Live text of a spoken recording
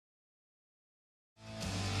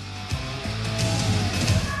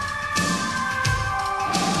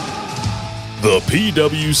The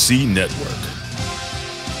PWC Network.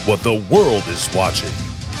 What the world is watching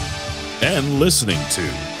and listening to.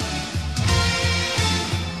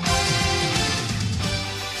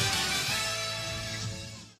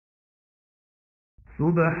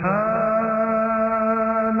 سبحان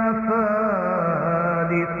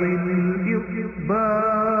فالق الإصباح.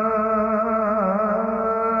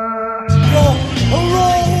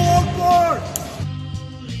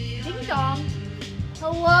 Ding dong.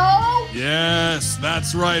 Hello? Yes,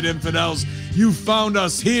 that's right, infidels. You found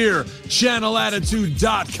us here,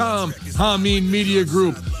 channelattitude.com, Hameen Media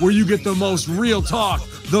Group, where you get the most real talk,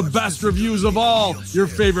 the best reviews of all your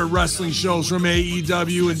favorite wrestling shows from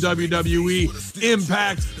AEW and WWE,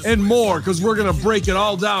 Impact, and more, because we're going to break it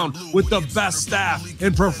all down with the best staff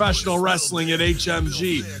in professional wrestling at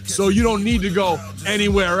HMG. So you don't need to go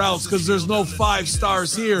anywhere else, because there's no 5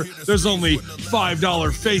 stars here. There's only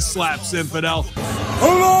 $5 face slaps, infidel.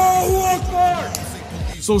 Allahu Akbar!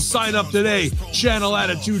 So sign up today,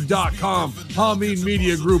 channelattitude.com, Hameen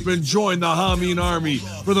Media Group, and join the Hameen Army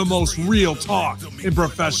for the most real talk in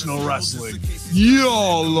professional wrestling.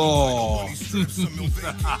 YOLO!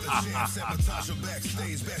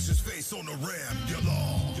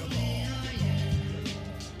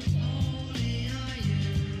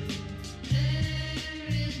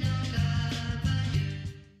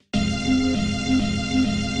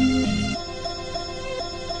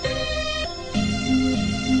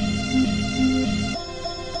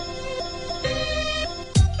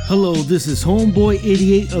 Hello, this is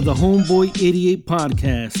Homeboy88 of the Homeboy88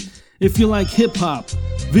 podcast. If you like hip-hop,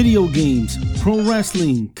 video games, pro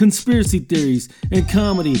wrestling, conspiracy theories, and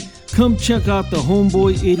comedy, come check out the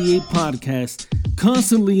Homeboy88 podcast,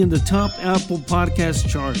 constantly in the top Apple podcast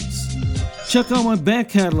charts. Check out my back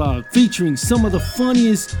catalog featuring some of the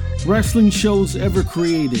funniest wrestling shows ever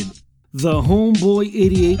created. The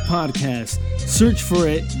Homeboy88 podcast. Search for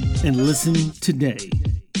it and listen today.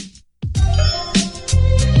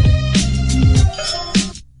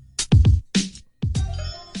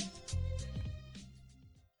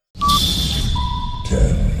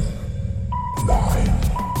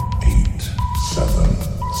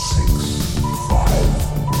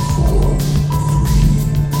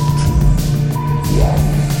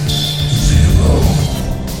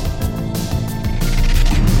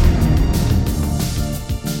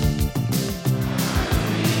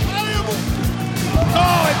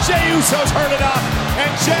 Usos heard it up,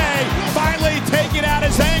 and Jay finally taking out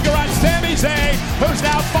his anger on Sami Zayn, who's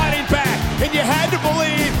now fighting back. And you had to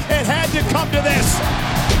believe it had to come to this.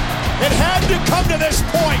 It had to come to this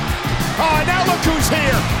point. Oh, and now look who's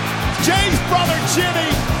here. Jay's brother Jimmy,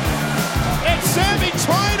 and Sami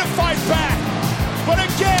trying to fight back. But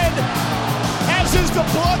again, as is the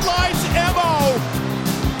Bloodline's MO,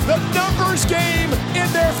 the numbers game in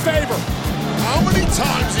their favor. How many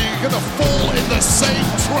times are you going to fall in the same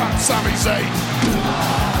trap, Sami Zayn?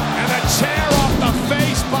 And a chair off the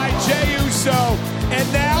face by Jey Uso. And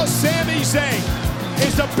now Sami Zayn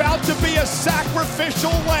is about to be a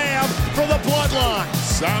sacrificial lamb for the Bloodline.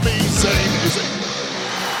 Sami Zayn is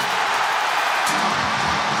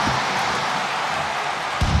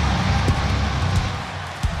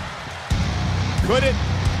Could it?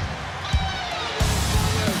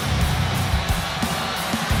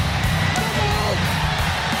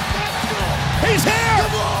 He's here!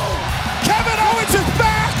 Kevin Owens is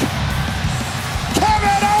back!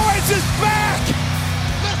 Kevin Owens is back!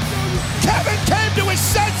 Kevin came to his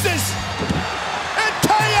senses! And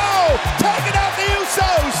KO taking out the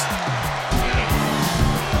Usos!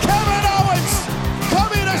 Kevin Owens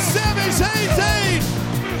coming to Sami Zayn!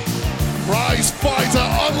 prize fighter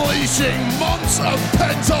unleashing months of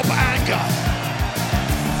pent-up anger.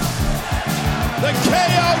 The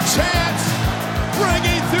KO chants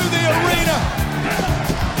ringing through the arena.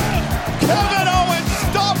 Kevin Owens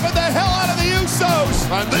stomping the hell out of the Usos.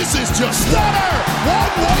 And this is just stunner!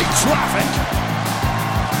 One-way traffic.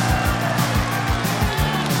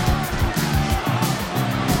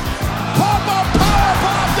 Pop-up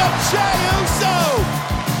powerbomb to Jey Uso.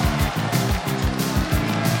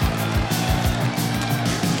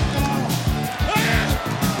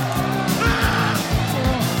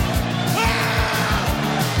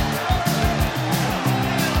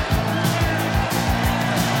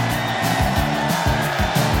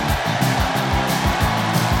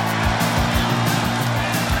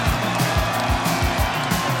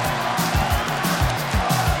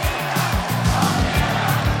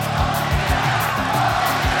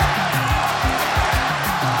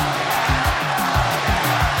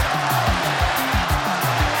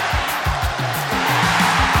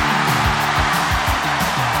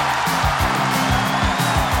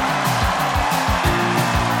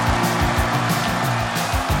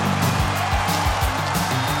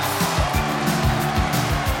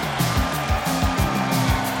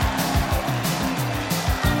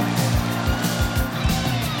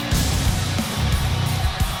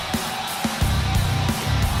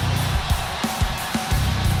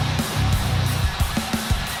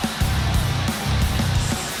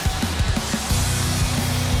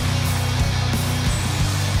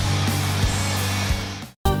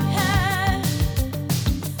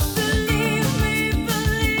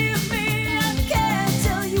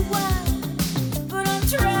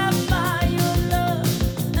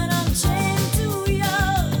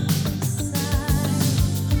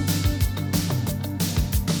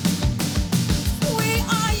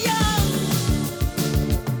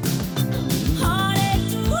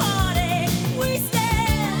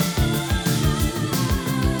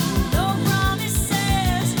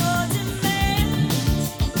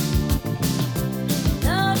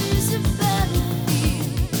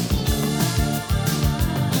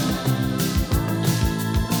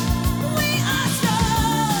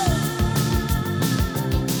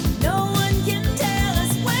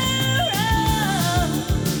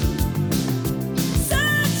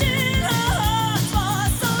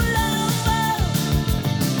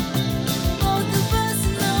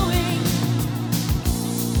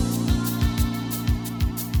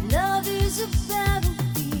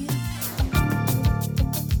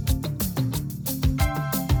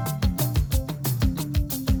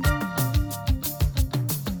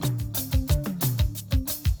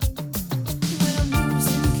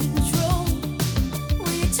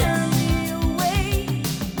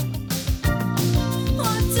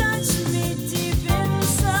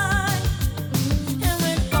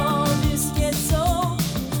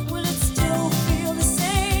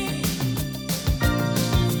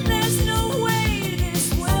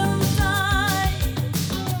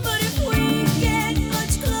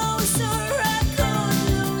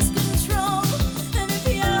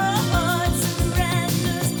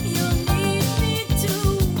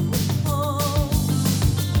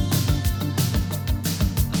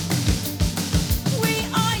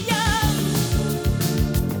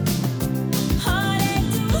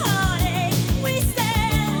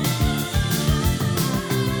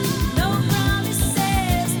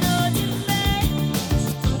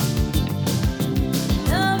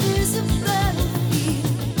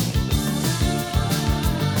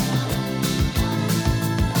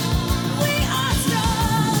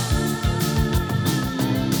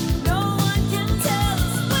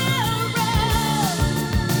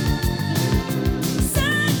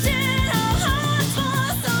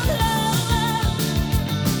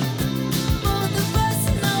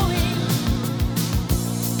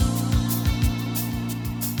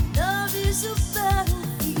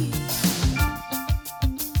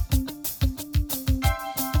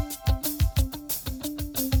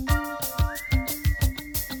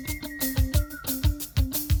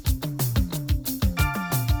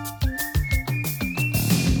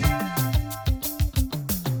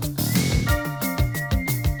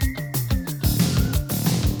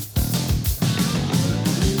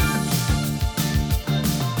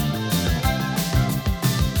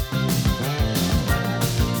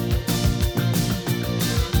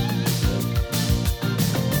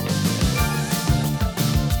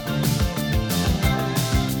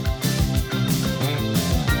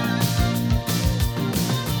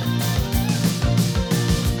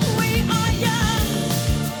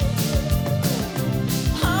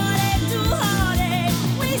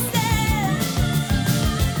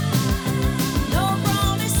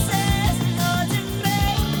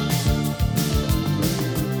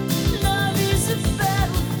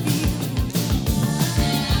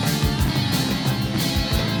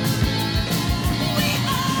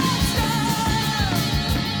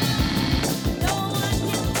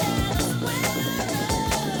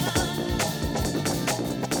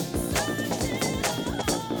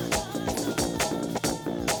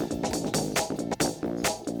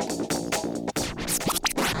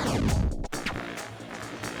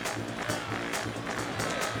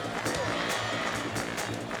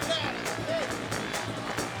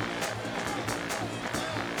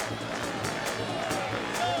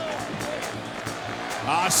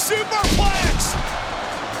 Superplex!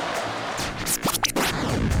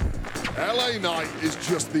 LA Knight is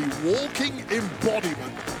just the walking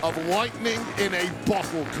embodiment of lightning in a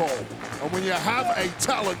bottle, Cole. And when you have a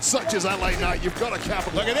talent such as LA Knight, you've got to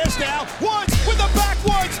capitalize. Look at this now. Woods with the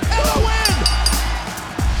backwoods and the win!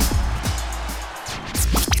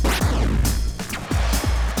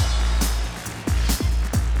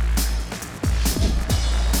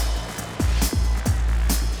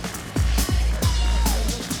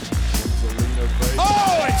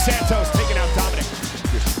 Oh, and Santos taking out Dominic.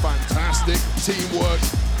 Just fantastic teamwork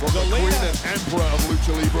from the Queen and Emperor of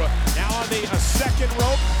Lucha Libre. Now on the second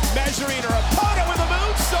rope, measuring her opponent with a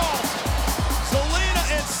moonsault. Zelina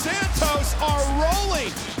and Santos are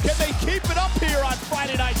rolling. Can they keep it up here on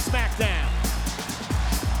Friday Night SmackDown?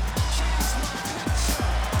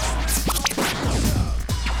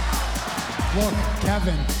 Look,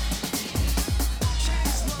 Kevin,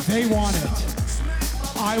 they want it.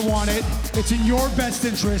 I want it. It's in your best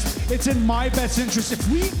interest. It's in my best interest. If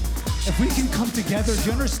we can come together, do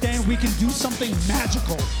you understand? We can do something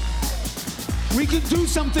magical. We can do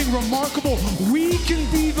something remarkable. We can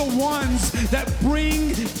be the ones that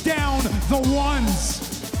bring down the ones.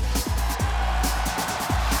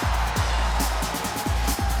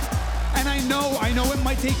 And I know it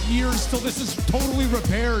might take years till this is totally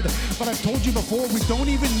repaired, but I've told you before, we don't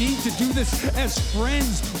even need to do this as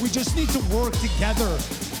friends. We just need to work together.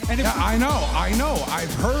 And if I know.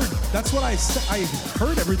 I've heard. That's what I said. I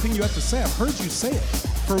heard everything you have to say. I've heard you say it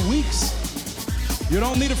for weeks. You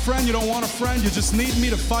don't need a friend. You don't want a friend. You just need me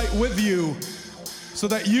to fight with you so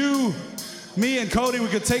that you, me, and Cody, we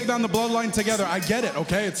could take down the bloodline together. I get it,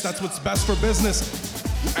 okay? That's what's best for business.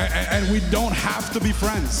 And we don't have to be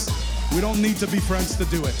friends. We don't need to be friends to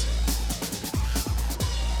do it.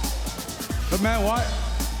 But man, why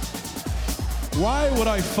would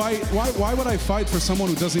I fight? Why would I fight for someone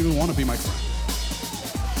who doesn't even want to be my friend?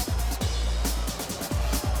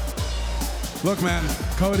 Look, man,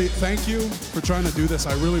 Cody, thank you for trying to do this.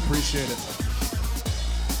 I really appreciate it.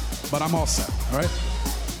 But I'm all set, all right?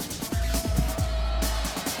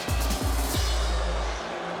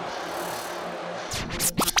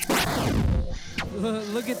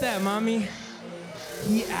 Look at that, mommy.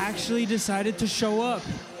 He actually decided to show up.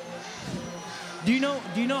 Do you know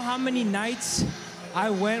how many nights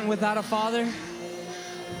I went without a father?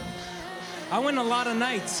 I went a lot of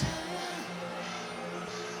nights.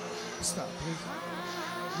 Stop, please.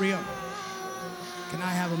 Rio, can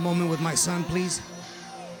I have a moment with my son, please?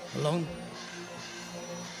 Alone?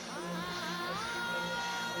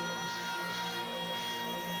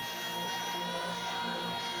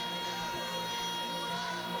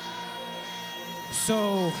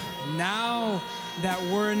 So now that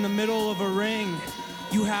we're in the middle of a ring,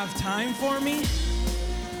 you have time for me?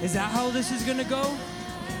 Is that how this is gonna go?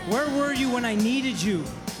 Where were you when I needed you?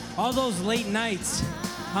 All those late nights,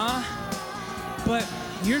 huh? But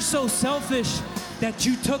you're so selfish that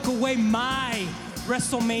you took away my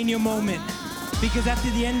WrestleMania moment. Because at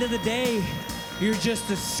the end of the day, you're just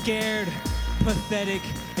a scared, pathetic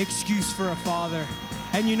excuse for a father.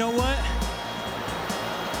 And you know what?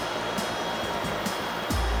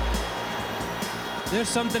 There's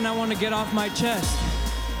something I want to get off my chest.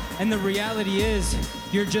 And the reality is,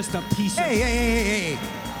 you're just a piece of... Hey.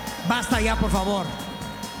 Basta ya, por favor.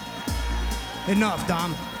 Enough,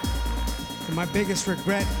 Dom. And my biggest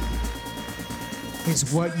regret is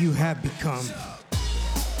what you have become.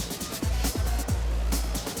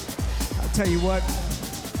 I'll tell you what,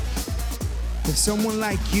 if someone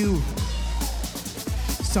like you,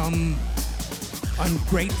 some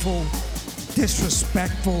ungrateful,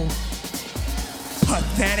 disrespectful,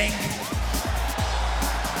 pathetic,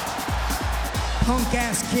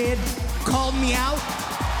 punk-ass kid called me out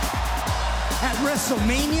at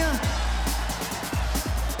WrestleMania,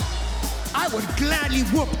 I would gladly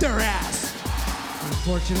whoop their ass.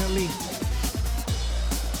 Unfortunately,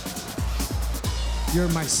 you're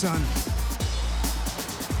my son.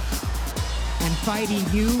 And fighting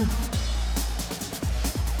you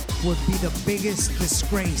would be the biggest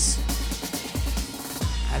disgrace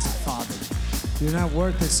as a father. You're not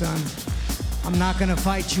worth it, son. I'm not gonna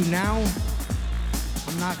fight you now.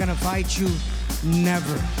 I'm not gonna fight you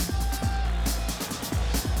never.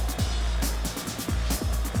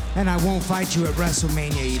 And I won't fight you at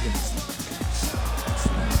WrestleMania either.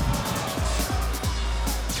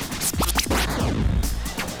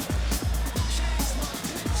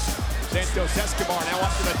 Santos Escobar now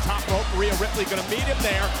up to the top rope. Rhea Ripley gonna meet him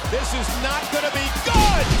there. This is not gonna be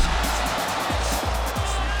good!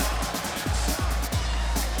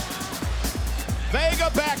 Vega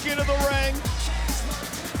back into the ring.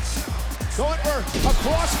 Going for a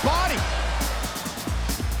crossbody.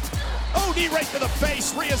 Oh, knee right to the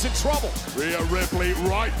face. Rhea's in trouble. Rhea Ripley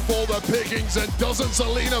right for the pickings, and doesn't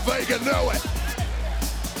Zelina Vega know it?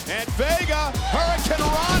 And Vega, Hurricane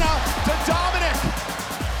Rana to Dominic.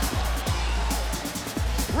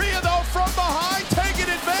 Rhea, though, from behind, taking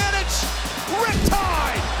advantage.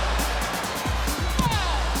 Riptide.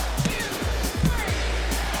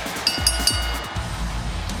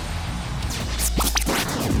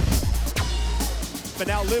 But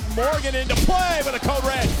now Liv Morgan into play with a code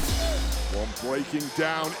red. One breaking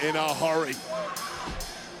down in a hurry.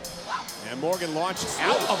 And Morgan launches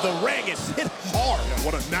out of the ring. It's hit hard. Yeah,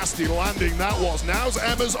 what a nasty landing that was. Now's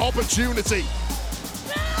Emma's opportunity.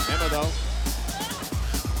 Emma, though.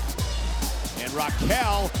 And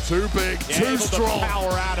Raquel. Too big, too strong. To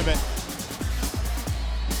power out of it.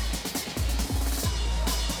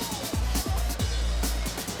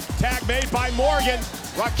 Tag made by Morgan.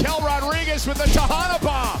 Raquel Rodriguez with the Tejana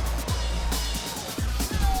bomb.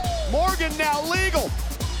 Morgan now legal.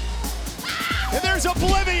 And there's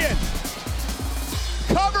Oblivion.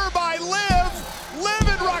 Cover by Liv. Liv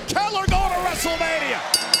and Raquel are going to WrestleMania.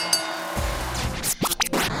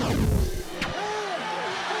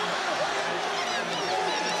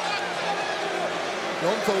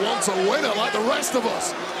 One for one's a winner like the rest of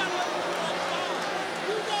us.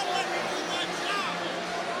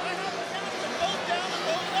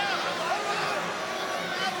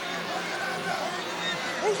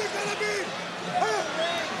 Who's it gonna be? Huh?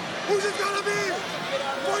 Who's it gonna be?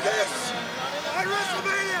 For this? At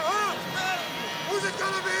WrestleMania, huh? Who's it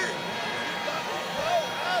gonna be?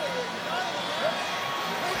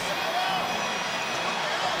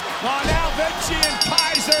 Oh, now Vinci and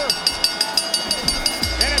Kaiser.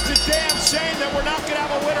 And it's a damn shame that we're not going to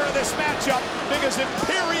have a winner of this matchup, because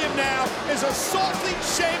Imperium now is assaulting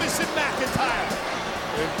Sheamus and McIntyre.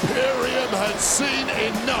 Imperium had seen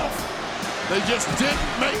enough. They just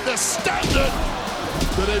didn't make the standard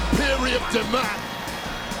that Imperium demand.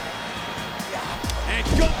 And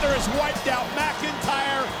Gunther has wiped out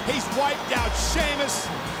McIntyre. He's wiped out Sheamus.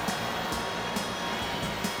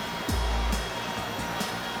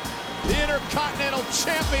 The Intercontinental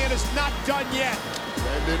Champion is not done yet.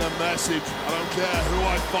 Send in a message. I don't care who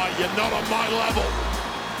I fight. You're not on my level.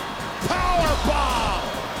 Powerbomb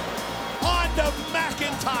onto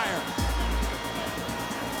McIntyre.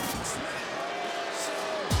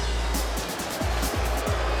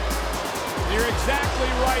 You're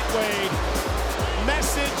exactly right, Wade.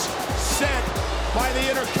 Message sent by the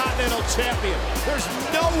Intercontinental Champion. There's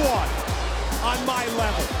no one on my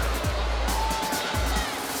level.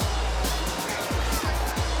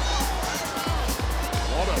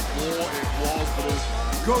 What a war it was, but it was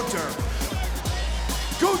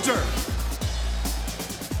Gunther!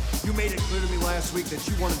 You made it clear to me last week that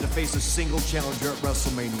you wanted to face a single challenger at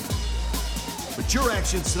WrestleMania. But your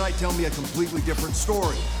actions tonight tell me a completely different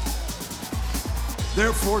story.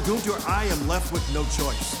 Therefore, Gunther, I am left with no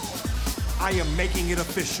choice. I am making it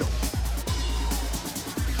official.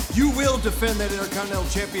 You will defend that Intercontinental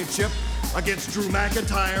Championship against Drew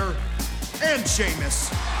McIntyre and Sheamus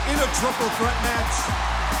in a triple threat match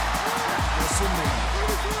at WrestleMania.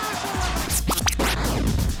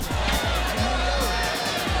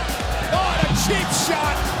 Oh, and a cheap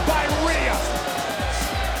shot by Rhea.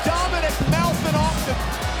 Dominic mouthing off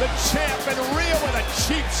the champ, and Rhea with a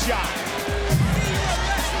cheap shot.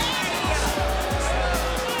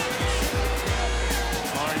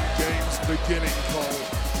 mind games beginning, Cole.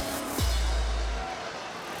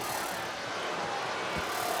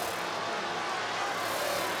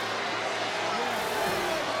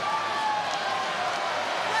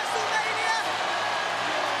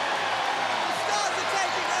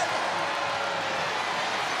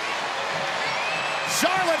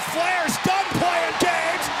 Charlotte Flair's done playing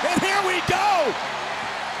games, and here we go.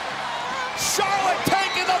 Charlotte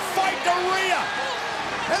taking the fight to Rhea,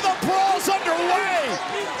 and the brawl's underway,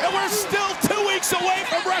 and we're still 2 weeks away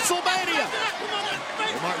from WrestleMania.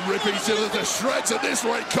 They might rip each other to shreds at this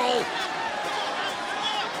rate, Cole.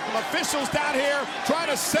 Officials down here trying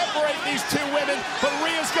to separate these two women, but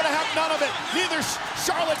Rhea's gonna have none of it. Neither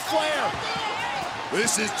Charlotte Flair.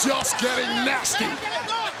 This is just getting nasty.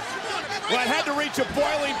 Well, it had to reach a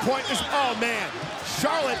boiling point. Oh, man.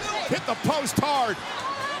 Charlotte hit the post hard.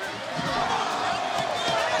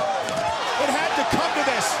 It had to come to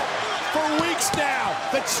this for weeks now.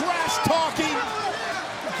 The trash talking,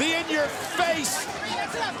 the in your face.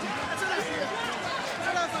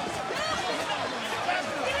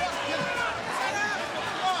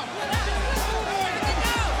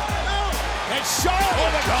 And Charlotte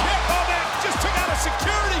with a kick on that just took out a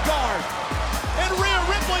security guard. And Rhea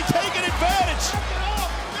Ripley taking advantage.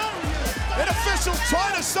 officials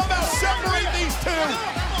trying to somehow separate these two.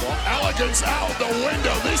 Well, elegance out the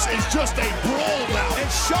window. This is just a brawl now. And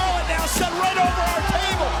Charlotte now set right over our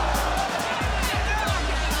table.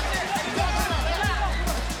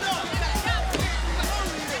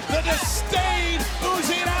 The disdain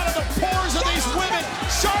oozing out of the pores of these women.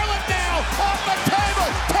 Charlotte now off the table,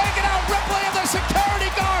 taking out Ripley and the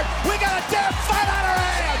security guard. We got a damn fight on our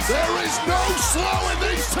hands. There is no slowing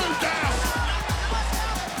these two down.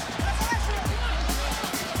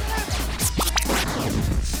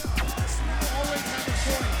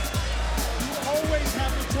 Always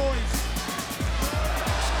have the choice.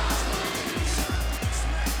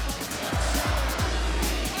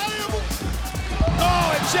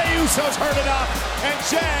 Oh, and Jey Uso's heard enough. And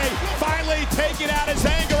Jey finally taking out his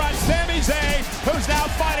anger on Sami Zayn, who's now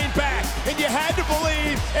fighting back. And you had to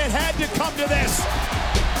believe it had to come to this.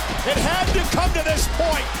 It had to come to this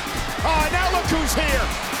point. Oh, now look who's here.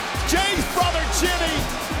 Jey's brother Jimmy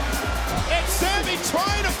and Sami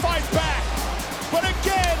trying to fight back. But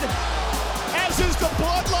again, as is the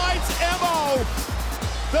Bloodline's MO,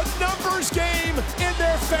 the numbers game in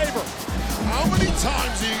their favor. How many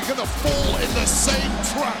times are you going to fall in the same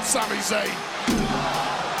trap, Sami Zayn?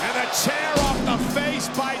 And a chair off the face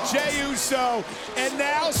by Jey Uso. And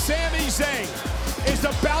now Sami Zayn is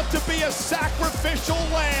about to be a sacrificial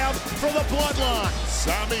lamb for the Bloodline.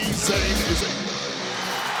 Sami Zayn is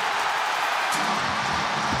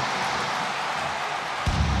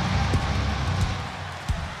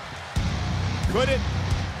Could it?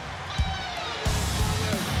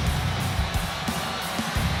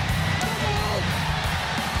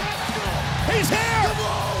 He's here!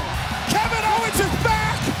 Kevin Owens is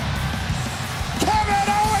back! Kevin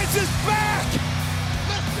Owens is back!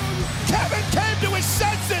 Kevin came to his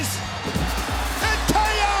senses! And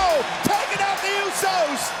KO taking out the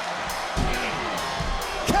Usos!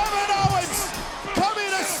 Kevin Owens coming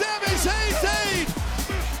to Sami Zayn's aid!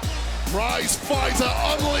 prize fighter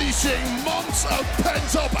unleashing months of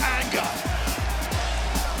pent-up anger.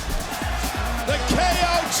 The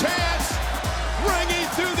KO chants ringing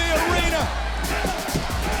through the arena.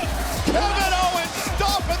 Kevin Owens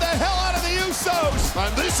stomping the hell out of the Usos.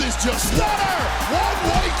 And this is just Stunner!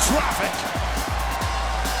 One-way traffic.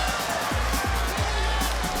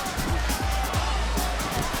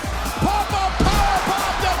 Pop-up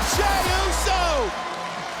powerbomb to Jey Uso.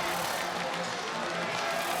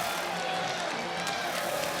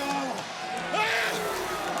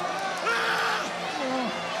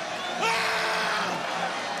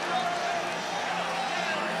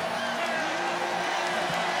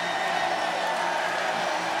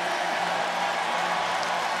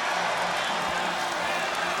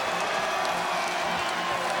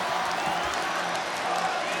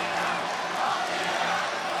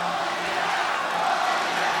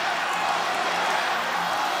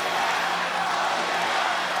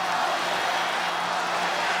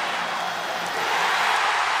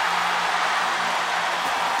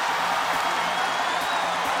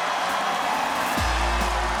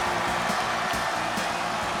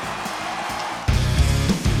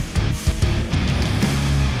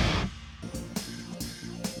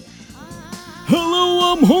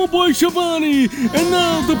 Hello, I'm Homeboy Shivani, and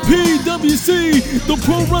now the PWC, the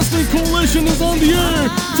Pro Wrestling Coalition, is on the air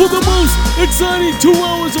for the most exciting 2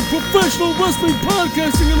 hours of professional wrestling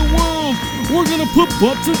podcasting in the world. We're gonna put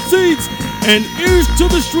butts in seats and ears to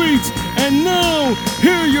the streets. And now,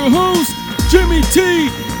 here are your hosts, Jimmy T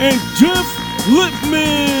and Jeff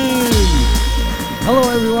Lippman. Hello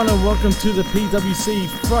everyone and welcome to the PWC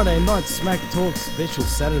Friday Night SmackTalk Special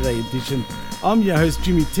Saturday Edition. I'm your host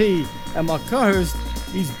Jimmy T, and my co-host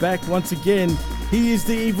is back once again. He is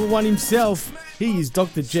the evil one himself. He is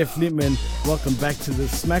Dr. Jeff Lippman. Welcome back to the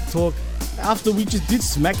SmackTalk after we just did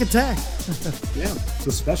Smack Attack. Yeah, it's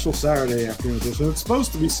a special Saturday afternoon edition. It's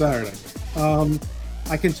supposed to be Saturday.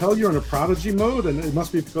 I can tell you're in a Prodigy mode, and it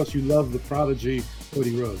must be because you love the Prodigy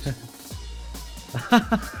Cody Rhodes.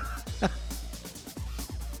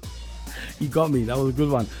 You got me. That was a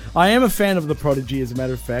good one. I am a fan of the Prodigy, as a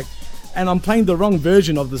matter of fact, and I'm playing the wrong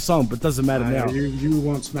version of the song, but doesn't matter now. You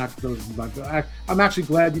won't smack those. I'm actually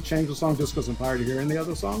glad you changed the song just because I'm tired of hearing the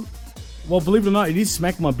other song. Well, believe it or not, it is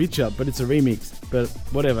Smack My Bitch Up, but it's a remix. But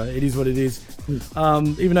whatever, it is what it is.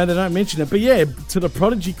 Even though they don't mention it. But yeah, to the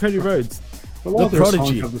Prodigy, Cody Rhodes. A lot of their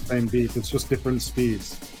songs have the same beat. It's just different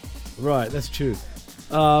speeds. Right, that's true.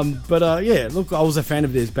 Yeah, look, I was a fan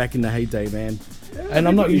of theirs back in the heyday, man. Yeah, and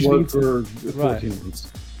I'm not usually for 14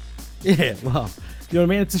 minutes. Yeah, well, you know what I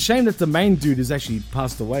mean? It's a shame that the main dude has actually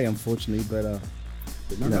passed away, unfortunately, but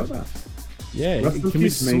did not know that. Yeah, he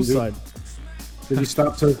committed suicide. Did he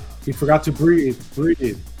stop to? He forgot to breathe.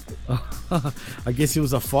 I guess he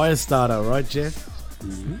was a fire starter, right, Jeff?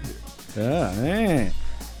 Yeah.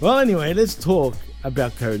 Well, anyway, let's talk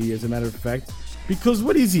about Cody, as a matter of fact. Because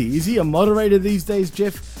what is he? Is he a moderator these days,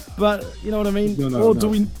 Jeff? But, you know what I mean? No. Do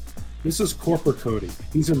we... This is corporate Cody.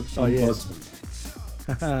 He's an ombudsman.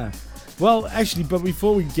 Well, actually, but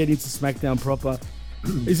before we get into SmackDown proper,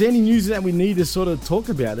 is there any news that we need to sort of talk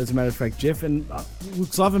about, as a matter of fact, Jeff? And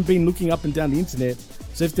looks I haven't been looking up and down the internet,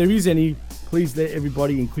 so if there is any, please let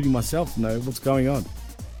everybody, including myself, know what's going on.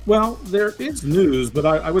 Well, there is news, but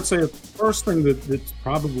I would say the first thing that's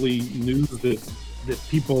probably news that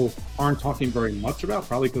people aren't talking very much about,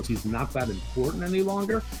 probably because he's not that important any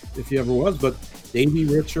longer, if he ever was, but Davey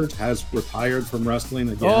Richards has retired from wrestling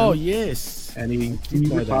again. Oh, yes. And he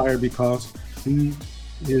retired because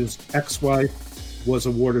his ex-wife was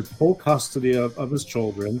awarded full custody of his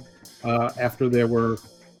children after there were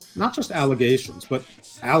not just allegations, but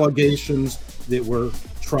allegations that were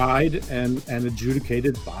tried and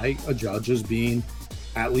adjudicated by a judge as being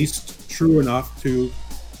at least true enough to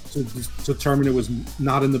determine it was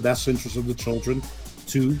not in the best interest of the children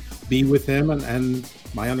to be with him. And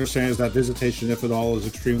my understanding is that visitation, if at all, is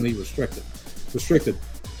extremely restricted.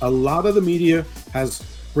 A lot of the media has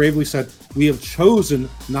bravely said, we have chosen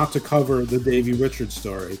not to cover the Davey Richards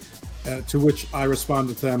story, to which I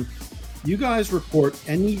responded to them, you guys report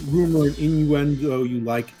any rumor and innuendo you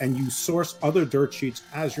like, and you source other dirt sheets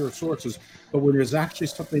as your sources. But when there's actually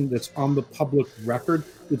something that's on the public record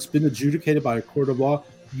that's been adjudicated by a court of law,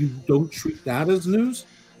 you don't treat that as news?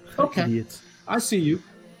 Okay, Idiots. I see you.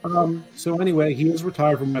 So anyway, he is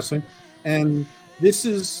retired from wrestling, and this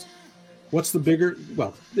is what's the bigger?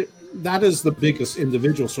 Well, that is the biggest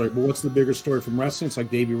individual story. But what's the bigger story from wrestling? It's like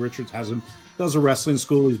Davey Richards does a wrestling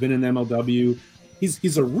school. He's been in MLW.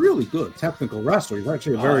 He's a really good technical wrestler. He's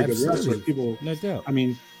actually a very good wrestler. People, no doubt. I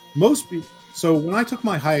mean, most people. So when I took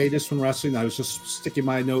my hiatus from wrestling, I was just sticking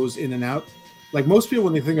my nose in and out. Like most people,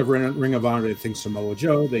 when they think of Ring of Honor, they think Samoa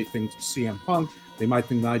Joe, they think CM Punk, they might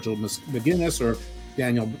think Nigel McGuinness or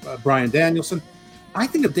Bryan Danielson. I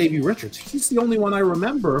think of Davey Richards. He's the only one I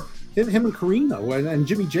remember. Him and Carino and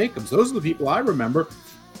Jimmy Jacobs. Those are the people I remember,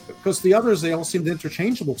 because the others, they all seemed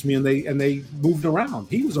interchangeable to me, and they moved around.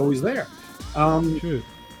 He was always there. True.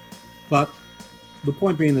 But the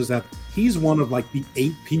point being is that he's one of like the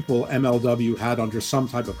 8 people MLW had under some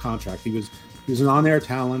type of contract. He was an on-air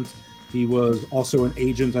talent. He was also an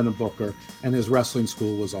agent and a booker, and his wrestling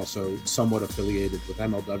school was also somewhat affiliated with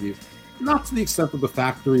MLW, not to the extent that the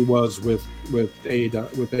factory was with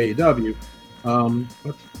AEW.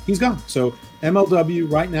 But he's gone. So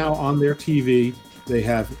MLW right now on their TV, they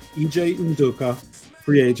have EJ Nduka,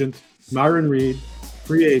 free agent, Myron Reed,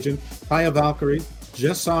 free agent, Taya Valkyrie,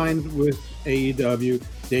 just signed with AEW,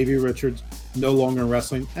 Davey Richards, no longer in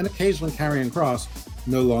wrestling, and occasionally Karrion Kross,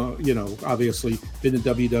 no longer, obviously been in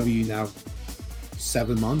WWE now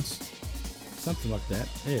 7 months. Something like that.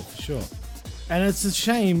 Yeah, for sure. And it's a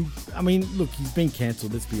shame. I mean, look, he's been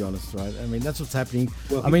cancelled, let's be honest, right? I mean, that's what's happening.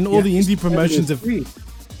 Well, all the indie promotions have...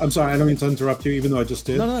 I'm sorry, I don't mean to interrupt you, even though I just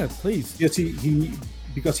did. No, please. Yes,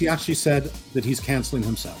 because he actually said that he's canceling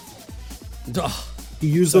himself. He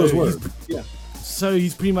used those words. Yeah. So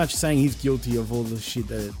he's pretty much saying he's guilty of all the shit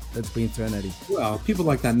that's been thrown at him. Well, people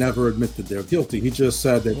like that never admit that they're guilty. He just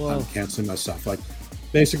said that I'm canceling myself. Like,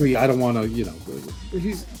 basically, I don't want to,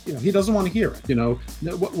 he doesn't want to hear it.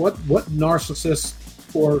 What narcissist,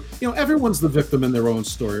 or everyone's the victim in their own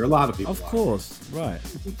story, or a lot of people. Of course, right.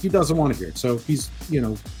 He doesn't want to hear it, so he's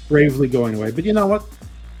bravely going away. But you know what?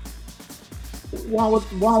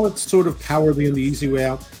 While it's sort of cowardly and the easy way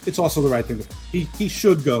out, it's also the right thing. He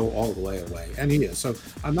should go all the way away, and he is. So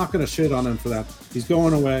I'm not going to shit on him for that. He's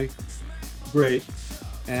going away. Great.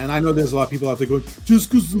 And I know there's a lot of people out there going, just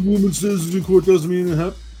because the woman says it in court doesn't mean it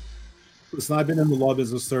happened. Listen, I've been in the law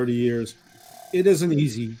business 30 years. It isn't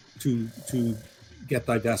easy to get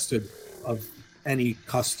divested of any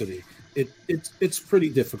custody. It's pretty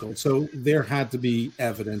difficult. So there had to be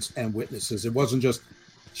evidence and witnesses. It wasn't just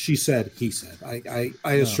she said, he said. I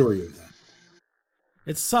assure you of that.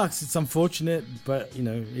 It sucks. It's unfortunate, but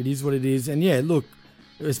it is what it is. And yeah, look,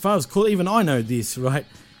 as far as even I know this, right?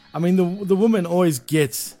 I mean, the woman always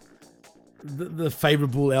gets the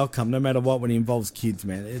favorable outcome, no matter what, when it involves kids,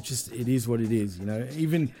 man. It is what it is,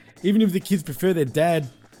 Even if the kids prefer their dad,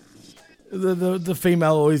 the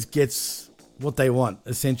female always gets what they want,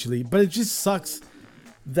 essentially. But it just sucks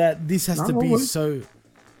that this has to be so.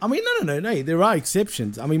 I mean, no. There are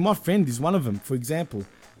exceptions. I mean, my friend is one of them, for example.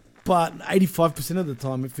 But 85% of the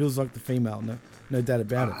time, it feels like the female. No doubt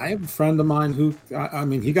about it. I have a friend of mine who,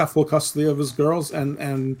 he got full custody of his girls,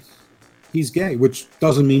 and he's gay, which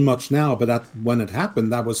doesn't mean much now, but when it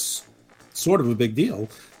happened, that was sort of a big deal.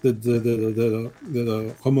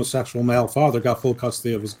 The homosexual male father got full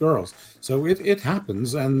custody of his girls. So it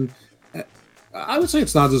happens, and I would say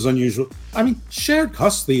it's not as unusual. I mean, shared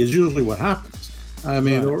custody is usually what happens. I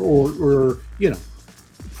mean, or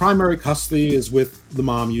primary custody is with the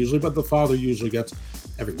mom usually, but the father usually gets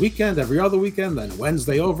every weekend, every other weekend, then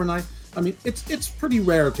Wednesday overnight. I mean, it's pretty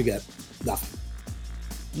rare to get nothing.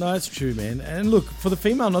 No, it's true, man. And look, for the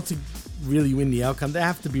female not to really win the outcome, they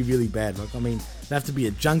have to be really bad. Like, I mean, they have to be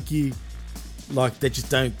a junkie, like they just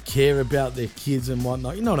don't care about their kids and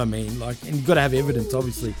whatnot. You know what I mean? Like, and you've got to have evidence,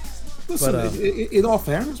 obviously. Listen, but, in all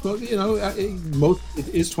fairness, well, it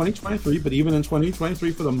is 2023, but even in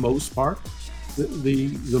 2023, for the most part,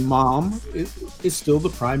 the mom is still the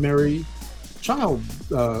primary child,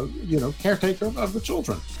 caretaker of the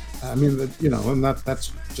children. I mean, and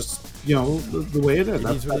that's just the way it is.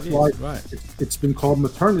 That's why right. It's been called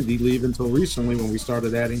maternity leave until recently when we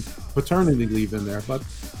started adding paternity leave in there. But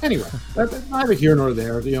anyway, neither here nor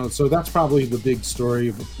there. So that's probably the big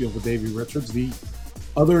story with Davey Richards. The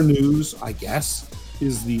other news, I guess,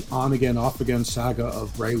 is the on-again, off-again saga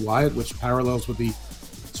of Bray Wyatt, which parallels with the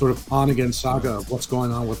sort of on-again saga of what's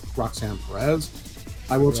going on with Roxanne Perez.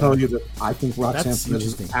 I will tell you that I think Roxanne Perez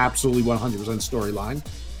is absolutely 100% storyline.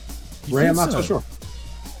 Ray, I'm not so sure.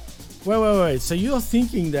 Wait. So you're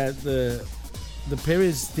thinking that the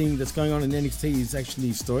Perez thing that's going on in NXT is actually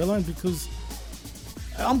storyline? Because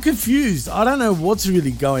I'm confused. I don't know what's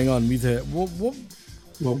really going on with her. What?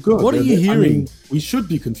 Well, good. What are you hearing? I mean, we should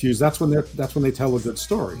be confused. That's when they tell a good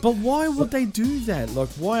story. But why would they do that? Like,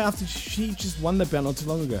 why after she just won the belt not too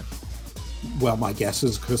long ago? Well, my guess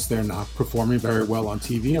is because they're not performing very well on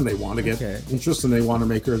TV, and they want to get interest, and they want to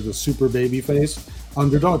make her the super babyface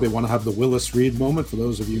underdog. They want to have the Willis Reed moment. For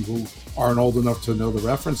those of you who aren't old enough to know the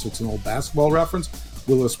reference, it's an old basketball reference.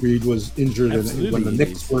 Willis Reed was injured when the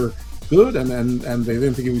Knicks were good, and they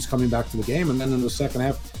didn't think he was coming back to the game. And then in the second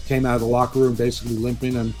half, came out of the locker room basically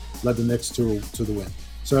limping and led the Knicks to the win.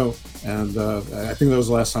 So, and I think that was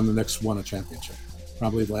the last time the Knicks won a championship.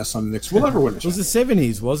 Probably the last time the Knicks will ever win a championship. It was the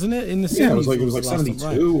 70s, wasn't it? In the 70s. Yeah, it was like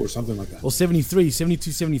 72 or something like that. Or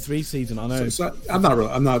 72-73 season. I know. So I'm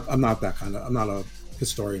not that kind of. I'm not a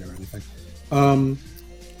historian or anything.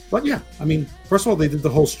 But yeah, I mean, first of all, they did the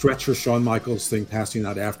whole stretcher Shawn Michaels thing, passing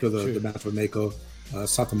out after the match with Meiko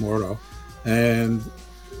Satomura, and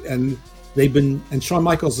Shawn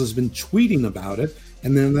Michaels has been tweeting about it,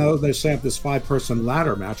 and then now they say have this 5-person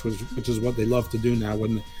ladder match, which is what they love to do now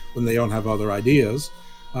when they don't have other ideas,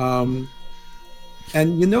 and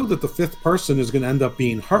that the 5th person is going to end up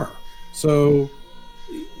being her. So,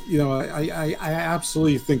 I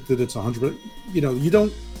absolutely think that it's 100%. You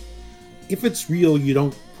don't. If it's real, you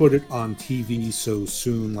don't put it on TV so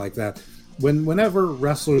soon like that. Whenever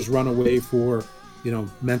wrestlers run away for,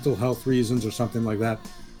 mental health reasons or something like that,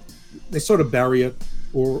 they sort of bury it,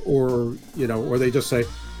 or they just say,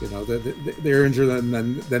 they're injured, and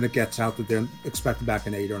then it gets out that they're expected back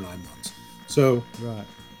in 8 or 9 months. So, right.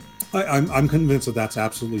 I'm convinced that that's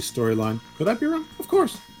absolutely storyline. Could I be wrong? Of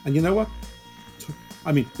course. And you know what?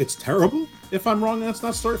 I mean, it's terrible if I'm wrong. That's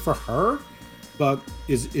not story for her. But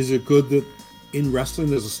is it good that in wrestling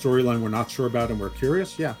there's a storyline we're not sure about and we're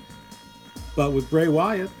curious? Yeah. But with Bray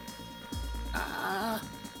Wyatt,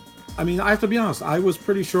 I mean, I have to be honest. I was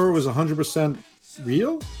pretty sure it was 100%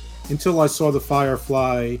 real until I saw the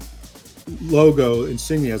Firefly logo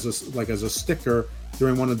insignia as a sticker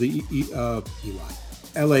during one of the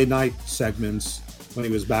LA Knight segments when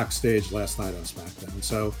he was backstage last night on SmackDown.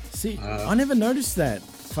 So see, I never noticed that.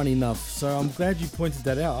 Funny enough, so I'm glad you pointed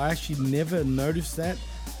that out. I actually never noticed that,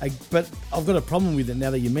 but I've got a problem with it now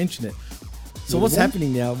that you mention it. So what's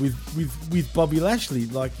happening now with Bobby Lashley?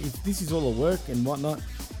 Like, if this is all a work and whatnot,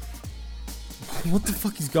 what the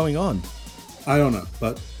fuck is going on? I don't know,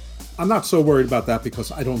 but I'm not so worried about that because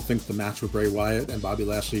I don't think the match with Bray Wyatt and Bobby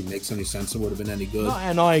Lashley makes any sense and would have been any good. No,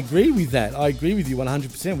 and I agree with that. I agree with you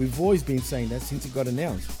 100%. We've always been saying that since it got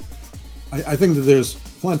announced. I think that there's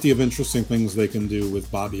plenty of interesting things they can do with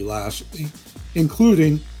Bobby Lashley,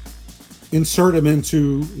 including insert him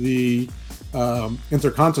into the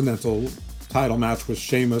Intercontinental title match with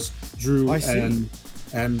Sheamus, Drew, and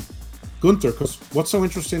Gunther. Because what's so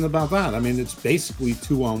interesting about that? I mean, it's basically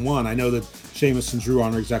 2-on-1. I know that Sheamus and Drew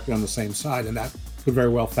aren't exactly on the same side, and that could very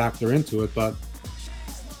well factor into it. But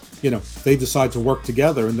they decide to work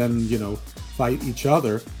together and then fight each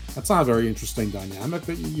other. That's not a very interesting dynamic.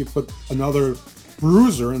 That you put another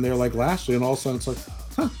bruiser in there like Lashley, and all of a sudden it's like,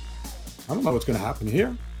 I don't know what's going to happen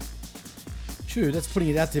here. True, that's putting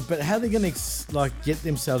it out there. But how are they going to get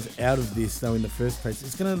themselves out of this though in the first place?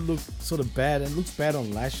 It's going to look sort of bad. It looks bad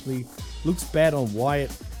on Lashley. Looks bad on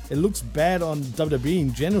Wyatt. It looks bad on WWE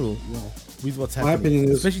in general. With what's happening. My opinion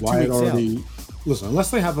is especially Wyatt 2 weeks already. out. Listen, unless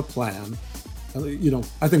they have a plan,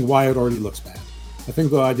 I think Wyatt already looks bad. I think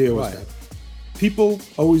the idea was that people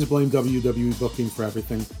always blame WWE booking for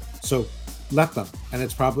everything, so let them. And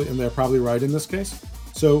they're probably right in this case.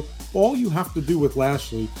 So all you have to do with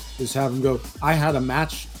Lashley is have him go, I had a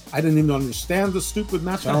match. I didn't even understand the stupid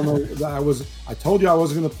match. I don't know. I told you I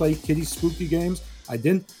wasn't going to play kiddie spooky games. I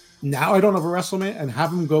didn't. Now I don't have a WrestleMania, and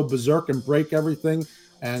have him go berserk and break everything,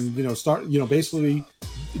 and start basically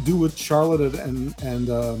do what Charlotte and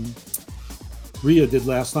Rhea did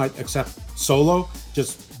last night, except solo,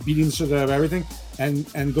 just beating the shit out of everything,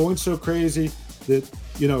 and going so crazy that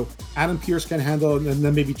Adam Pearce can handle it, and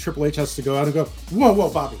then maybe Triple H has to go out and go, whoa,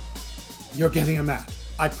 Bobby, you're getting a match.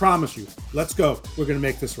 I promise you. Let's go. We're going to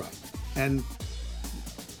make this right. And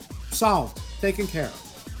solved, taken care of.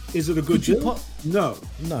 Is it a good deal? No.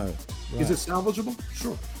 Right. Is it salvageable?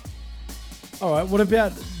 Sure. All right. What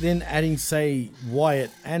about then adding, say,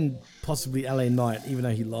 Wyatt and possibly LA Knight, even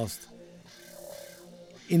though he lost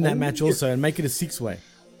in that match also, and make it a 6-way?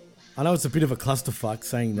 I know it's a bit of a clusterfuck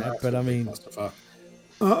saying that, but I mean, clusterfuck.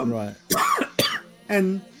 Right.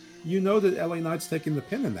 And that LA Knight's taking the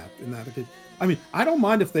pin in that. I mean, I don't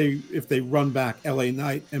mind if they run back LA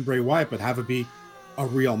Knight and Bray Wyatt, but have it be a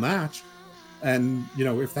real match. And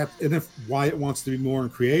if Wyatt wants to be more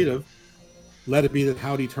creative, let it be that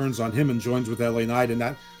Howdy turns on him and joins with LA Knight, and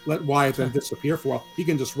that let Wyatt then disappear for a while. He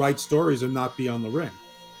can just write stories and not be on the ring.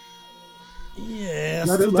 Yeah,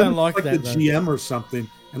 I still don't like that. The GM or something,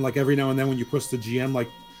 and every now and then when you push the GM,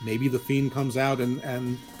 maybe the Fiend comes out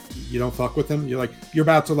and you don't fuck with him. You're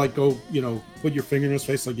about to go, put your finger in his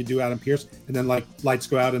face like you do Adam Pearce, and then lights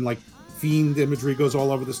go out and Fiend imagery goes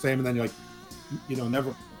all over the stage, and then you're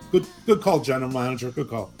never. Good call, general manager. Good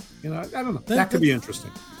call. I don't know. That could be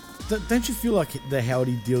interesting. Don't you feel like the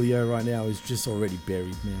Howdy dealio right now is just already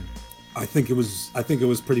buried, man? I think it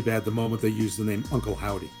was pretty bad the moment they used the name Uncle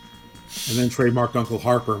Howdy, and then trademarked Uncle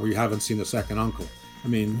Harper. We haven't seen a second uncle. I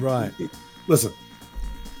mean, right? Listen,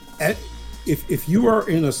 if you are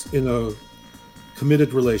in a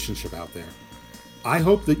committed relationship out there, I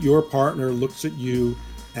hope that your partner looks at you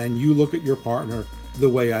and you look at your partner the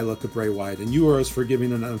way I look at Bray Wyatt, and you are as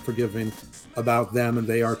forgiving and unforgiving about them and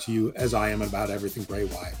they are to you as I am about everything Bray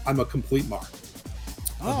Wyatt. I'm a complete mark.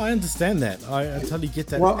 Oh, I understand that. I totally get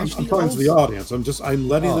that. Well, I'm talking to the audience. I'm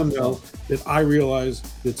letting them know that I realize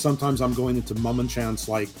that sometimes I'm going into mum and chance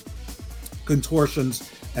contortions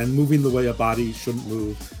and moving the way a body shouldn't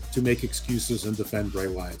move to make excuses and defend Bray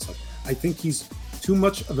Wyatt. So I think he's too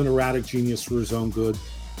much of an erratic genius for his own good.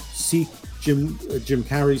 See Jim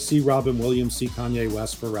Carrey, see Robin Williams, see Kanye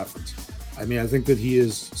West for reference. I mean, I think that he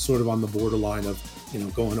is sort of on the borderline of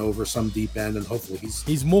going over some deep end, and hopefully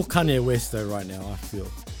he's more Kanye West though right now, I feel,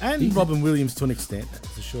 and Robin Williams to an extent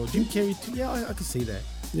for sure. Jim Carrey too, yeah, I can see that.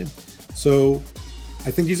 Yeah, so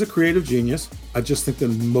I think he's a creative genius. I just think that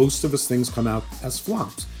most of his things come out as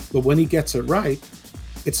flops, but when he gets it right,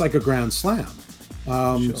 it's like a grand slam.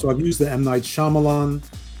 Sure. So I've used the M. Night Shyamalan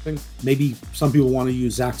thing. Maybe some people want to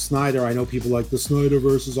use Zack Snyder. I know people like the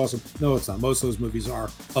Snyderverse is awesome. No, it's not. Most of those movies are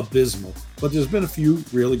abysmal, but there's been a few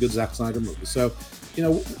really good Zack Snyder movies. So,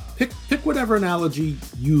 pick whatever analogy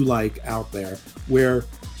you like out there where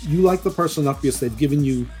you like the person enough because they've given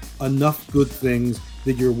you enough good things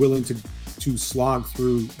that you're willing to slog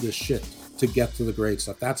through this shit to get to the great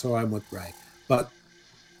stuff. That's how I'm with Bray. But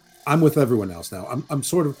I'm with everyone else now. I'm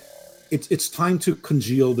sort of, it's time to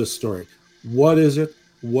congeal this story. What is it?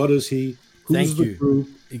 What is he? Who's the group?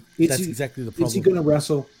 That's exactly the problem. Is he going to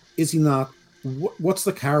wrestle? Is he not? What's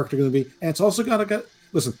the character going to be? And it's also got to get,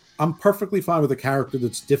 listen, I'm perfectly fine with a character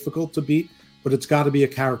that's difficult to beat, but it's got to be a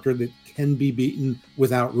character that can be beaten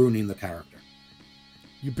without ruining the character.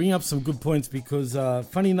 You bring up some good points because,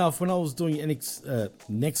 funny enough, when I was doing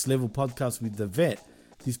Next Level podcast with the Vet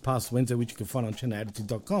this past Wednesday, which you can find on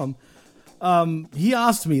channelattitude.com, he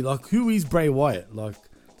asked me, who is Bray Wyatt?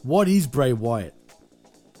 What is Bray Wyatt?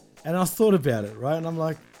 And I thought about it, right? And I'm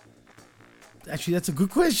like, actually, that's a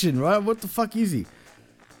good question, right? What the fuck is he?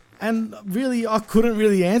 And really, I couldn't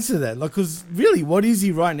really answer that. Because really, what is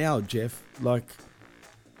he right now, Jeff? You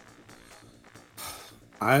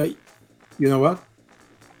know what?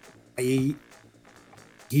 I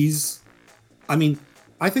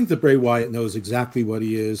think that Bray Wyatt knows exactly what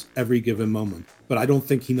he is every given moment, but I don't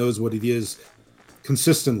think he knows what he is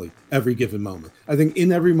consistently every given moment. I think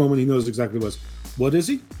in every moment he knows exactly what is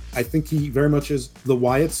he? I think he very much is the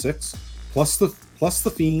Wyatt Six plus the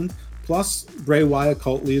Fiend plus Bray Wyatt,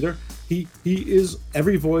 cult leader. He is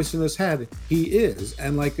every voice in his head. He is,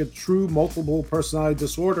 and like a true multiple personality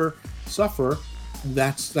disorder sufferer,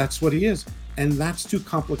 that's what he is, and that's too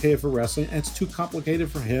complicated for wrestling. And it's too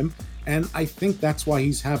complicated for him, and I think that's why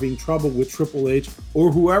he's having trouble with Triple H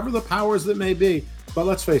or whoever the powers that may be. But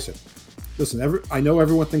let's face it. Listen, I know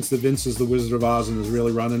everyone thinks that Vince is the Wizard of Oz and is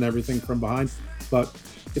really running everything from behind, but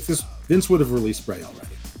if Vince would have released Bray already.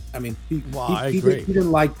 I mean, he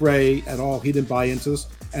didn't like Bray at all. He didn't buy into this.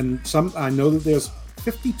 And I know that there's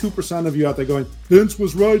 52% of you out there going, Vince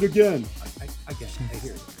was right again. I get it. I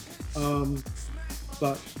hear you.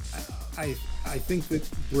 But I think that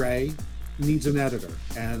Bray needs an editor,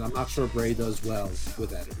 and I'm not sure Bray does well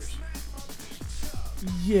with editors.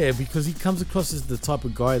 Yeah, because he comes across as the type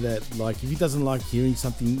of guy that, like, if he doesn't like hearing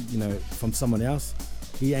something, from someone else,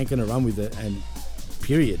 he ain't gonna run with it. And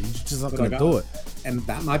period. He's just not gonna do it. And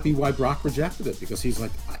that might be why Brock rejected it, because he's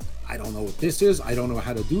like, I don't know what this is. I don't know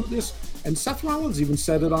how to do this. And Seth Rollins even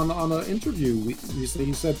said it on an interview recently.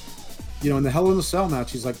 He said, in the Hell in a Cell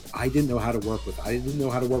match, he's like, I didn't know how to work with it. I didn't know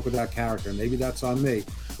how to work with that character. Maybe that's on me.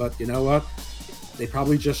 But you know what? They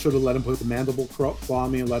probably just should have let him put the mandible claw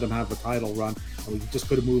on me and let him have the title run. And we just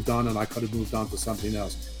could have moved on, and I could have moved on to something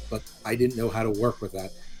else. But I didn't know how to work with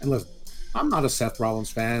that. And listen, I'm not a Seth Rollins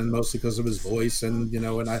fan, mostly because of his voice and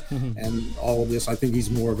and all of this. I think he's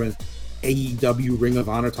more of an AEW Ring of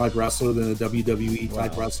Honor type wrestler than a WWE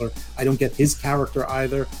type wrestler. I don't get his character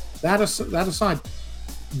either. That aside,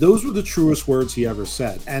 those were the truest words he ever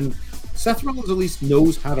said. And Seth Rollins at least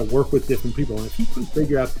knows how to work with different people. And if he can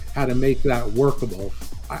figure out how to make that workable,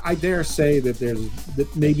 I dare say that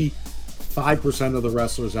maybe 5% of the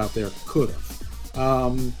wrestlers out there could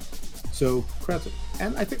have. So credit.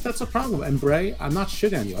 And I think that's a problem. And Bray, I'm not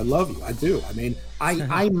shitting on you. I love you. I do. I mean,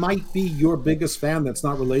 I might be your biggest fan that's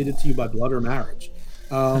not related to you by blood or marriage.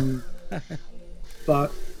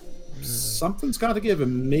 But something's got to give.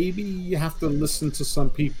 And maybe you have to listen to some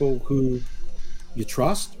people who you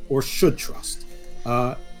trust or should trust.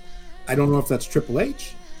 I don't know if that's Triple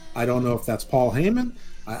H. I don't know if that's Paul Heyman.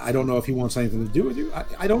 I don't know if he wants anything to do with you.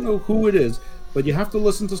 I don't know who it is. But you have to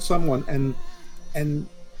listen to someone, and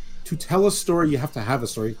to tell a story, you have to have a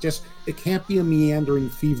story. It can't be a meandering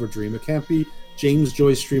fever dream. It can't be James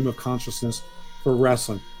Joyce stream of consciousness for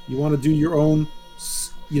wrestling. You want to do your own,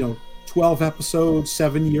 12 episode,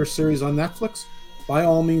 7-year series on Netflix? By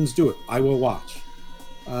all means, do it. I will watch.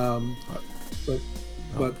 But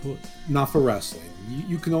not for wrestling.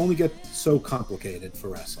 You can only get so complicated for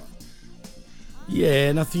wrestling. Yeah,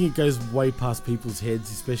 and I think it goes way past people's heads,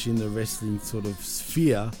 especially in the wrestling sort of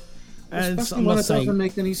sphere. And especially when it doesn't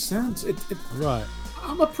make any sense. Right.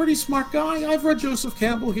 I'm a pretty smart guy. I've read Joseph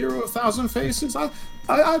Campbell, Hero of 1,000 Faces.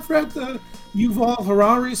 I've read Yuval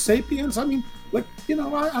Harari's *Sapiens*. I mean,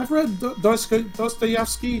 I've read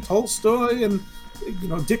Dostoevsky, Tolstoy, and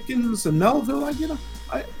Dickens and Melville. I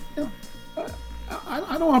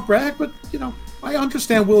don't want to brag, but I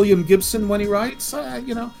understand William Gibson when he writes.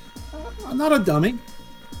 I'm not a dummy,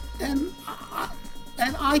 and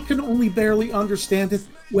I can only barely understand it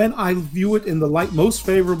when I view it in the light most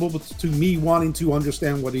favorable to me wanting to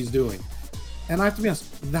understand what he's doing. And I have to be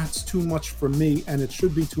honest, that's too much for me, and it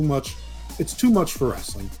should be too much. It's too much for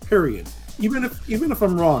wrestling, period. Even if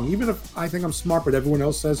I'm wrong, even if I think I'm smart, but everyone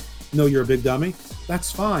else says, no, you're a big dummy, that's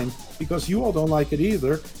fine, because you all don't like it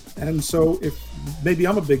either. And so if maybe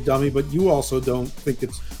I'm a big dummy, but you also don't think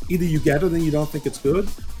it's, either you get it and you don't think it's good,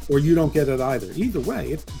 or you don't get it either. Either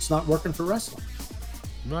way, it's not working for wrestling.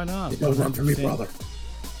 Right on. It don't work for me, brother.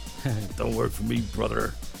 Don't work for me,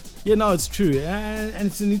 brother. Yeah, no, it's true. And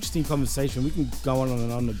it's an interesting conversation. We can go on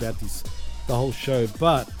and on about this the whole show,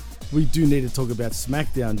 but we do need to talk about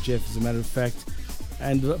SmackDown, Jeff, as a matter of fact.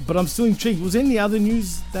 But I'm still intrigued. Was there any other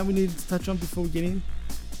news that we needed to touch on before we get in?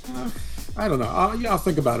 I don't know. I'll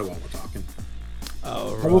think about it while we're talking.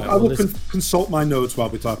 Oh, right. I will consult my notes while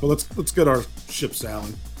we talk, but let's get our ship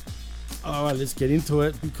sailing. All right, let's get into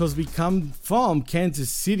it, because we come from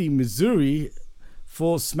Kansas City, Missouri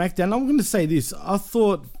for SmackDown. I'm going to say this. I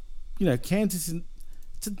thought, Kansas,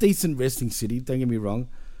 it's a decent wrestling city, don't get me wrong,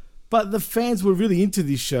 but the fans were really into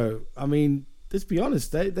this show. I mean, let's be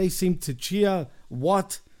honest, they seem to cheer, boo. Well,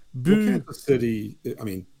 Kansas City, I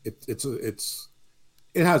mean, it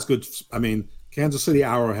has good, I mean, Kansas City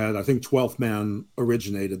Arrowhead, I think 12th Man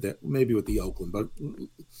originated there, maybe with the Oakland, but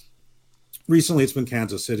recently it's been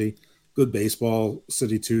Kansas City. Good baseball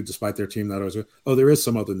city too, despite their team not always good. Oh, there is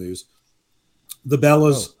some other news. The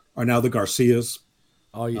Bellas are now the Garcias.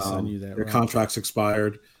 Oh, yes, I knew that. Their contracts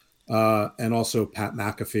expired. And also Pat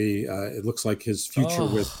McAfee. It looks like his future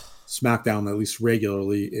with SmackDown, at least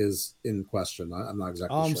regularly, is in question. I'm not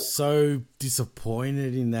exactly sure. I'm so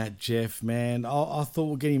disappointed in that, Jeff, man. I thought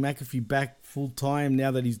we're getting McAfee back full time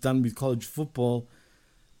now that he's done with college football.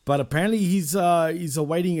 But apparently he's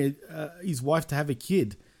awaiting his wife to have a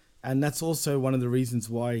kid. And that's also one of the reasons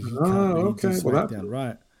why he can't really do SmackDown,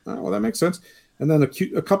 right? Well, that makes sense. And then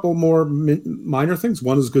a couple more minor things.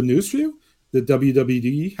 One is good news for you. The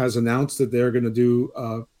WWE has announced that they're going to do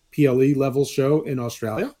a PLE level show in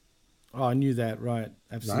Australia. Oh, I knew that, right.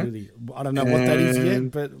 Absolutely. Right. I don't know what that is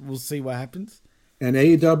yet, but we'll see what happens. And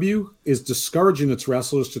AEW is discouraging its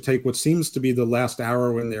wrestlers to take what seems to be the last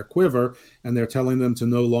arrow in their quiver, and they're telling them to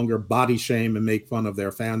no longer body shame and make fun of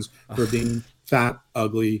their fans for being fat,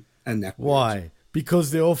 ugly, and neckbeards. Why?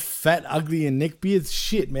 Because they're all fat, ugly, and neckbeards?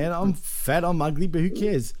 Shit, man. I'm fat, I'm ugly, but who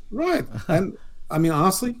cares? Right. And, I mean,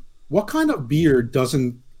 honestly, what kind of beard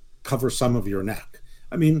doesn't cover some of your neck?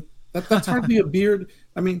 I mean, that's hardly a beard.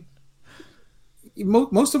 I mean,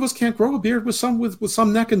 most of us can't grow a beard with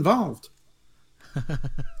some neck involved.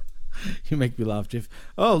 You make me laugh, Jeff.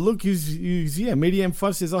 Oh, look, who's here. Media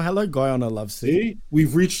M5 says, "Oh, hello, guy on a love seat." See,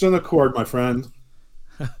 we've reached an accord, my friend.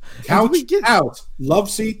 Couch out, love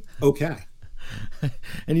seat, okay.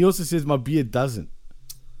 And he also says my beard doesn't.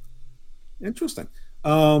 Interesting.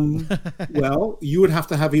 Well, you would have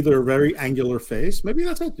to have either a very angular face. Maybe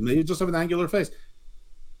that's it. Maybe you just have an angular face.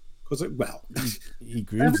 Because, he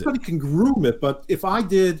grooms everybody can groom it, but if I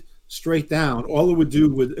did straight down, all it would do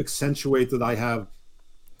would accentuate that I have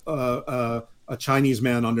a Chinese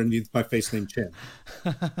man underneath my face named Chin.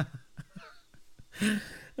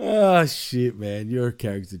 Oh, shit, man. You're a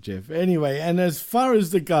character, Jeff. Anyway, and as far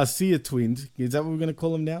as the Garcia twins, is that what we're going to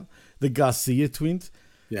call them now? The Garcia twins?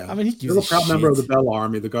 Yeah. I mean, he gives You're a proud member of the shit. Bell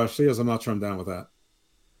Army. The Garcias, I'm not sure I'm down with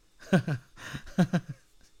that.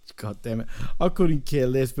 God damn it. I couldn't care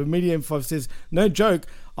less. But Media M5 says, no joke,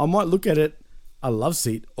 I might look at it a love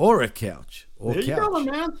seat or a couch. Or There couch. you go,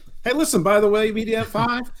 man. Hey, listen, by the way, Media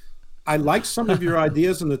F5, I like some of your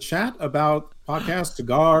ideas in the chat about podcasts,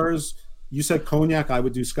 cigars. You said cognac. I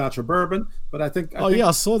would do scotch or bourbon. But I think... yeah,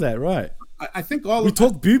 I saw that, right. I think all we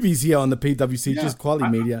talk boobies here on the PWC, just quality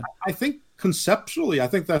media. I think conceptually, I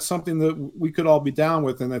think that's something that we could all be down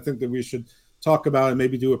with, and I think that we should talk about and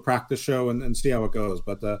maybe do a practice show and see how it goes.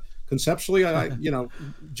 But conceptually,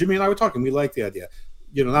 Jimmy and I were talking. We like the idea.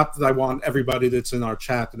 Not that I want everybody that's in our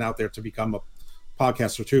chat and out there to become a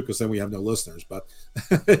podcaster too, because then we have no listeners. But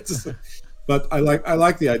but I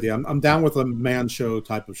like the idea. I'm down with a man show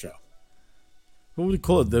type of show. What would you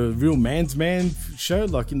call it? The real man's man show,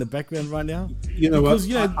 like in the background right now?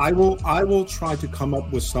 Because, I will try to come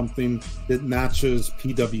up with something that matches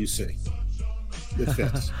PWC. That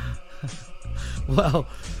fits. Well,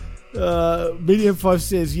 Medium 5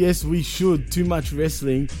 says, yes, we should. Too much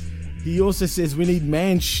wrestling. He also says we need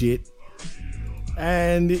man shit.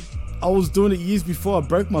 And I was doing it years before I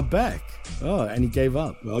broke my back. Oh, and he gave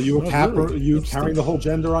up. Well, you were carrying the whole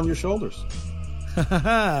gender on your shoulders.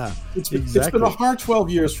 It's been a hard 12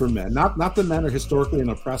 years for men. Not that men are historically an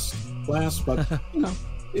oppressed class, but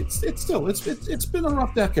it's been a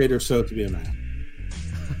rough decade or so to be a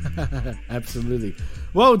man. Absolutely.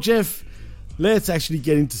 Well, Jeff, let's actually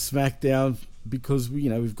get into SmackDown because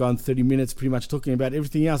we've gone 30 minutes pretty much talking about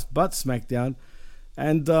everything else but SmackDown.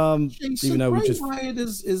 And even though we just Wyatt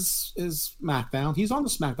is SmackDown, he's on the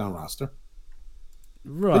SmackDown roster.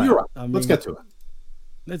 Right. But you're right. Let's get to it.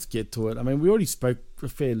 Let's get to it. I mean, we already spoke a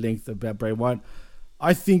fair length about Bray Wyatt.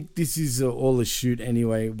 I think this is all a shoot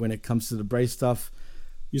anyway when it comes to the Bray stuff.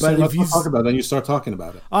 You said let's not talk about it, then you start talking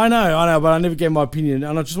about it. I know, but I never gave my opinion.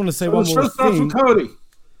 And I just want to say one more thing. From Cody.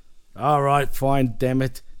 All right, fine. Damn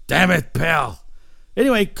it, pal.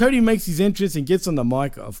 Anyway, Cody makes his entrance and gets on the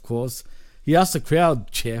mic, of course. He asks the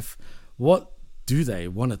crowd, Jeff, what do they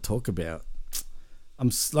want to talk about?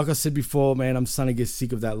 Like I said before, man, I'm starting to get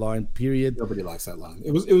sick of that line, period. Nobody likes that line.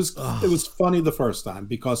 It was funny the first time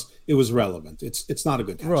because it was relevant. It's not a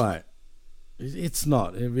good catch. Right. It's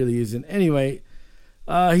not. It really isn't. Anyway,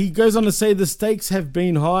 he goes on to say the stakes have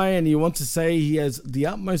been high and he wants to say he has the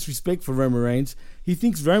utmost respect for Roman Reigns. He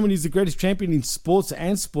thinks Roman is the greatest champion in sports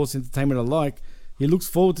and sports entertainment alike. He looks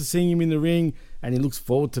forward to seeing him in the ring and he looks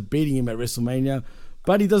forward to beating him at WrestleMania.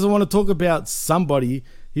 But he doesn't want to talk about somebody.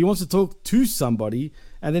 He wants to talk to somebody,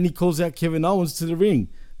 and then he calls out Kevin Owens to the ring.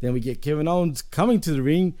 Then we get Kevin Owens coming to the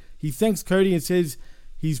ring. He thanks Cody and says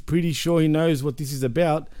he's pretty sure he knows what this is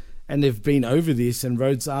about, and they've been over this, and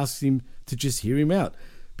Rhodes asks him to just hear him out.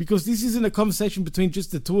 Because this isn't a conversation between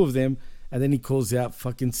just the two of them, and then he calls out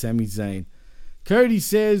fucking Sami Zayn. Cody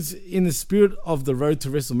says, in the spirit of the road to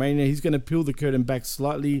WrestleMania, he's going to peel the curtain back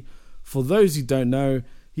slightly. For those who don't know,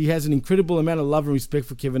 he has an incredible amount of love and respect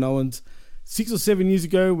for Kevin Owens. 6 or 7 years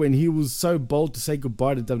ago, when he was so bold to say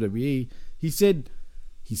goodbye to WWE, he said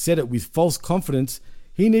it with false confidence.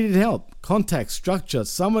 He needed help, contact, structure,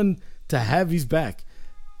 someone to have his back.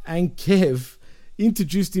 And Kev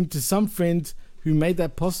introduced him to some friends who made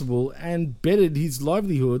that possible and bettered his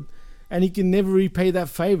livelihood, and he can never repay that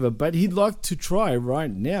favor, but he'd like to try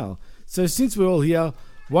right now. So since we're all here,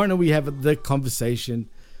 why don't we have the conversation?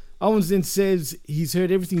 Owens then says he's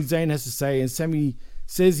heard everything Zayn has to say, and Sammy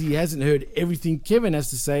says he hasn't heard everything Kevin has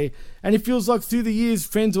to say, and it feels like through the years,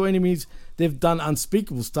 friends or enemies, they've done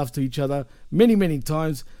unspeakable stuff to each other many, many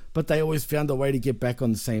times, but they always found a way to get back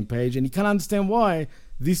on the same page, and he can't understand why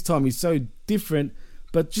this time he's so different.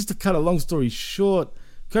 But just to cut a long story short,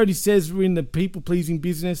 Cody says we're in the people-pleasing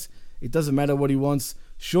business. It doesn't matter what he wants.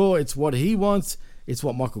 Sure, it's what he wants. It's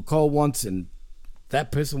what Michael Cole wants, and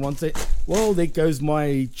that person wants it. Well, there goes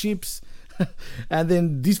my chips. And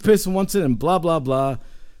then this person wants it, and blah, blah, blah.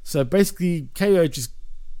 So basically, KO just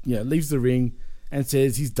leaves the ring and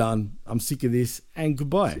says he's done. I'm sick of this, and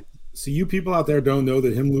goodbye. So you people out there don't know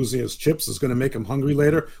that him losing his chips is going to make him hungry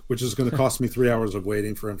later, which is going to cost me 3 hours of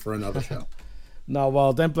waiting for him for another show. No,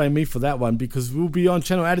 well, don't blame me for that one, because we'll be on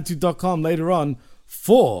channelattitude.com later on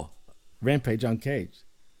for Rampage Uncaged.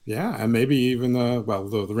 Yeah, and maybe even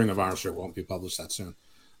the Ring of Honor show won't be published that soon.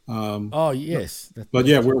 Oh yes, but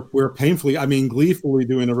yeah, we're painfully, gleefully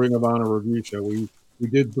doing a Ring of Honor review show. We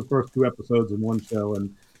did the first 2 episodes in one show,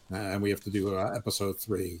 and we have to do episode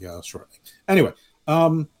 3 shortly. Anyway,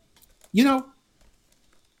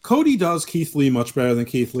 Cody does Keith Lee much better than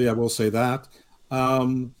Keith Lee. I will say that.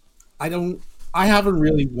 I haven't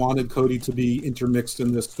really wanted Cody to be intermixed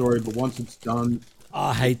in this story, but once it's done,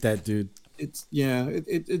 I hate that dude. It's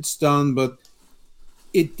done, but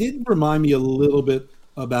it did remind me a little bit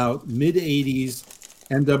about mid-'80s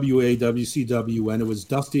NWA WCW when it was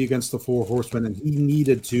Dusty against the Four Horsemen, and he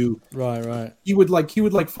needed to right. He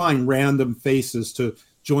would find random faces to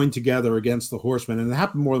join together against the Horsemen, and it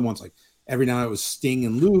happened more than once. Like every now and then it was Sting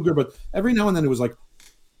and Luger, but every now and then it was like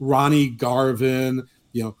Ronnie Garvin,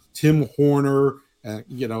 Tim Horner, and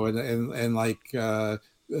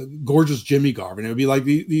gorgeous Jimmy Garvin. It would be like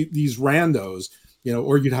these randos,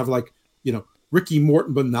 or you'd have Ricky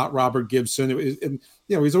Morton, but not Robert Gibson.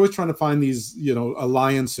 He's always trying to find these,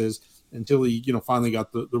 alliances until he, finally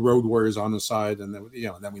got the Road Warriors on his side. And then,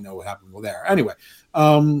 then we know what happened there. Anyway.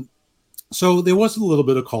 So there was a little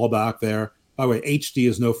bit of callback there. By the way, HD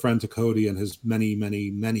is no friend to Cody and his many, many,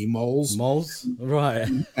 many moles. Moles? Right.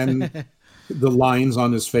 And the lines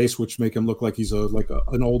on his face, which make him look like he's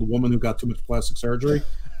an old woman who got too much plastic surgery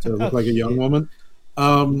to look like a young woman.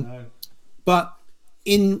 But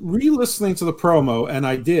in re-listening to the promo, and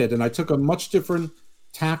I took a much different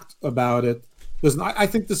tact about it, because I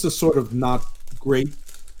think this is sort of not great,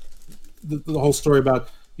 the whole story about,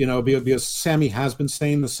 because Sammy has been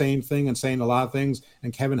saying the same thing and saying a lot of things,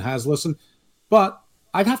 and Kevin has listened. But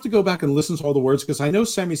I'd have to go back and listen to all the words, because I know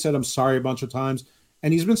Sammy said I'm sorry a bunch of times,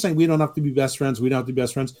 and he's been saying we don't have to be best friends, we don't have to be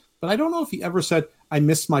best friends. But I don't know if he ever said, I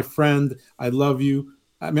miss my friend, I love you.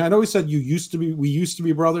 I know he said we used to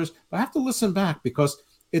be brothers, but I have to listen back, because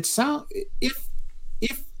if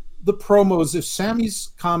the promos, if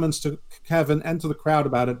Sammy's comments to Kevin and to the crowd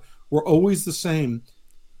about it were always the same,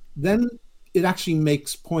 then it actually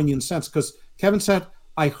makes poignant sense, because Kevin said,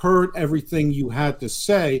 I heard everything you had to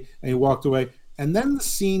say, and he walked away. And then the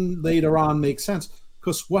scene later on makes sense,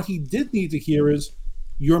 because what he did need to hear is,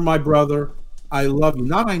 you're my brother, I love you.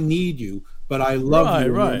 Not I need you, but I love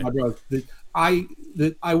you. Right. You're my brother.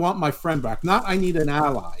 I want my friend back. Not I need an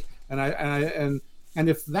ally. And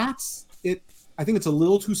if that's it, I think it's a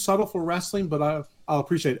little too subtle for wrestling, but I'll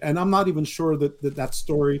appreciate it. And I'm not even sure that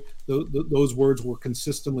story, those words were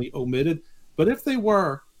consistently omitted. But if they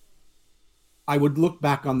were, I would look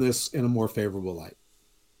back on this in a more favorable light.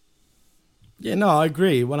 Yeah, no, I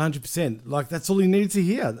agree 100%. That's all he needed to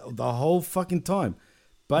hear the whole fucking time.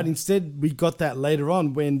 But instead, we got that later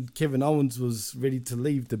on when Kevin Owens was ready to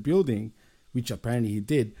leave the building, which apparently he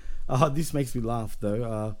did. This makes me laugh,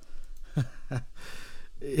 though.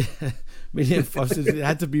 Million Five says it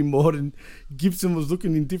had to be more than Gibson was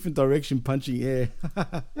looking in different direction, punching air.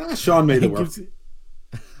 Sean made it work.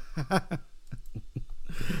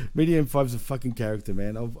 Medium 5's a fucking character,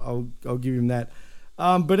 man. I'll give him that.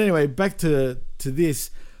 But anyway, back to this.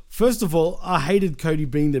 First of all, I hated Cody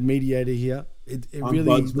being the mediator here. It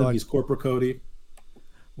really he's corporate Cody.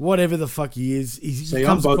 Whatever the fuck he is, he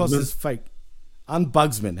comes across as fake.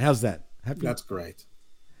 Unbugsman. How's that? Happy? That's great.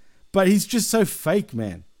 But he's just so fake,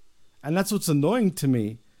 man. And that's what's annoying to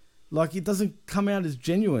me. It doesn't come out as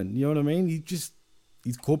genuine. You know what I mean?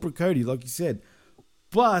 He's corporate Cody, like you said.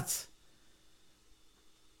 But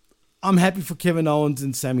I'm happy for Kevin Owens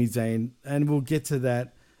and Sami Zayn, and we'll get to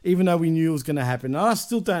that, even though we knew it was going to happen. And I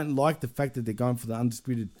still don't like the fact that they're going for the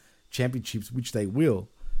Undisputed Championships, which they will.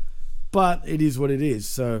 But it is what it is,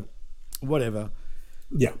 so whatever.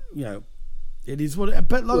 Yeah. You know, it is what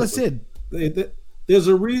but like Listen, I said... There's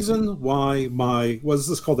a reason why what is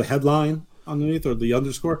this called, the headline underneath or the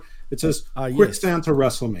underscore? It says quicksand to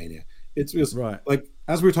WrestleMania. It's just right. Like,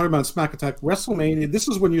 as we were talking about Smack Attack, WrestleMania, this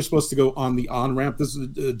is when you're supposed to go on the on-ramp. This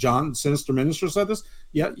is John Sinister Minister said this.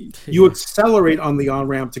 Yeah, you accelerate on the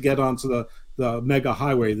on-ramp to get onto the mega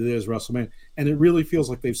highway that is WrestleMania. And it really feels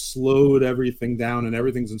like they've slowed everything down and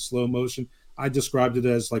everything's in slow motion. I described it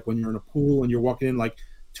as like when you're in a pool and you're walking in like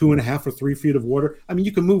 2.5 or 3 feet of water. I mean,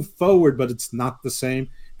 you can move forward, but it's not the same.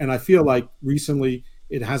 And I feel like recently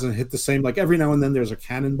it hasn't hit the same. Like every now and then there's a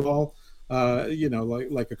cannonball,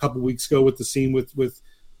 like a couple weeks ago with the scene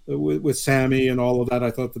with Sammy and all of that.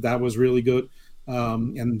 I thought that was really good.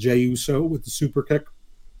 And Jey Uso with the super kick.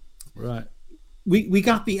 Right. We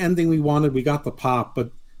got the ending we wanted. We got the pop, but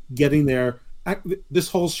getting there, this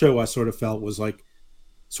whole show I sort of felt was like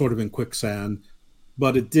sort of in quicksand.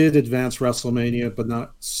 But it did advance WrestleMania, but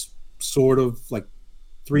not sort of. Like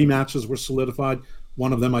 3 matches were solidified.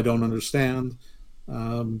 One of them I don't understand.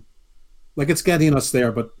 Like it's getting us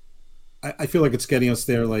there, but I feel like it's getting us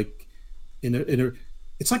there like in a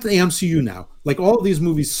it's like the MCU now. Like all of these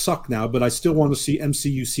movies suck now, but I still want to see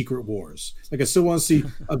MCU Secret Wars. Like I still want to see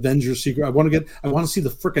Avengers Secret. I want to see the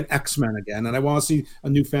frickin' X-Men again, and I want to see a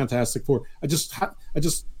new Fantastic Four. I just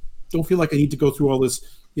don't feel like I need to go through all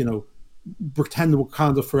this, pretend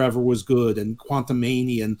Wakanda Forever was good and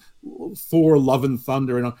Quantumania and Thor Love and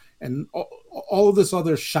Thunder and all of this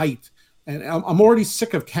other shite. And I'm already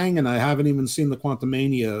sick of Kang, and I haven't even seen the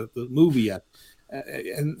Quantumania the movie yet.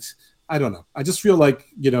 And I don't know. I just feel like,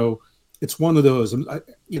 it's one of those.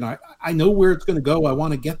 I know where it's going to go. I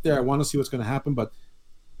want to get there. I want to see what's going to happen, but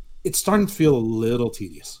it's starting to feel a little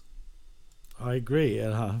tedious. I agree.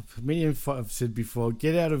 Many have said before,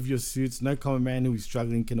 get out of your suits. No common man who is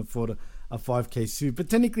struggling can afford a 5K suit. But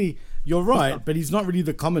technically, you're right, but he's not really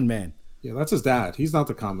the common man. Yeah, that's his dad. He's not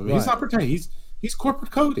the common man. Right. He's not pretending. He's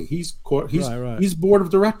corporate Cody. He's right. He's board of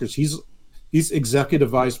directors. He's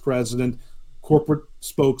executive vice president, corporate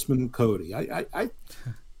spokesman Cody.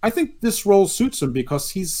 I think this role suits him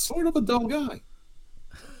because he's sort of a dull guy.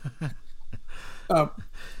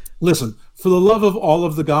 Listen, for the love of all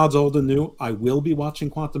of the gods old and new, I will be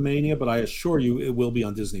watching Quantumania, but I assure you it will be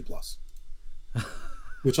on Disney Plus,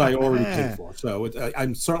 which I already paid for. So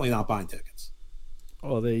I'm certainly not buying tickets.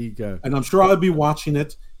 Oh, there you go. And I'm sure I'll be watching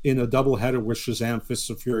it in a doubleheader with Shazam: Fists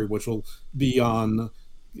of Fury, which will be on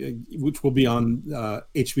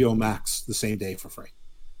HBO Max the same day for free.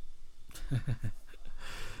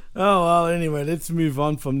 Oh, well, anyway, let's move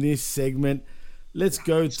on from this segment. Let's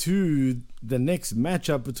go to the next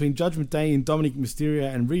matchup between Judgment Day and Dominic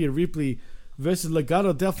Mysterio and Rhea Ripley versus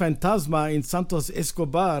Legado del Fantasma in Santos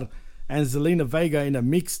Escobar and Zelina Vega in a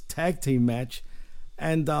mixed tag team match.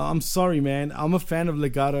 And I'm sorry, man. I'm a fan of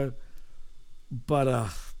Legado, but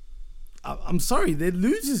I'm sorry. They're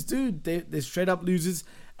losers, dude. They're straight up losers.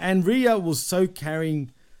 And Rhea was so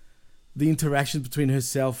carrying the interaction between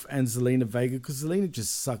herself and Zelina Vega because Zelina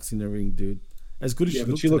just sucks in the ring, dude. As good as she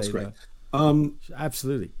looks today, looks great.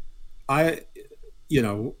 Absolutely. I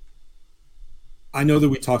know that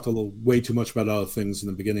we talked way too much about other things in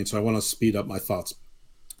the beginning, so I want to speed up my thoughts.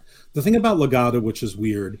 The thing about Legado, which is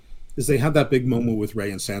weird, is they had that big moment with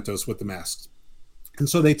Rey and Santos with the masks. And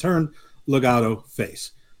so they turned Legado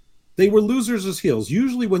face. They were losers as heels.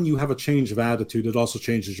 Usually when you have a change of attitude, it also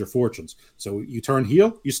changes your fortunes. So you turn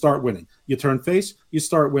heel, you start winning. You turn face, you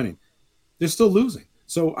start winning. They're still losing.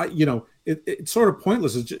 So, it's sort of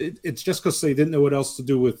pointless. It's just because they didn't know what else to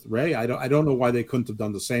do with Rey. I don't know why they couldn't have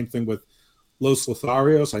done the same thing with Los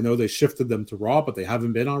Lotharios. I know they shifted them to Raw, but they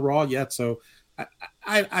haven't been on Raw yet. So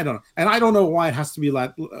I don't know. And I don't know why it has to be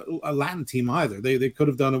a Latin team either. They could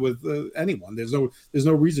have done it with anyone. There's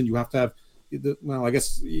no reason you have to have. Well, I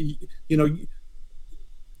guess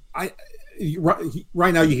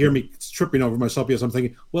right now you hear me tripping over myself because I'm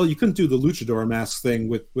thinking, well, you couldn't do the luchador mask thing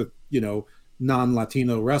with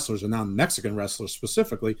non-Latino wrestlers or non-Mexican wrestlers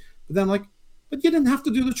specifically. But then but you didn't have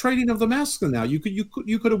to do the trading of the masks now. You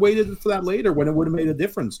could have waited for that later when it would have made a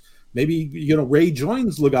difference. Maybe Rey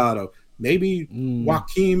joins Legado. Maybe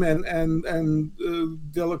Joaquin and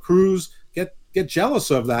De La Cruz get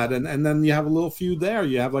jealous of that, and then you have a little feud there.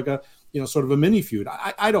 You have like a sort of a mini feud.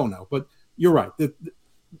 I don't know, but you're right.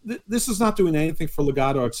 This is not doing anything for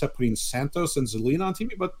Legado except putting Santos and Zelina on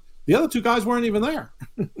TV. But the other two guys weren't even there.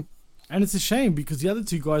 And it's a shame because the other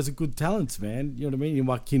two guys are good talents, man. You know what I mean?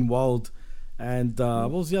 Joaquin Wild and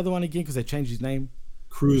what was the other one again? Because they changed his name.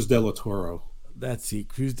 Cruz de la Toro. That's it,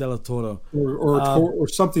 Cruz de la Toro. Or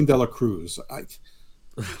something de la Cruz.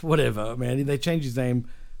 Whatever, man. They changed his name.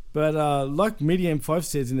 But like Medium 5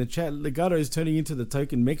 says in the chat, Legado is turning into the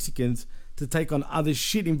token Mexicans to take on other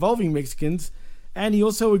shit involving Mexicans. And he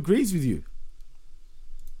also agrees with you.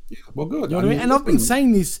 Yeah, well, good. You know what I mean? And I've been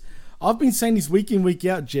saying this week in, week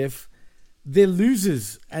out, Jeff. They're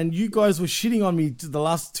losers. And you guys were shitting on me the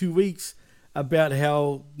last 2 weeks about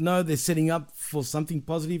how, no, they're setting up for something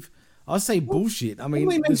positive. I say bullshit. I mean,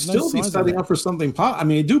 they may still be setting up for something. I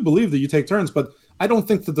mean, I do believe that you take turns, but I don't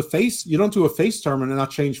think that you don't do a face tournament and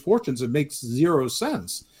not change fortunes. It makes zero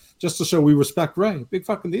sense. Just to show we respect Ray. Big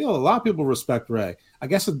fucking deal. A lot of people respect Ray. I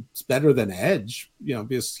guess it's better than Edge,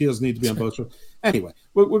 because he doesn't need to be on both shows. Anyway,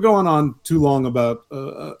 we're going on too long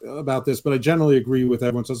about this, but I generally agree with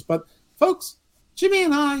everyone says. But folks, Jimmy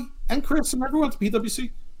and I and Chris and everyone at the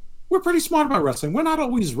PWC, we're pretty smart about wrestling. We're not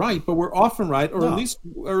always right, but we're often right, or at least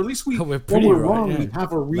we when we're wrong, we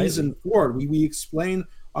have a reason for it. We explain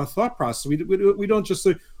our thought process. We don't just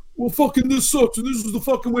say, well, fucking this sucks, and this is the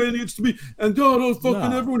fucking way it needs to be, and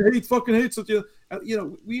everyone hates it.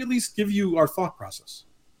 We at least give you our thought process.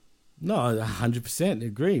 No, 100%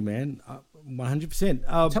 agree, man.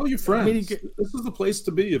 100%. Tell your friends. This is the place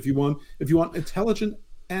to be if you want intelligent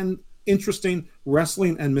and interesting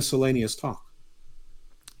wrestling and miscellaneous talk.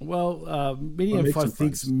 Well, Medium 5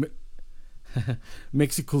 thinks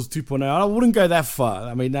Mexico's 2.0. I wouldn't go that far.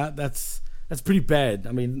 I mean, that's pretty bad.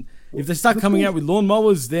 I mean, if they start coming out with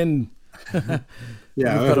lawnmowers, then we've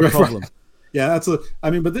got a problem. Yeah,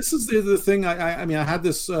 but this is the thing. I had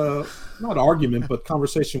this not argument, but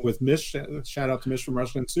conversation with Mish. Shout out to Mish from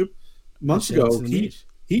Wrestling Soup. Months ago,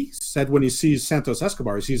 he said when he sees Santos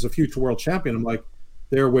Escobar, he sees a future world champion. I'm like,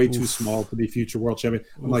 they're way too small to be future world champion.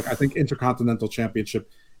 I'm like, I think Intercontinental Championship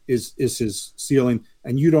is his ceiling,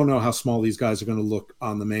 and you don't know how small these guys are going to look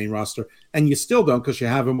on the main roster, and you still don't because you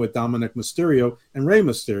have him with Dominic Mysterio and Rey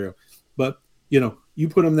Mysterio. But you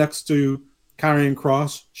put him next to Karrion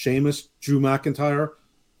Kross, Sheamus, Drew McIntyre.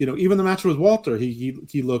 Even the match with Walter,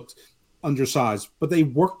 he looked undersized, but they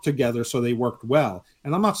worked together, so they worked well.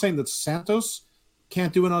 And I'm not saying that Santos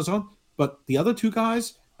can't do it on his own, but the other two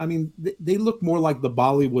guys, I mean, they look more like the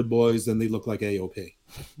Bollywood boys than they look like AOP.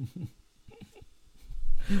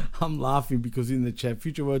 I'm laughing because in the chat,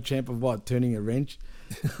 future world champ of what? Turning a wrench?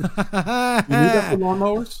 You need that for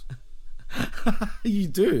lawnmowers? You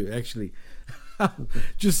do, actually.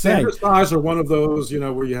 Just saying. Standard size are one of those,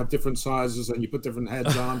 where you have different sizes and you put different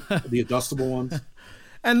heads on, the adjustable ones.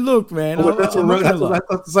 And look, man, that's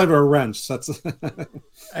the size of a wrench.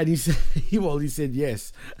 And he said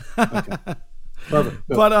yes. Okay. Perfect.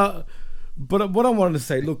 But what I wanted to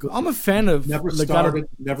say, look, I'm a fan of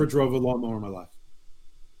never drove a lawnmower in my life.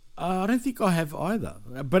 I don't think I have either.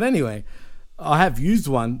 But anyway, I have used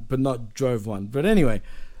one, but not drove one. But anyway,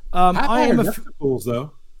 I am pools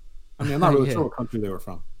though. I mean, I'm not really sure what country they were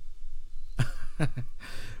from.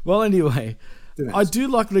 Well, anyway, I do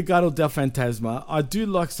like Legado del Fantasma. I do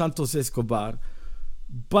like Santos Escobar.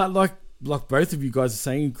 But like both of you guys are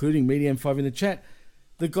saying, including Medium 5 in the chat,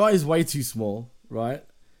 the guy is way too small, right?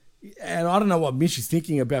 And I don't know what Mish is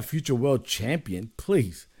thinking about future world champion.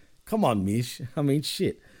 Please, come on, Mish. I mean,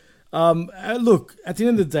 shit. Look, at the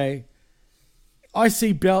end of the day,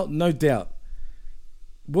 IC belt, no doubt.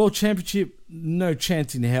 World Championship, no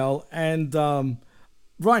chance in hell. And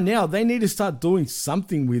right now, they need to start doing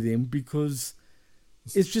something with him because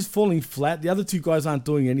it's just falling flat. The other two guys aren't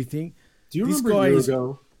doing anything. Do you remember a year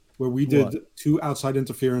ago where we did 2 outside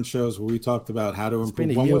interference shows where we talked about how to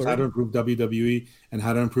improve? One was how to improve WWE and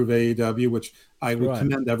how to improve AEW, which I would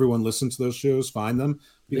commend everyone listen to those shows, find them.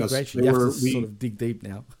 Because we sort of dig deep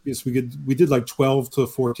now. Yes, we did like 12 to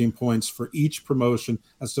 14 points for each promotion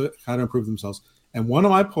as to how to improve themselves. And one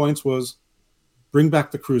of my points was bring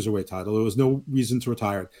back the Cruiserweight title. There was no reason to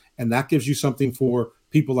retire it. And that gives you something for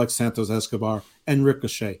people like Santos Escobar and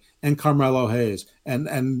Ricochet and Carmelo Hayes.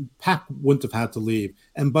 And Pac wouldn't have had to leave.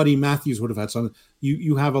 And Buddy Matthews would have had something.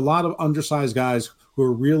 You have a lot of undersized guys who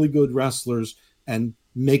are really good wrestlers and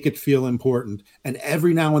make it feel important. And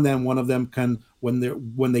every now and then one of them can, when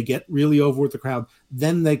they get really over with the crowd,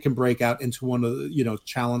 then they can break out into one of the,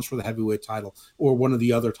 challenge for the heavyweight title or one of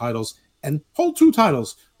the other titles and hold 2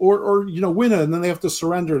 titles or win it, and then they have to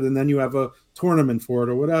surrender it, and then you have a tournament for it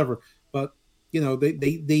or whatever. But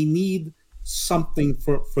they need something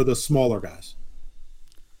for the smaller guys.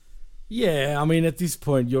 Yeah, I mean, at this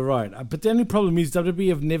point, you're right. But the only problem is WWE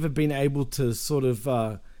have never been able to sort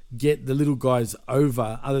of get the little guys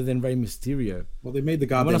over other than Rey Mysterio. Well, they made the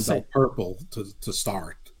goddamn belt purple to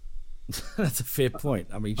start. That's a fair point.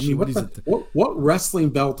 I mean, what wrestling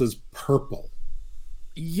belt is purple?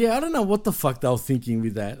 Yeah, I don't know what the fuck they were thinking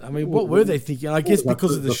with that. I mean, what were they thinking? I guess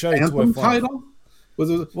because of the show. Phantom title? Was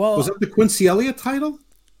that the Quincy Elliott title?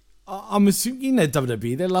 I'm assuming that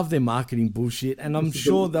WWE, they love their marketing bullshit, and I'm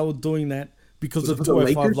sure they were doing that because of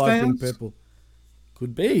 205 Live being purple.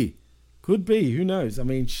 Could be. Who knows? I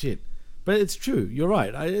mean, shit. But it's true. You're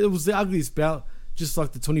right. It was the ugliest bout, just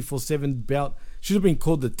like the 24/7 bout. Should have been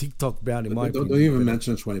called the TikTok bout in my opinion. Don't even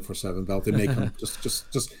mention the 24/7 belt. They make them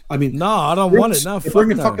just. I mean, no, I don't want it. No, fuck bring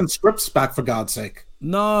no. Fucking scripts back for God's sake.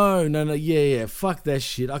 No. Yeah. Fuck that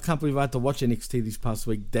shit. I can't believe I had to watch NXT this past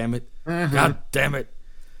week. Damn it. God damn it.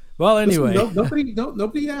 Well, anyway. Listen,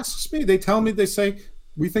 nobody asks me. They tell me, they say,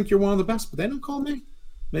 we think you're one of the best, but they don't call me.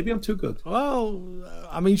 Maybe I'm too good. Well,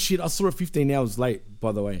 I mean, shit, I saw it 15 hours late,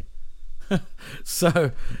 by the way.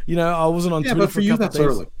 So, I wasn't on Twitter but for you, that's days.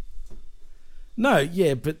 Early. No,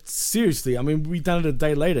 yeah, but seriously, I mean, we done it a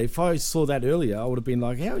day later. If I saw that earlier, I would have been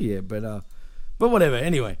like, hell yeah, but whatever.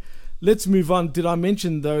 Anyway, let's move on. Did I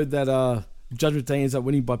mention, though, that Judgment Day ends up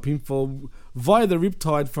winning by pinfall via the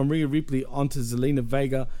Riptide from Rhea Ripley onto Zelina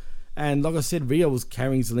Vega? And like I said, Rhea was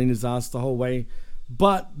carrying Zelina's ass the whole way,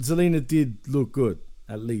 but Zelina did look good,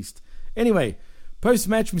 at least. Anyway,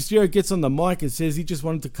 post-match, Mysterio gets on the mic and says he just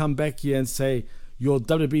wanted to come back here and say, your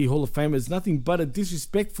WWE Hall of Famer is nothing but a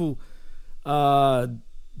disrespectful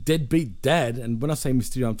deadbeat dad. And when I say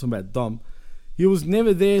Mysterio, I'm talking about Dom. He was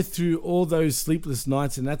never there through all those sleepless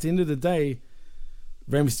nights, and at the end of the day,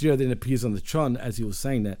 Rey Mysterio then appears on the Tron as he was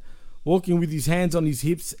saying that, walking with his hands on his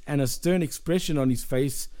hips and a stern expression on his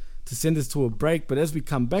face to send us to a break. But as we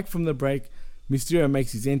come back from the break, Mysterio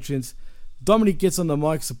makes his entrance. Dominic gets on the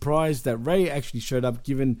mic surprised that Rey actually showed up,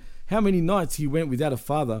 given how many nights he went without a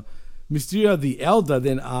father. Mysterio the elder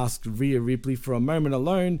then asked Rhea Ripley for a moment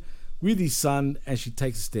alone with his son, and she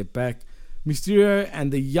takes a step back. Mysterio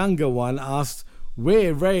and the younger one asked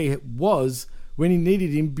where Rey was when he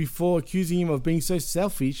needed him, before accusing him of being so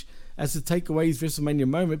selfish as to take away his WrestleMania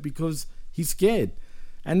moment because he's scared.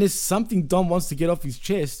 And there's something Dom wants to get off his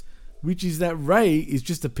chest, which is that Rey is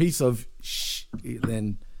just a piece of shh.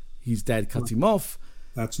 Then his dad cuts him off.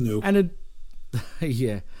 That's new. And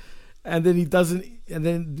yeah. And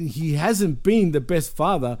then he hasn't been the best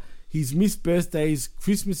father. He's missed birthdays,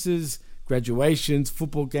 Christmases, graduations,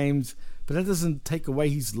 football games, but that doesn't take away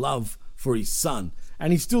his love for his son.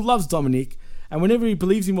 And he still loves Dominic, and whenever he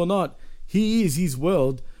believes him or not, he is his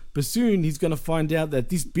world. But soon he's going to find out that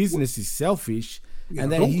this business is selfish, and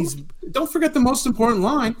that don't forget the most important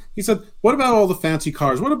line. He said, what about all the fancy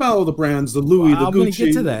cars? What about all the brands, the Louis, the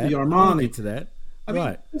Gucci, the Armani? Get to that. I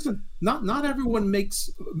mean, listen, not everyone makes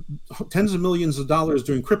tens of millions of dollars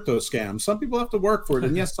doing crypto scams. Some people have to work for it,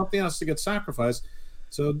 and yes, something has to get sacrificed.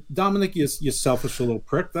 So, Dominic, you selfish little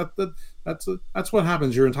prick. That's what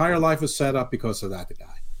happens. Your entire life is set up because of that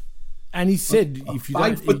guy. And he said, if you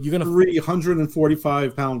don't, you're going to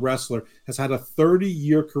 145-pound wrestler has had a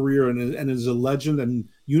 30-year career and is a legend and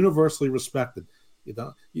universally respected.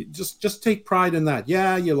 You just take pride in that.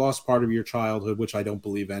 Yeah, you lost part of your childhood, which I don't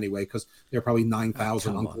believe anyway, because there are probably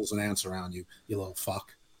 9,000 uncles and aunts around you. You little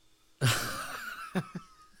fuck.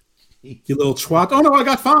 You little twat. Oh no, I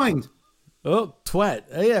got fined. Oh, twat.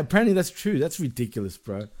 Yeah, apparently that's true. That's ridiculous,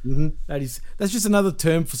 bro. Mm-hmm. That's just another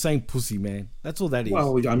term for saying pussy, man. That's all that is.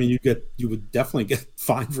 Well, I mean, you would definitely get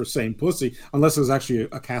fined for saying pussy unless there's actually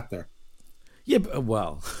a cat there. Yeah,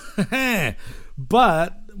 well,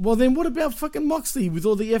 well, then what about fucking Moxley with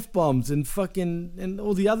all the F-bombs and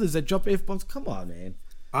all the others that drop F-bombs? Come on, man.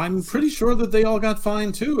 I'm pretty sure that they all got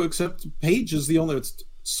fined too, except Paige is the only.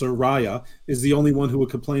 Soraya is the only one who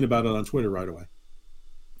would complain about it on Twitter right away.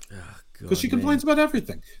 Because she complains about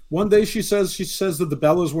everything. One day she says that the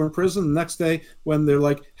Bellas were in prison. The next day, when they're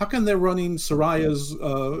like, how come they're running Soraya's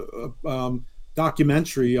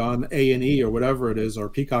documentary on A&E or whatever it is, or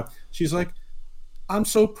Peacock, she's like, I'm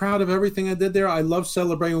so proud of everything I did there. I love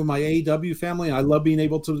celebrating with my AEW family. And I love being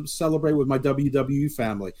able to celebrate with my WWE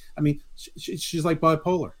family. I mean, she's like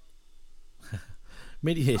bipolar.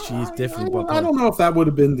 Maybe she is definitely bipolar. I don't know if that would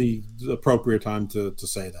have been the appropriate time to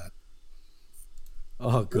say that.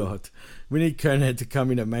 Oh, God. We need Conehead to come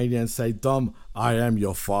in at Mania and say, Dom, I am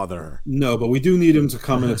your father. No, but we do need him to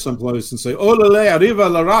come in at some place and say, Olale, arriva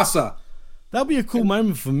la raza. That'll be a cool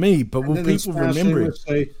moment for me, but will people remember it?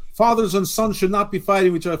 Say, fathers and sons should not be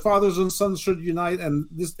fighting each other. Fathers and sons should unite, and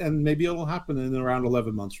maybe it'll happen in around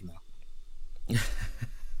 11 months from now.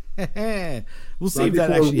 We'll see if that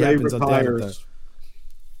actually happens. I doubt it,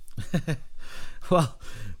 though. Well,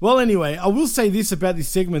 Well, anyway, I will say this about this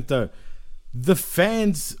segment, though. The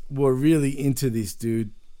fans were really into this,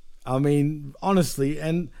 dude. I mean, honestly,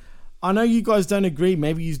 and I know you guys don't agree.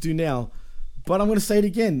 Maybe you do now. But I'm going to say it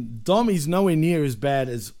again. Dom is nowhere near as bad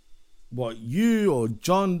as what you or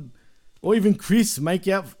John or even Chris make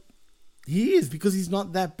out. He is, because he's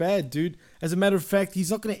not that bad, dude. As a matter of fact,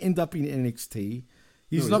 he's not going to end up in NXT.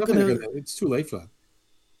 He's not going to. It's too late for that.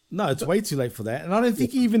 No, it's way too late for that. And I don't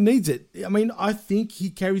think he even needs it. I mean, I think he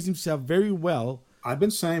carries himself very well. I've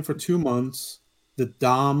been saying for 2 months that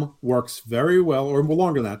Dom works very well, or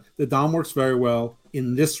longer than that, that Dom works very well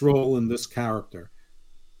in this role, in this character.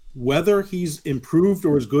 Whether he's improved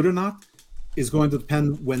or is good or not is going to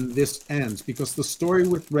depend when this ends, because the story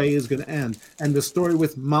with Ray is going to end, and the story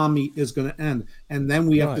with Mommy is going to end. And then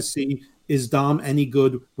we have to see, is Dom any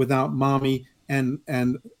good without Mommy and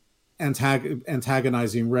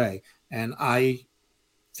antagonizing Ray? And I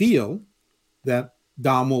feel that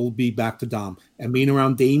Dom will be back to Dom, and being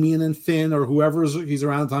around Damian and Finn or whoever he's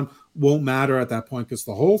around at the time won't matter at that point, because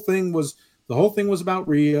the whole thing was about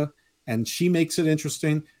Rhea, and she makes it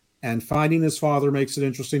interesting, and fighting his father makes it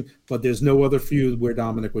interesting, but there's no other feud where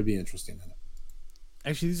Dominic would be interesting in it.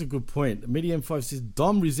 Actually, this is a good point. Medium 5 says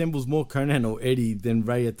Dom resembles more Conan or Eddie than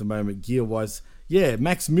Ray at the moment, gear-wise. Yeah,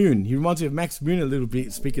 Max Moon. He reminds me of Max Moon a little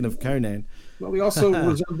bit, speaking of Conan. Well, he also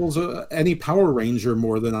resembles any Power Ranger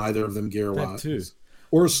more than either of them gear-wise. That too.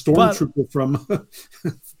 Or a Stormtrooper from... a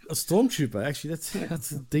Stormtrooper, actually.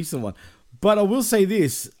 That's a decent one. But I will say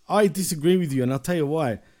this. I disagree with you, and I'll tell you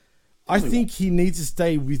why. I think he needs to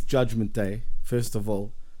stay with Judgment Day, first of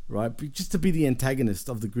all, right? Just to be the antagonist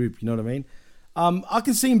of the group, you know what I mean? I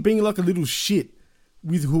can see him being like a little shit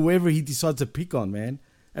with whoever he decides to pick on, man,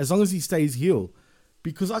 as long as he stays heel.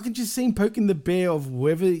 Because I can just see him poking the bear of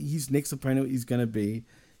whoever his next opponent is going to be.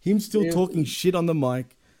 Him still talking shit on the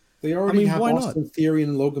mic. They already have Austin Theory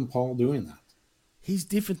and Logan Paul doing that. He's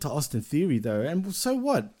different to Austin Theory, though. And so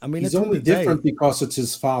what? I mean, he's only different because it's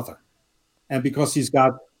his father. And because he's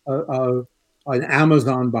got an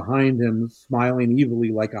Amazon behind him smiling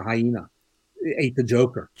evilly like a hyena. Ate the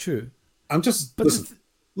Joker. True. I'm just... Listen,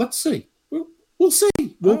 let's see. We'll see.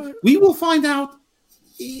 We will find out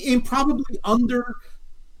in probably under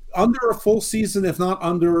a full season, if not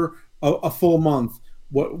under a full month,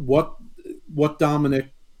 what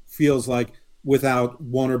Dominic feels like without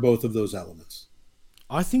one or both of those elements.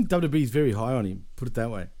 I think WWE is very high on him, put it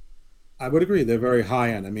that way. I would agree. They're very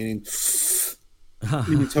high on him. Meaning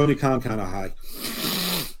Tony Khan kind of high.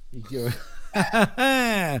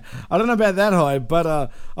 I don't know about that high,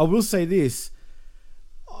 but I will say this.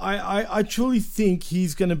 I truly think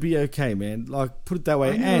he's going to be okay, man. Like, put it that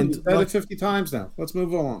way. And said it 50 times now. Let's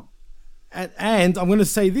move on. And I'm going to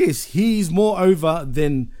say this. He's more over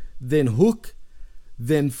than Hook,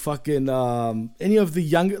 than fucking any of the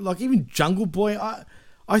younger, like even Jungle Boy.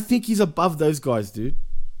 I think he's above those guys, dude.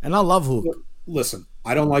 And I love Hook. Listen,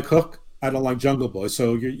 I don't like Hook. I don't like Jungle Boy.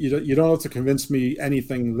 So you don't have to convince me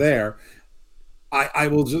anything there. I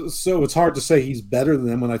will just, so it's hard to say he's better than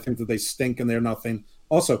them when I think that they stink and they're nothing.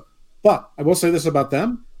 Also, but I will say this about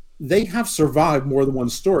them. They have survived more than one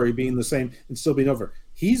story being the same and still being over.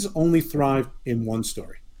 He's only thrived in one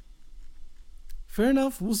story. Fair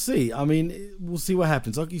enough. We'll see. I mean, we'll see what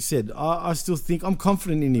happens. Like you said, I still think I'm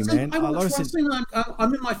confident in him, man. I'm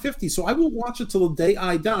in my 50s, so I will watch it till the day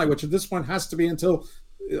I die, which at this point has to be until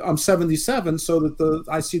I'm 77, so that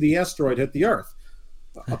I see the asteroid hit the Earth.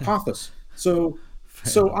 Apophis. So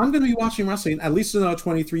I'm going to be watching wrestling at least another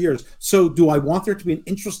 23 years. So do I want there to be an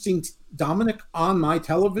interesting Dominic on my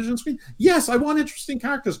television screen? Yes, I want interesting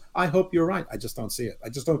characters. I hope you're right. I just don't see it. I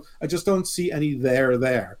just don't see any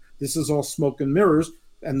there. This is all smoke and mirrors,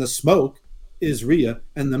 and the smoke is Rhea,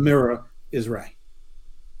 and the mirror is Ray.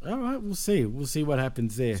 All right, we'll see. We'll see what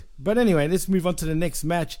happens there. But anyway, let's move on to the next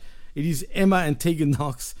match. It is Emma and Tegan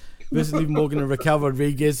Nox versus Liv Morgan and Raquel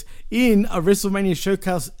Rodriguez in a WrestleMania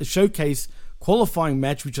showcase qualifying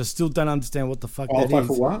match, which I still don't understand what the fuck that is. Qualify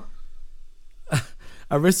for what?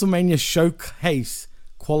 A WrestleMania showcase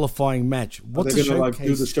qualifying match. What's a showcase?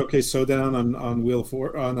 Do the showcase showdown on Wheel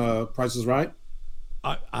 4 on Price is Right?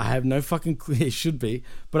 I have no fucking clue. It should be,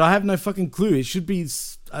 but I have no fucking clue. It should be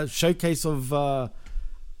a showcase of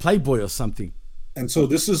Playboy or something. And so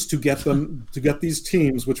this is to get them to get these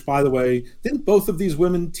teams. Which, by the way, didn't both of these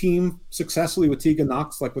women team successfully with Tegan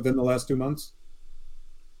Nox like within the last 2 months?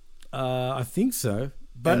 I think so,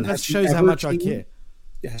 but that shows how much I care.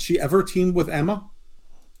 Has she ever teamed with Emma?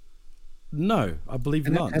 No, I believe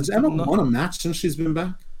not. Has Emma won a match since she's been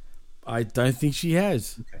back? I don't think she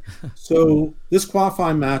has. Okay. So this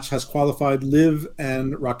qualifying match has qualified Liv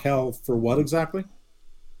and Raquel for what exactly?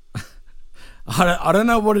 I don't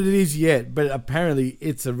know what it is yet, but apparently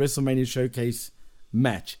it's a WrestleMania Showcase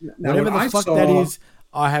match. Now, Whatever the fuck that is,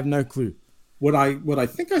 I have no clue. What I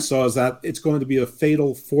think I saw is that it's going to be a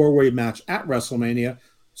fatal 4-way match at WrestleMania.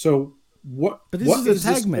 So what is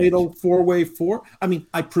this fatal 4-way for? I mean,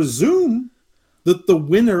 I presume that the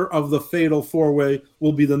winner of the fatal 4-way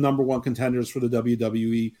will be the number one contenders for the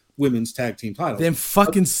WWE Women's Tag Team titles. Then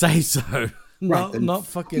fucking say so. Right, not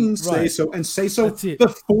fucking say so, and say so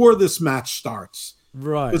before this match starts.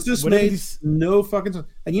 Right. Because this makes no fucking sense.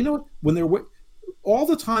 And you know what? When they're all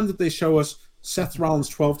the time that they show us Seth Rollins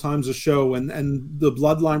 12 times a show and the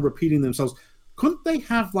bloodline repeating themselves, couldn't they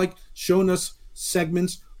have like shown us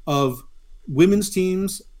segments of women's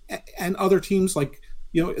teams and other teams, like,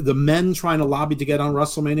 you know, the men trying to lobby to get on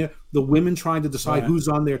WrestleMania, the women trying to decide who's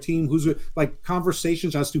on their team, who's like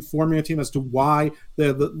conversations as to forming a team, as to why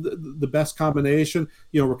they're the best combination.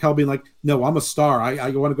 You know, Raquel being like, no, I'm a star. I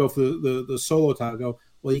want to go for the solo title. I go,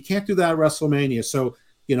 well, you can't do that at WrestleMania. So,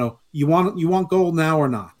 you know, you want gold now or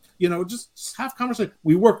not? You know, just have conversation.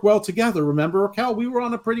 We worked well together. Remember, Raquel? We were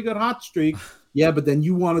on a pretty good hot streak. Yeah, but then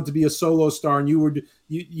you wanted to be a solo star, and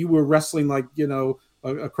you were wrestling like, you know,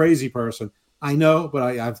 a crazy person. I know, but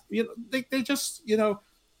I've you know, they just, you know,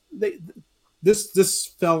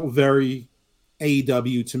 this felt very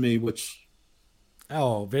AEW to me, which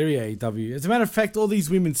very AEW. As a matter of fact, all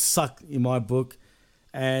these women suck in my book,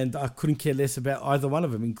 and I couldn't care less about either one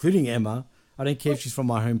of them, including Emma. I don't care if she's from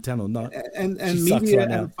my hometown or not. And Media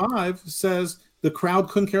and 5 says the crowd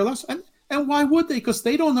couldn't care less. And why would they? Because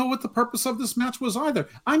they don't know what the purpose of this match was either.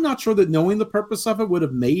 I'm not sure that knowing the purpose of it would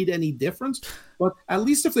have made any difference. But at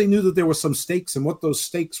least if they knew that there were some stakes and what those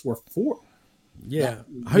stakes were for. Yeah.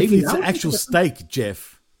 Hopefully it's an actual stake,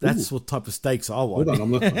 Jeff. That's what type of stakes I want. Hold on,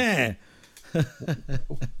 I'm looking.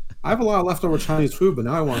 I have a lot of leftover Chinese food, but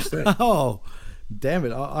now I want steak. Oh, damn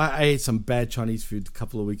it. I ate some bad Chinese food a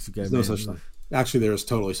couple of weeks ago. There's no such thing. Actually, there is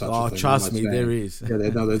totally such a thing. Oh, trust me, there is. Yeah,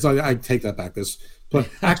 no, I take that back. But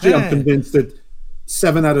actually, I'm convinced that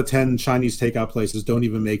 7 out of 10 Chinese takeout places don't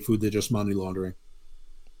even make food; they're just money laundering.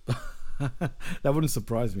 That wouldn't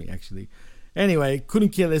surprise me, actually. Anyway, couldn't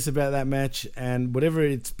care less about that match and whatever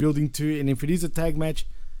it's building to. And if it is a tag match,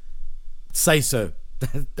 say so.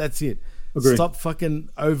 That's it. Agreed. Stop fucking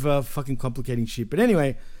complicating shit. But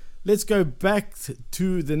anyway, let's go back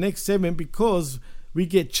to the next segment because we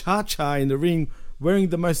get Cha-Cha in the ring wearing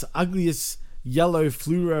the most ugliest yellow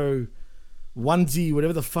fluoro onesie,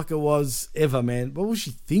 whatever the fuck it was ever, man. What was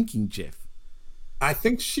she thinking, Jeff? I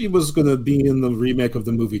think she was going to be in the remake of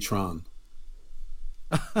the movie Tron.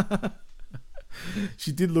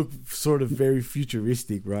 She did look sort of very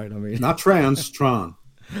futuristic, right? I mean, not trans, Tron.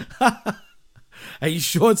 Are you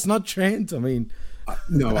sure it's not trans? I mean,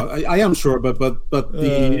 no, I am sure, but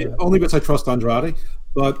the only bits I trust Andrade.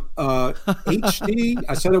 But HD,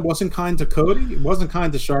 I said it wasn't kind to Cody. It wasn't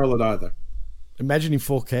kind to Charlotte either. Imagine in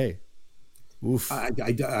 4K. Oof. I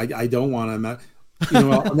don't want to imagine. You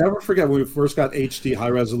know, I'll never forget when we first got HD high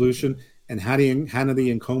resolution and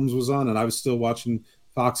Hannity and Combs was on, and I was still watching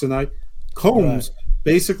Fox at night. Combs,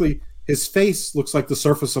 basically, his face looks like the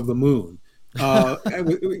surface of the moon.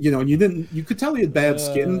 You know, and you could tell he had bad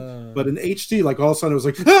skin, but in HD, like all of a sudden it was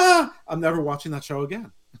like, I'm never watching that show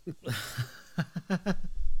again.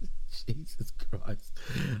 Jesus Christ.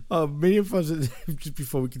 Many of us, just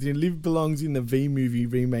before we continue, Liv belongs in the V movie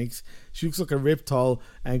remakes. She looks like a reptile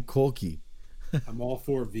and Corky. I'm all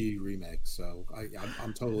for V remakes, so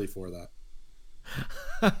I'm totally for that.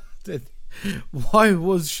 Why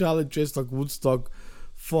was Charlotte dressed like Woodstock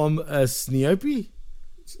from Sneopy?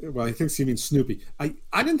 Well, I think she means Snoopy. I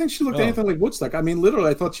didn't think she looked anything like Woodstock. I mean,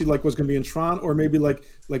 literally, I thought she was going to be in Tron, or maybe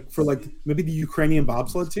maybe the Ukrainian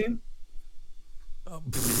bobsled team.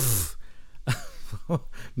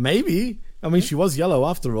 Maybe. I mean, she was yellow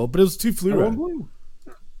after all, but it was too fluoro.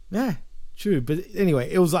 Yeah, true. But anyway,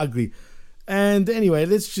 it was ugly. And anyway,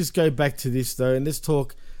 let's just go back to this though, and let's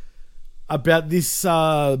talk about this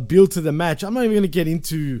build to the match. I'm not even going to get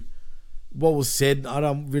into what was said. I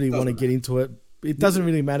don't really want to get into it. It doesn't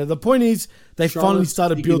really matter. The point is, they finally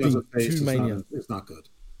started building to Mania. It's not good.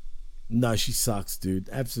 No, she sucks, dude.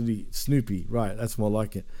 Absolutely Snoopy. Right, that's more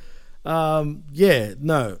like it. Yeah,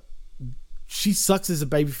 no. She sucks as a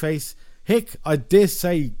babyface. Heck, I dare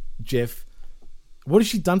say, Jeff, what has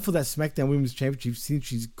she done for that SmackDown Women's Championship since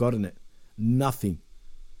she's gotten it? Nothing.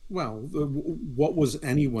 Well, what was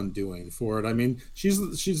anyone doing for it? I mean,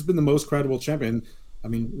 she's been the most credible champion. I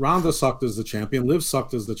mean, Ronda sucked as the champion. Liv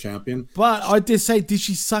sucked as the champion. But I dare say, did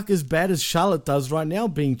she suck as bad as Charlotte does right now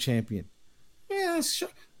being champion? Yeah,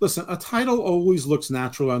 listen, a title always looks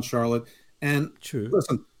natural on Charlotte. And true.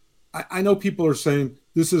 Listen, I know people are saying,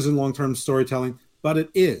 this isn't long-term storytelling, but it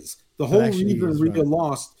is. The whole reason Rhea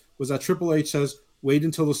lost was that Triple H says, wait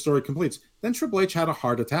until the story completes. Then Triple H had a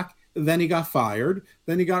heart attack. Then he got fired.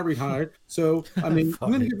 Then he got rehired. So, I mean, I'm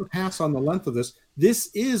going to give a pass on the length of this. This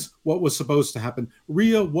is what was supposed to happen.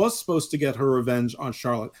 Rhea was supposed to get her revenge on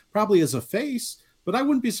Charlotte, probably as a face, but I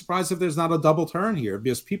wouldn't be surprised if there's not a double turn here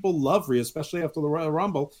because people love Rhea, especially after the Royal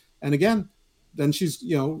Rumble. And again, then she's,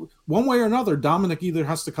 one way or another, Dominic either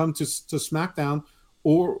has to come to SmackDown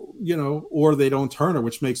or they don't turn her,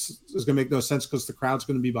 which is going to make no sense because the crowd's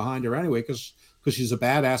going to be behind her anyway because she's a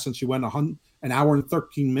badass and she went an hour and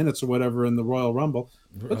 13 minutes or whatever in the Royal Rumble.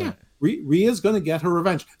 But yeah, Rhea's going to get her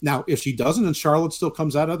revenge. Now, if she doesn't and Charlotte still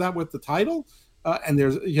comes out of that with the title, and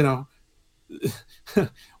there's,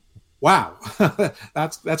 wow,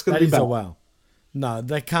 that's going to be bad. Wow. No,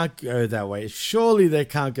 they can't go that way. Surely they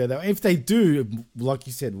can't go that way. If they do, like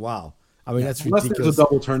you said, wow. I mean, that's ridiculous. Unless there's a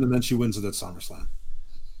double turn and then she wins it at SummerSlam.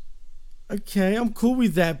 Okay, I'm cool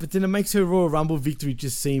with that, but then it makes her Royal Rumble victory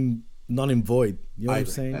just seem null and void. You know what I'm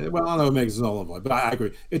saying? Well, I know it makes it null and void, but I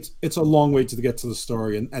agree. It's a long way to get to the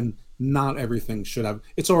story, and not everything should have.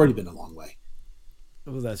 It's already been a long way.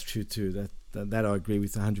 Well, that's true too. That I agree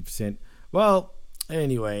with 100%. Well,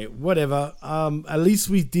 anyway, whatever. At least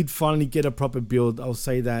we did finally get a proper build. I'll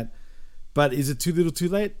say that. But is it too little, too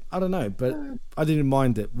late? I don't know. But I didn't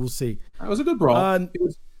mind it. We'll see. It was a good brawl.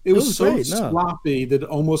 It was so great, sloppy that it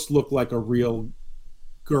almost looked like a real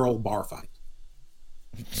girl bar fight.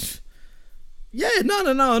 Yeah,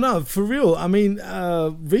 no, for real. I mean,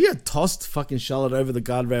 Rhea tossed fucking Charlotte over the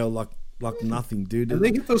guardrail like nothing, dude. And they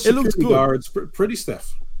get those security guards pretty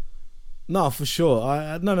stiff. No, for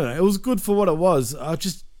sure. No. It was good for what it was. I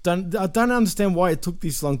don't understand why it took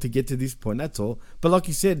this long to get to this point. That's all. But like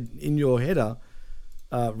you said in your header,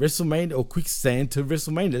 WrestleMania or quicksand to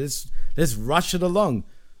WrestleMania. Let's rush it along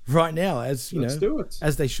right now, as let's do it.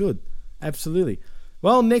 As they should. Absolutely.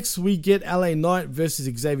 Well, next we get LA Knight versus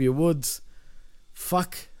Xavier Woods.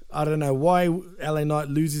 Fuck, I don't know why LA Knight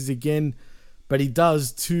loses again, but he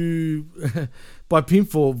does by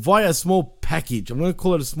pinfall via a small package. I'm going to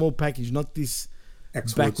call it a small package, not this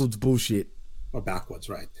backwards bullshit. Or backwards,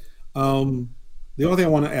 right. The only thing I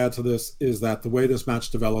want to add to this is that the way this match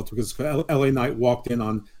developed, because LA Knight walked in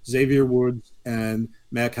on Xavier Woods and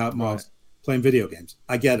Madcap Moss playing video games.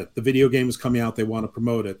 I get it. The video game is coming out. They want to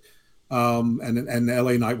promote it. And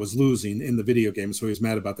LA Knight was losing in the video game, so he was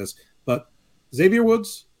mad about this. But Xavier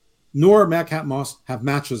Woods nor Madcap Moss have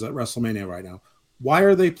matches at WrestleMania right now. Why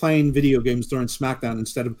are they playing video games during SmackDown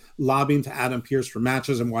instead of lobbying to Adam Pearce for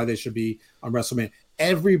matches and why they should be on WrestleMania?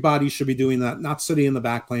 Everybody should be doing that, not sitting in the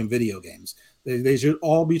back playing video games. They should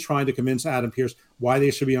all be trying to convince Adam Pearce why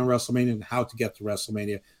they should be on WrestleMania and how to get to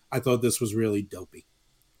WrestleMania. I thought this was really dopey.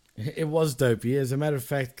 It was dopey. As a matter of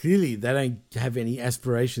fact, clearly they don't have any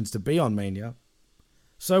aspirations to be on Mania.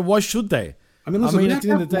 So why should they? I mean, at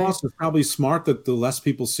the end of the day, Moss is probably smart that the less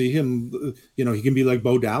people see him, he can be like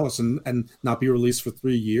Bo Dallas and not be released for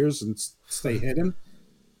 3 years and stay hidden.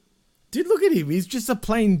 Dude, look at him. He's just a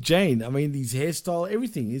plain Jane. I mean, his hairstyle,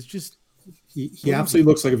 everything. He's just... He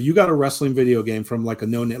absolutely looks like if you got a wrestling video game from like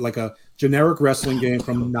a generic wrestling game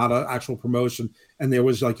from not an actual promotion, and there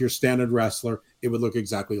was like your standard wrestler, it would look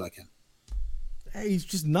exactly like him. Hey, he's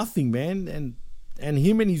just nothing, man. And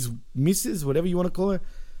him and his missus, whatever you want to call her,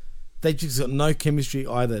 they just got no chemistry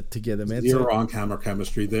either together, man. Zero on-camera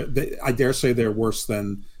chemistry. I dare say they're worse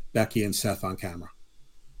than Becky and Seth on camera.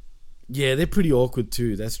 Yeah, they're pretty awkward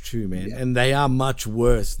too. That's true, man. Yeah. And they are much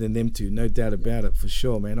worse than them two. No doubt about it, for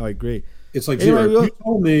sure, man. I agree. It's like, anyway, Zero, if you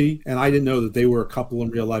told me, and I didn't know that they were a couple in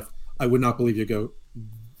real life, I would not believe you. Go,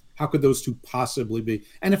 how could those two possibly be?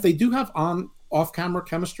 And if they do have off-camera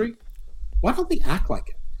chemistry, why don't they act like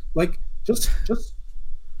it? Like, just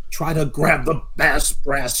try to grab the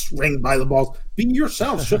brass ring by the balls. Be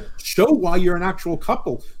yourself. Show why you're an actual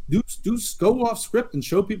couple. Do go off script and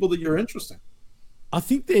show people that you're interesting. I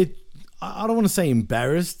think they're, I don't want to say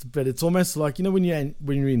embarrassed, but it's almost like, when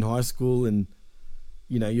you're in high school and,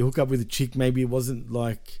 you hook up with a chick, maybe it wasn't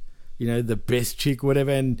like, the best chick or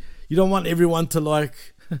whatever, and you don't want everyone to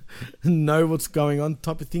like know what's going on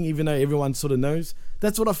type of thing, even though everyone sort of knows.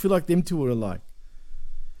 That's what I feel like them two are like.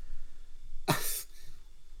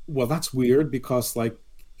 Well, that's weird because like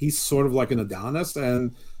he's sort of like an Adonis,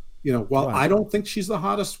 and while I don't think she's the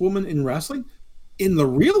hottest woman in wrestling, in the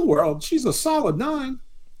real world she's a solid 9.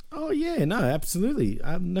 Oh yeah, no, absolutely,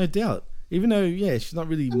 no doubt. Even though she's not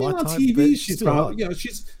really my on type, TV, but she's probably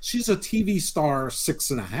she's a TV star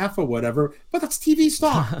 6.5 or whatever, but that's TV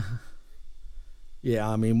star. Yeah,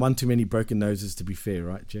 I mean, one too many broken noses, to be fair,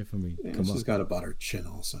 right, Jeff? I mean, come on. She's got a buttered chin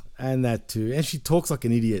also. And that too. And she talks like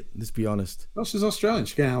an idiot, let's be honest. Well, she's Australian.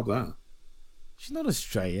 She can't help that. She's not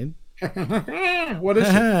Australian. What is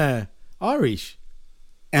she? Irish.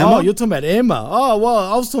 Emma? Oh, you're talking about Emma. Oh, well,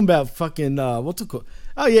 I was talking about fucking, what's it called?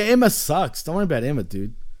 Oh, yeah, Emma sucks. Don't worry about Emma,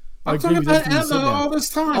 dude. I'm talking about Emma all this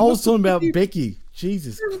time. I was talking about Becky.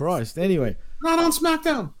 Jesus Christ. Anyway. Not on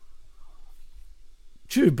SmackDown.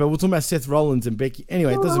 True, but we're talking about Seth Rollins and Becky.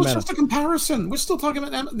 Anyway, it doesn't matter. It's just a comparison. We're still talking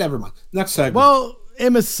about Emma. Never mind. Next segment. Well,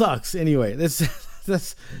 Emma sucks. Anyway, that's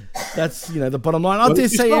the bottom line. I dare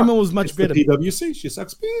say Emma was much better. PWC. She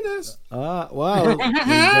sucks penis. Wow.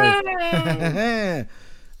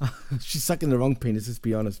 She's sucking the wrong penis. Let's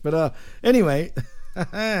be honest. But anyway,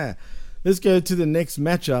 let's go to the next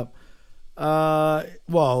matchup.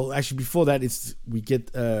 Well, actually, before that, we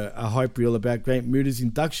get a hype reel about Great Muta's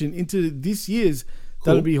induction into this year's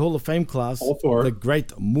WWE Hall of Fame class. All four. The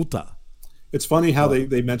Great Muta. It's funny how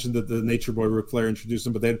they mentioned that the Nature Boy Ric Flair introduced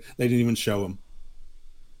him, but they didn't even show him.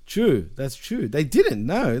 True, that's true. They didn't.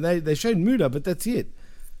 No, they showed Muta, but that's it.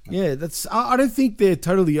 Yeah, that's. I don't think they're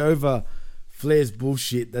totally over Flair's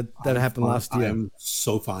bullshit that happened last year. I'm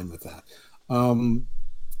so fine with that.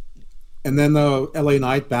 And then LA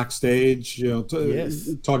Knight backstage, talking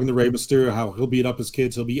to Rey Mysterio, how he'll beat up his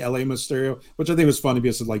kids. He'll be LA Mysterio, which I think was funny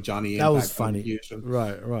because of like Johnny. That was funny.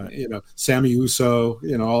 Right. Sammy Uso,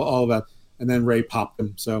 all of that. And then Ray popped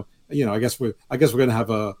him. So, I guess we're going to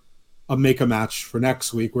have a make a match for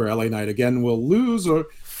next week where LA Knight again will lose or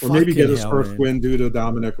maybe get his first win due to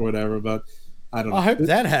Dominic or whatever. But I don't know. I hope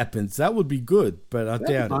that happens. That would be good, but I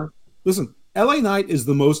doubt it. Listen, LA Knight is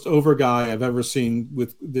the most over guy I've ever seen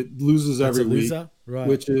that loses every week. Right.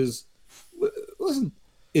 Which is, listen,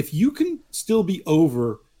 if you can still be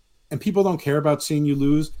over and people don't care about seeing you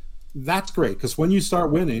lose, that's great. Because when you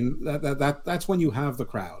start winning, that's when you have the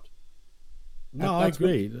crowd. No, I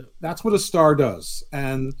agree. That's what a star does.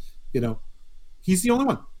 And, he's the only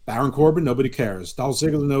one. Baron Corbin, nobody cares. Dolph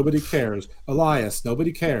Ziggler, nobody cares. Elias,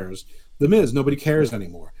 nobody cares. The Miz, nobody cares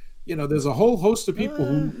anymore. There's a whole host of people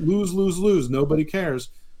who lose. Nobody cares.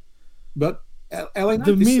 But LA Knight,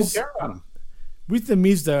 they still care about him. With The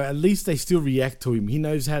Miz, though, at least they still react to him. He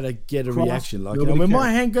knows how to get a reaction. Like, when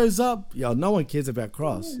my hand goes up, no one cares about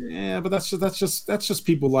Cross. Yeah, but that's just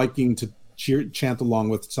people liking to chant along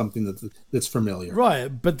with something that's familiar. Right,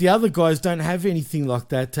 but the other guys don't have anything like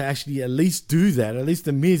that to actually at least do that. At least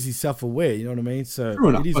The Miz is self-aware, you know what I mean? So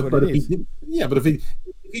it is what it is. But if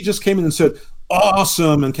he just came in and said,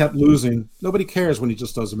 awesome, and kept losing, nobody cares when he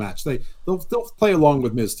just does a match. They'll play along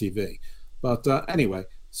with Miz TV. But anyway,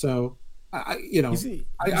 so I just think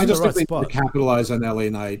they need to capitalize on LA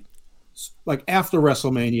Knight. Like after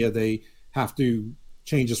WrestleMania, they have to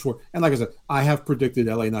change this for. And like I said, I have predicted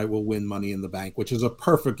LA Knight will win Money in the Bank, which is a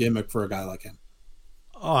perfect gimmick for a guy like him.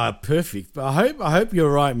 Oh, perfect. But I hope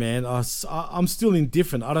you're right, man. I'm still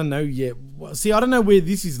indifferent. I don't know yet. See, I don't know where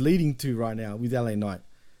this is leading to right now with LA Knight.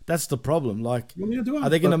 That's the problem. Like, are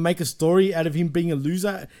they going to make a story out of him being a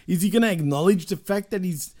loser? Is he going to acknowledge the fact that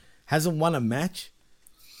hasn't won a match?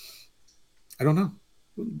 I don't know.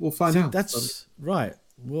 We'll find out. That's right.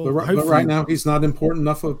 Well, but right now he's not important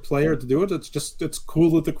enough of a player to do it. It's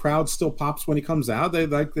cool that the crowd still pops when he comes out. They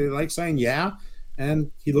like saying yeah,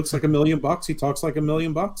 and he looks like $1 million. He talks like $1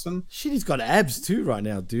 million, and shit, he's got abs too right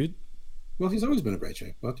now, dude. Well, he's always been in great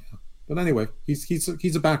shape, but yeah. But anyway,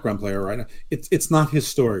 he's a background player right now. It's not his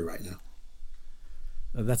story right now.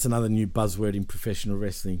 That's another new buzzword in professional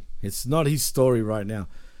wrestling. It's not his story right now.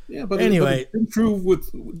 Yeah, but anyway, it's been true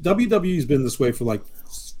with WWE's been this way for like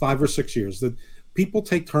 5 or 6 years. That people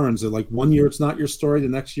take turns. That like 1 year it's not your story, the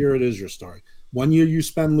next year it is your story. 1 year you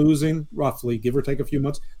spend losing, roughly, give or take a few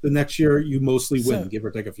months. The next year you mostly win, give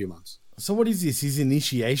or take a few months. So what is this? His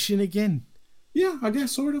initiation again? Yeah, I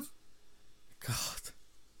guess sort of. God.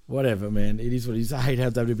 Whatever, man. It is what it is. I hate how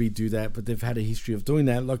WWE do that, but they've had a history of doing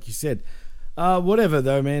that, like you said. Whatever,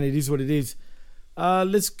 though, man. It is what it is.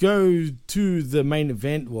 Let's go to the main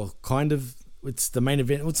event. Well, kind of. It's the main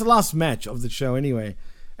event. Well, it's the last match of the show anyway.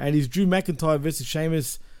 And it's Drew McIntyre versus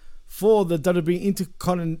Sheamus for the WWE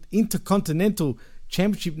Intercontinental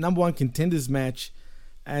Championship #1 contenders match.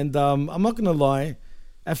 And I'm not going to lie.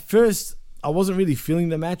 At first, I wasn't really feeling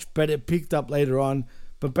the match, but it picked up later on.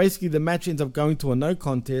 But basically, the match ends up going to a no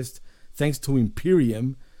contest thanks to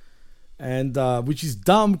Imperium, and which is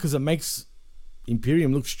dumb because it makes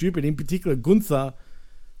Imperium look stupid. In particular, Gunther.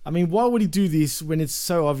 I mean, why would he do this when it's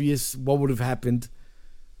so obvious what would have happened,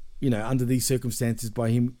 under these circumstances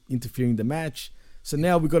by him interfering the match? So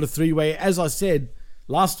now we've got a 3-way. As I said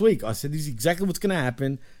last week. I said this is exactly what's going to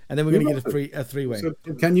happen, and then we're going to get a three-way. So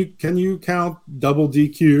can you count double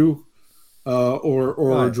DQ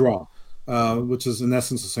or a draw, which is in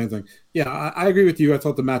essence the same thing? Yeah, I agree with you. I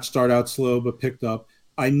thought the match started out slow but picked up.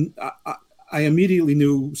 I immediately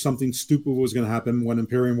knew something stupid was going to happen when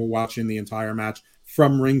Imperium were watching the entire match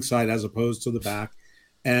from ringside as opposed to the back.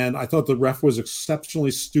 And I thought the ref was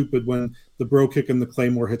exceptionally stupid when the bro kick and the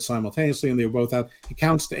Claymore hit simultaneously, and they were both out. He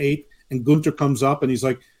counts to 8, and Gunther comes up, and he's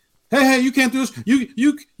like, hey, you can't do this. You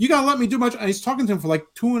got to let me do much. And he's talking to him for like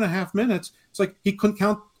 2.5 minutes. It's like he couldn't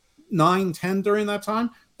count 9, 10 during that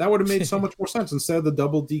time. That would have made so much more sense instead of the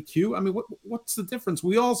double DQ. I mean, what's the difference?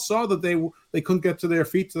 We all saw that they couldn't get to their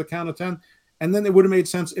feet to the count of 10. And then it would have made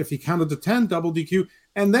sense if he counted to 10, double DQ,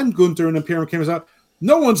 and then Gunther and Imperium came out.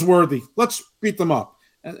 No one's worthy. Let's beat them up.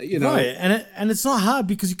 Right, and it's not hard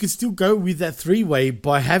because you can still go with that three-way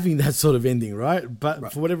by having that sort of ending, right?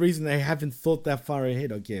 But for whatever reason, they haven't thought that far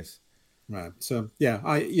ahead, I guess. Right. So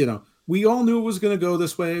yeah, we all knew it was going to go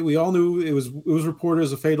this way. We all knew it was reported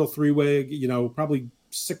as a fatal three-way. Probably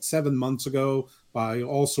 6-7 months ago by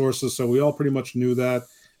all sources. So we all pretty much knew that.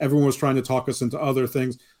 Everyone was trying to talk us into other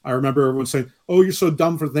things. I remember everyone saying, "Oh, you're so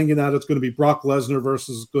dumb for thinking that it's going to be Brock Lesnar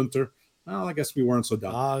versus Gunther." Well, I guess we weren't so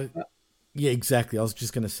dumb. Yeah, exactly. I was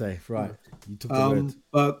just going to say, right. You took the word.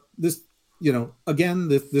 But this, again,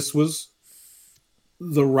 this was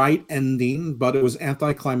the right ending, but it was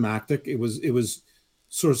anticlimactic. It was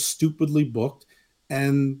sort of stupidly booked.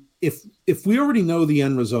 And if we already know the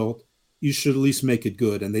end result, you should at least make it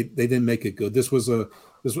good. And they didn't make it good. This felt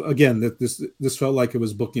like it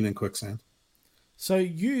was booking in quicksand. So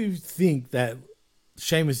you think that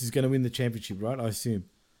Sheamus is going to win the championship, right? I assume.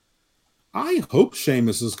 I hope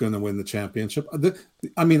Sheamus is going to win the championship. I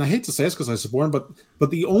hate to say this because I support him, but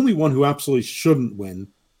the only one who absolutely shouldn't win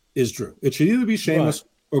is Drew. It should either be Sheamus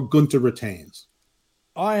or Gunther retains.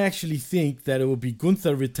 I actually think that it will be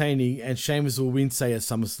Gunther retaining and Sheamus will win, say, at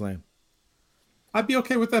SummerSlam. I'd be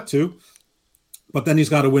okay with that too. But then he's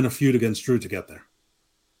got to win a feud against Drew to get there.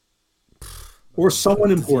 Or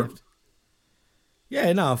someone important.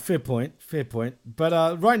 Yeah, no, fair point.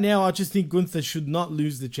 But right now, I just think Gunther should not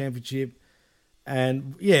lose the championship.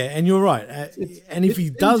 And you're right. And if he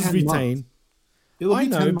does retain, it'll be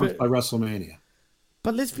 10 months by WrestleMania.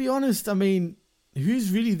 But let's be honest. I mean,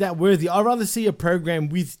 who's really that worthy? I'd rather see a program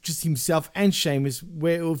with just himself and Sheamus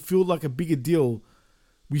where it will feel like a bigger deal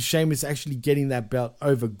with Sheamus actually getting that belt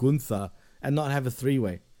over Gunther and not have a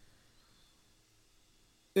three-way.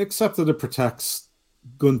 Except that it protects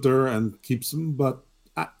Gunther and keeps him, but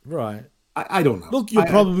I don't know. Look, you're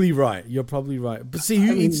probably right. But see,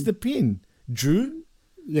 who eats the pin? Drew?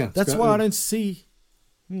 Yeah. That's why I don't see.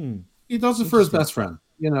 He does it for his best friend,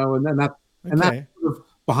 and that sort of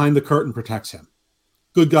behind the curtain protects him.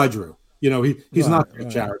 Good guy, Drew. He's not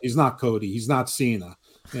Jarrett. He's not Cody. He's not Cena.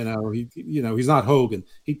 He's not Hogan.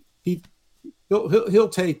 He'll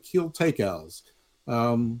take L's.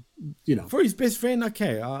 For his best friend,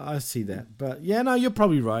 okay, I see that. But yeah, no, you're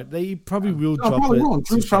probably right. They probably will drop probably it. Wrong.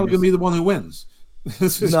 Drew's probably gonna be the one who wins.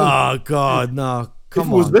 No, God, no.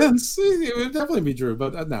 Come on. If it was Vince, it would definitely be Drew.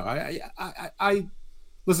 But no, I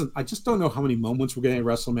listen. I just don't know how many moments we're getting at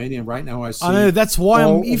WrestleMania. And right now, I know that's why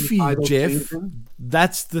I'm iffy, Jeff.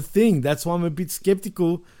 That's the thing. That's why I'm a bit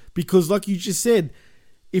skeptical because, like you just said,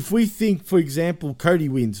 if we think, for example, Cody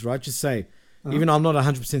wins, right? Just say, even though I'm not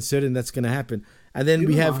 100% certain that's going to happen. And then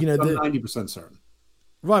we have, I'm 90% certain.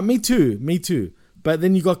 Right, me too. But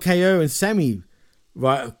then you got KO and Sammy,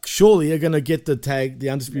 right? Surely they're going to get the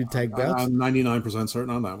undisputed tag belts. I'm 99% certain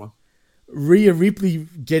on that one. Rhea Ripley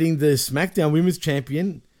getting the SmackDown Women's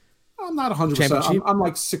Champion. I'm not 100%. I'm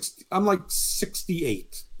like 60. I'm like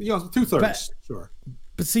 68. 2/3. Sure.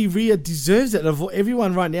 But see, Rhea deserves it. Of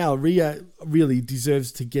everyone right now, Rhea really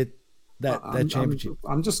deserves to get that championship.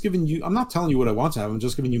 I'm just giving you. I'm not telling you what I want to have. I'm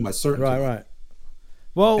just giving you my certainty. Right.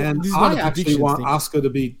 Well, and I actually want Asuka to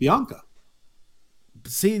beat Bianca.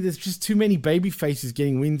 See, there's just too many baby faces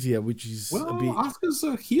getting wins here, which is a bit... Asuka's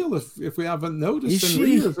a heel if we haven't noticed. And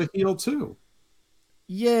Rhea's a heel too.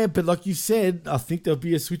 Yeah, but like you said, I think there'll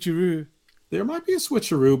be a switcheroo. There might be a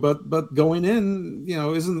switcheroo, but going in,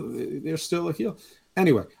 they're still a heel.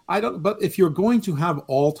 Anyway, but if you're going to have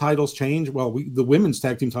all titles change, the women's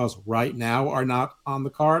tag team titles right now are not on the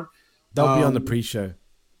card. They'll be on the pre-show.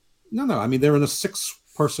 No. I mean, they're in a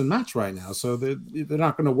 6-person match right now, so they're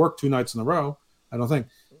not going to work 2 nights in a row. I don't think.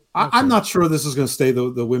 Okay. I'm not sure this is going to stay.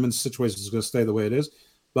 The women's situation is going to stay the way it is,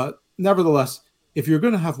 but nevertheless, if you're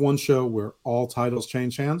going to have one show where all titles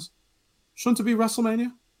change hands, shouldn't it be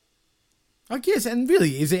WrestleMania? I guess. And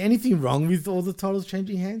really, is there anything wrong with all the titles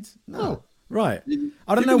changing hands? No. Right.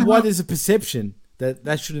 I don't know why there's a perception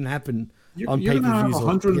That shouldn't happen on You're going to have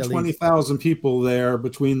pay-per-views. 120,000 people there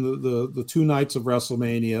between the 2 nights of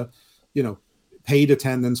WrestleMania, paid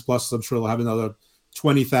attendance, plus I'm sure they'll have another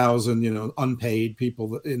 20,000, unpaid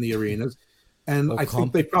people in the arenas. And I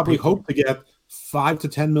think they probably hope to get 5 to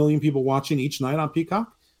 10 million people watching each night on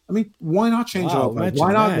Peacock. I mean, why not change it up?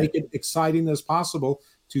 Why not make it exciting as possible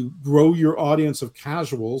to grow your audience of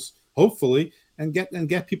casuals, hopefully, and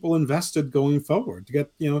get people invested going forward, to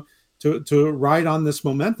get, to ride on this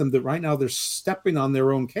momentum that right now they're stepping on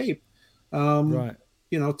their own cape,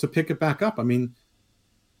 to pick it back up. I mean,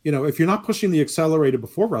 if you're not pushing the accelerator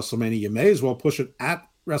before WrestleMania, you may as well push it at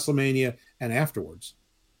WrestleMania and afterwards.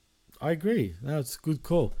 I agree. That's a good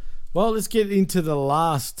call. Well, let's get into the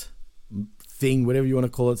last thing, whatever you want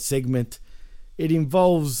to call it, segment. It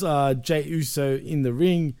involves Jey Uso in the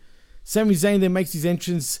ring. Sami Zayn then makes his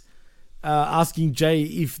entrance, asking Jey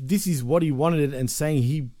if this is what he wanted and saying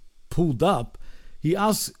he pulled up. He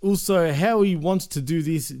asks Uso how he wants to do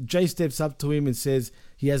this. Jey steps up to him and says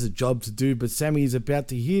he has a job to do, but Sami is about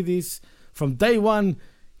to hear this. From day one,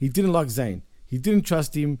 he didn't like Zayn. He didn't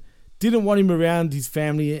trust him, didn't want him around his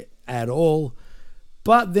family at all.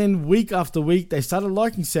 But then week after week, they started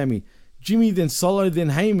liking Sami. Jimmy, then Solo,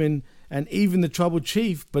 then Heyman, and even the Tribal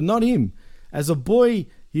Chief, but not him. As a boy,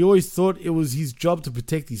 he always thought it was his job to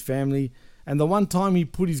protect his family. And the one time he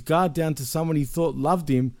put his guard down to someone he thought loved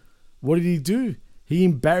him, what did he do? He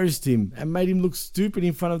embarrassed him and made him look stupid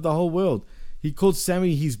in front of the whole world. He called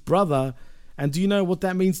Sami his brother. And do you know what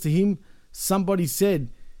that means to him? Somebody said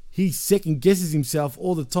he second guesses himself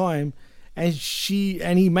all the time, and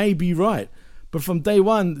he may be right. But from day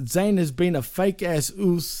one, Zayn has been a fake ass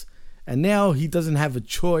Us, and now he doesn't have a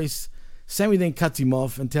choice. Sami then cuts him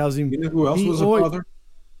off and tells him, you know who else was a brother?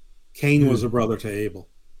 Kane was a brother to Abel.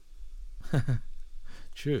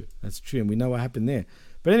 True, that's true, and we know what happened there.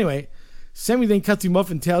 But anyway, Sami then cuts him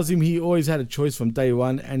off and tells him he always had a choice from day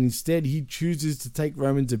one, and instead he chooses to take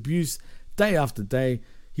Roman's abuse day after day.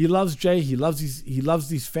 He loves Jey, he loves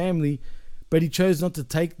his family, but he chose not to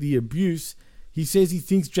take the abuse. He says he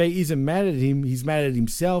thinks Jey isn't mad at him, he's mad at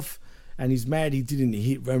himself, and he's mad he didn't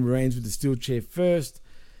hit Roman Reigns with the steel chair first.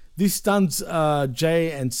 This stuns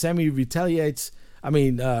Jey, and Sami reiterates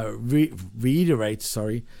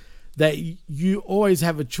that you always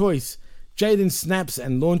have a choice. Jey then snaps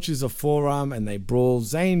and launches a forearm, and they brawl.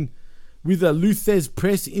 Zayn with a Luthez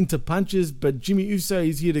press into punches, but Jimmy Uso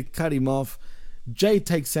is here to cut him off. Jey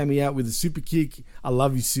takes Sami out with a super kick. I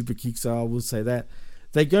love his super kick, so I will say that.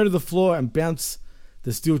 They go to the floor and bounce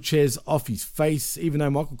the steel chairs off his face, even though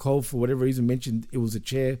Michael Cole, for whatever reason, mentioned it was a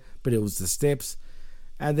chair, but it was the steps.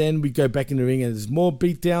 And then we go back in the ring, and there's more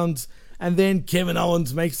beatdowns. And then Kevin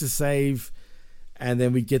Owens makes the save. And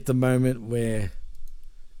then we get the moment where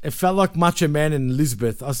it felt like Macho Man and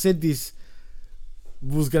Elizabeth. I said this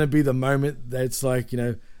was going to be the moment that's like,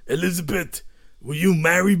 Elizabeth, will you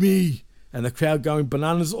marry me? And the crowd going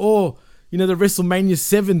bananas. Or, the WrestleMania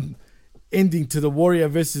 7 ending to the Warrior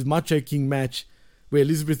versus Macho King match, where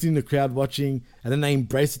Elizabeth's in the crowd watching, and then they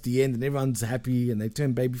embrace at the end, and everyone's happy, and they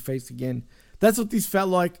turn babyface again. That's what this felt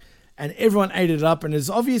like, and everyone ate it up. And as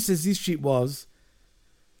obvious as this shit was,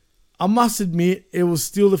 I must admit, it was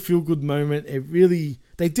still a feel-good moment.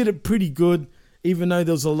 They did it pretty good, even though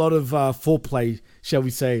there was a lot of foreplay, shall we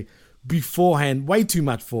say, beforehand. Way too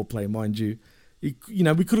much foreplay, mind you. We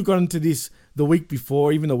could have gotten to this the week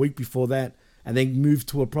before, even the week before that, and then moved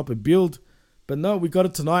to a proper build. But no, we got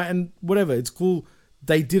it tonight, and whatever, it's cool.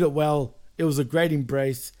 They did it well. It was a great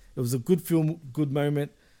embrace. It was a good film, good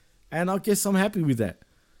moment, and I guess I'm happy with that.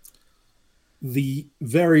 The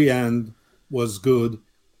very end was good.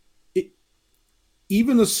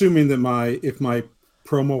 Even assuming that if my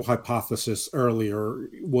promo hypothesis earlier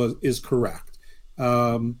is correct,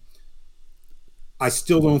 I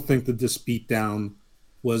still don't think that this beatdown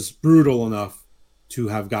was brutal enough to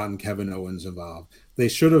have gotten Kevin Owens involved. They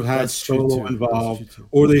should have had Solo involved,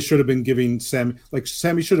 or they should have been giving Sami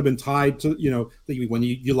should have been tied to, when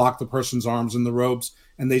you lock the person's arms in the ropes,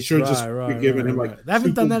 and they should have just given him They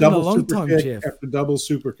haven't done that in a long time, Jeff. After double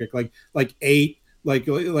super kick, like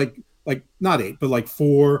not 8, but like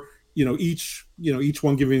 4, each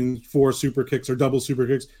one giving 4 super kicks or double super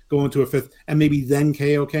kicks, going to a 5th, and maybe then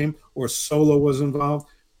KO came, or Solo was involved,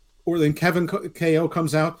 or then KO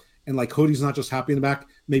comes out, and like Cody's not just happy in the back.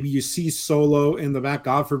 Maybe you see Solo in the back,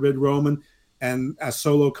 God forbid Roman, and as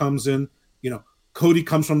Solo comes in, Cody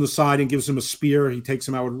comes from the side and gives him a spear. He takes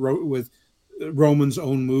him out with Roman's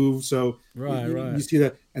own move. So you see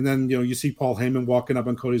that, and then you see Paul Heyman walking up,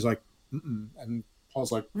 and Cody's like, and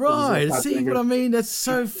Paul's like, right. See what I mean? That's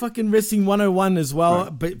so fucking wrestling 101 as well.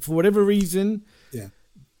 Right. But for whatever reason,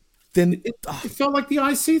 then it felt like the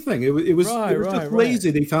IC thing. It was just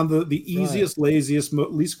lazy. They found the easiest, laziest,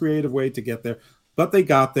 least creative way to get there, but they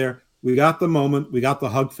got there. We got the moment. We got the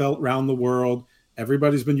hug felt round the world.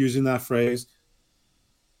 Everybody's been using that phrase.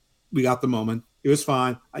 We got the moment. It was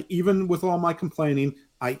fine. Even with all my complaining,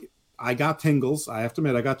 I got tingles. I have to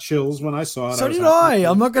admit, I got chills when I saw it. So did I.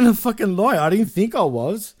 I'm not going to fucking lie. I didn't think I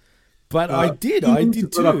was, but I did. I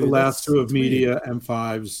did put too. Up the last two of Media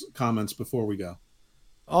M5's comments before we go.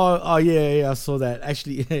 Oh yeah, I saw that.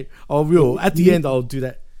 Actually, I will. At the end, I'll do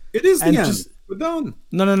that. It is the end. We're done.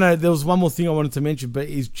 No. There was one more thing I wanted to mention, but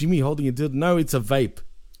is Jimmy holding a dildo? No, it's a vape.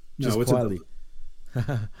 Just no, it's quietly.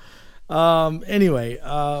 Anyway,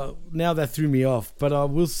 now that threw me off, but I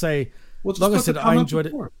will say, like I said, I enjoyed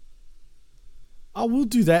it. I will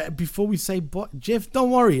do that before we say bye. Jeff,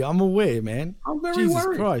 don't worry. I'm aware, man. I'm very Jesus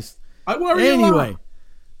worried. Christ. I worry anyway.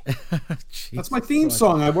 That's my theme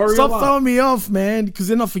song. I worry Stop a lot. throwing me off, man, because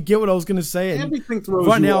then I forget what I was going to say. Everything throws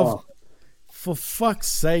right you now, off. For fuck's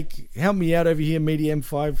sake, help me out over here, Media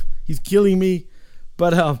M5. He's killing me.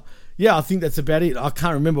 But yeah, I think that's about it. I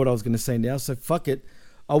can't remember what I was going to say now, so fuck it.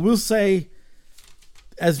 I will say,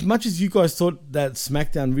 as much as you guys thought that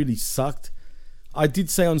SmackDown really sucked, I did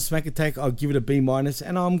say on Smack Attack I'll give it a B-,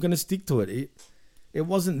 and I'm going to stick to it. It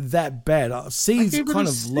wasn't that bad. C is kind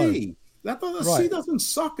of low. C doesn't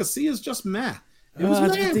suck. A C is just meh. It was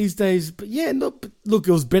meh. These days, but yeah, look,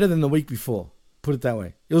 it was better than the week before. Put it that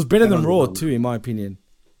way. It was better than Raw too, in my opinion.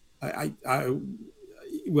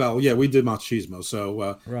 Well, yeah, we did Machismo.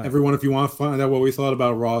 So everyone, if you want to find out what we thought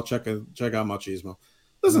about Raw, check out Machismo.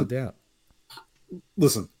 Listen, no doubt.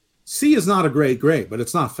 Listen, C is not a great grade, but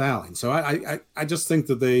it's not fouling. So I just think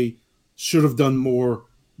that they should have done more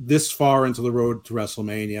this far into the road to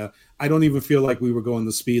WrestleMania. I don't even feel like we were going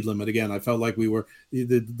the speed limit again. I felt like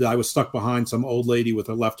I was stuck behind some old lady with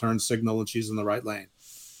a left turn signal and she's in the right lane.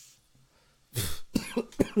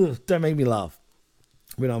 Don't make me laugh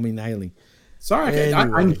when I'm inhaling. Sorry,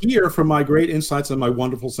 anyway. I'm here for my great insights and my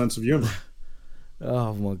wonderful sense of humor.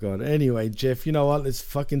 Oh my God. Anyway, Jeff, you know what? Let's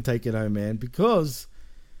fucking take it home, man, because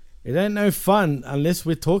it ain't no fun unless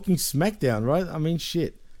we're talking SmackDown, right? I mean,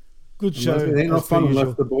 shit. Good show. It ain't no fun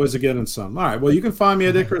unless the boys are getting some. All right. Well, you can find me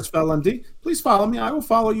at IcarusFellMD. Please follow me. I will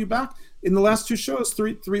follow you back. In the last two shows,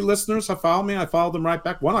 three listeners have followed me. I followed them right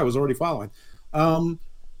back. One I was already following.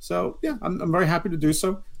 So yeah, I'm very happy to do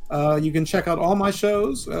so. You can check out all my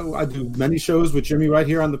shows. I do many shows with Jimmy right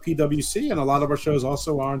here on the PWC, and a lot of our shows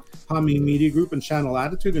also are on Hameen Media Group and Channel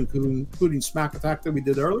Attitude, including Smack Attack that we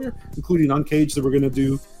did earlier, including Uncaged that we're going to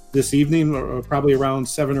do this evening, or probably around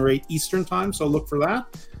 7 or 8 Eastern time. So look for that.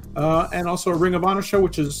 And also a Ring of Honor show,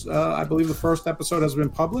 which is, I believe, the first episode has been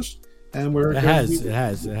published, and it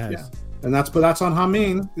has. Yeah. And that's on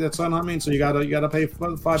Hameen. That's on Hameen. So you gotta pay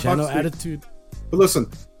 $5. Channel Attitude. But listen,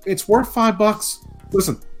 it's worth $5.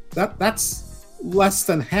 Listen, that's less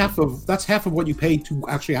than half of what you pay to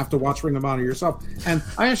actually have to watch Ring of Honor yourself. And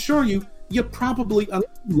I assure you, you probably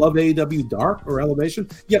love AEW Dark or Elevation.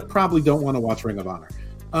 You probably don't want to watch Ring of Honor.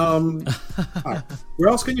 All right. Where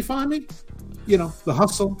else can you find me? You know, The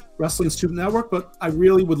Hustle, Wrestling Student Network, but I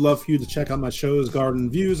really would love for you to check out my shows, Garden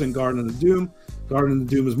Views and Garden of Doom. Garden of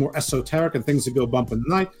Doom is more esoteric and things that go bump in the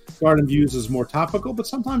night. Garden Views is more topical, but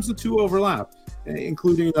sometimes the two overlap,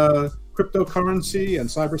 including cryptocurrency and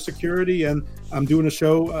cybersecurity. And I'm doing a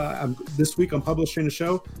show this week. I'm publishing a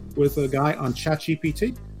show with a guy on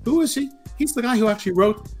ChatGPT. Who is he? He's the guy who actually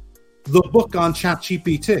wrote the book on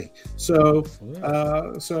ChatGPT. So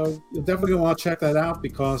you're definitely gonna want to check that out,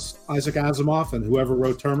 because Isaac Asimov and whoever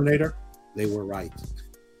wrote Terminator, they were right.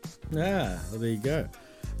 Yeah, well, there you go.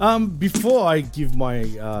 Before I give my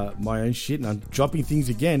own shit, and I'm dropping things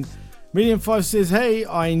again, Medium 5 says, hey,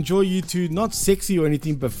 I enjoy you two, not sexy or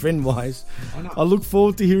anything, but friend-wise. I look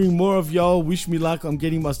forward to hearing more of y'all. Wish me luck. I'm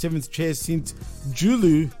getting my 7th chair since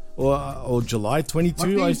July or July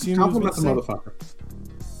 22, I assume. Compliment the motherfucker.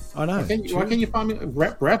 I know. Why can't you find me?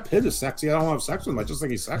 Brad Pitt is sexy. I don't want to have sex with him. I just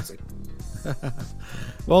think he's sexy.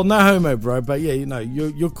 Well, no homo, bro. But yeah, you know,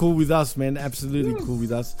 you're cool with us, man. Absolutely cool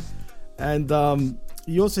with us. And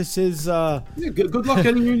he also says, good luck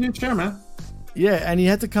getting your new chair, man. Yeah, and he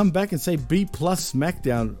had to come back and say B+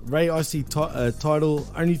 SmackDown. Ray IC title,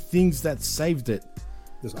 only things that saved it.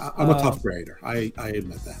 I'm a tough grader. I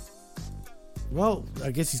admit that. Well,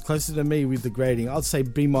 I guess he's closer to me with the grading. I'd say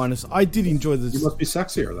B-. I did enjoy this. You must be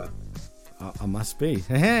sexier then. I must be.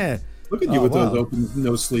 Look at you with those open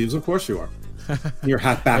nose sleeves. Of course you are. Your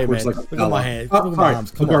hat backwards, hey, like a look at my hand. Look at my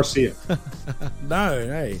arms. Come Garcia.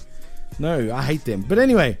 No, I hate them. But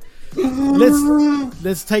anyway,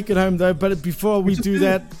 let's take it home though. But before we do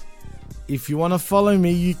that, If you want to follow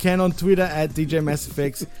me, you can on Twitter at DJ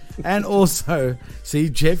MassFX. And also, see,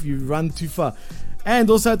 Jeff, you run too far. And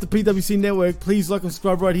also at the PWC Network, please like and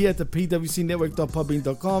subscribe right here at the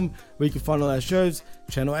pwcnetwork.podbean.com, where you can find all our shows.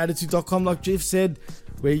 Channelattitude.com, like Jeff said,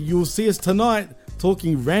 where you'll see us tonight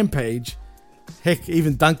talking Rampage. Heck,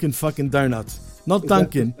 even Dunkin' fucking Donuts. Not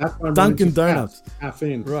Dunkin', Dunkin' Donuts.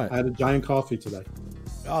 Caffeine. Right. I had a giant coffee today.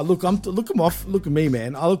 Oh, look, look at me,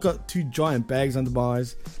 man. I got 2 giant bags under my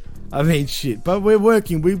eyes. I mean, shit. But we're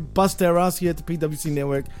working. We bust our ass here at the PWC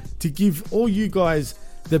Network to give all you guys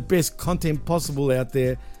the best content possible out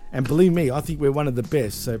there. And believe me, I think we're one of the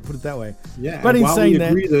best. So put it that way. Yeah. But and in while saying we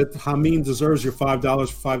that, agree that Hameen deserves your $5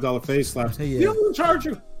 for $5 face slaps, yeah. we don't want to charge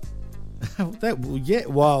you.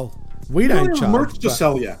 Well, we don't charge. Merch to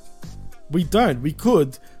sell yet. We don't. We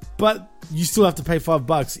could, but you still have to pay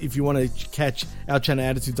 $5 if you want to catch our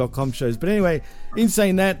channelattitude.com shows. But anyway, in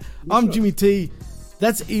saying that, I'm Jimmy T.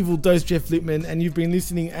 That's Evil Dose Jeff Lippman, and you've been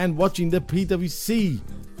listening and watching the PWC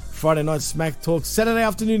Friday Night Smack Talk Saturday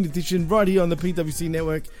afternoon edition right here on the PWC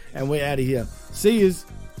Network, and we're out of here. See yous.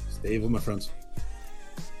 Stay evil, my friends.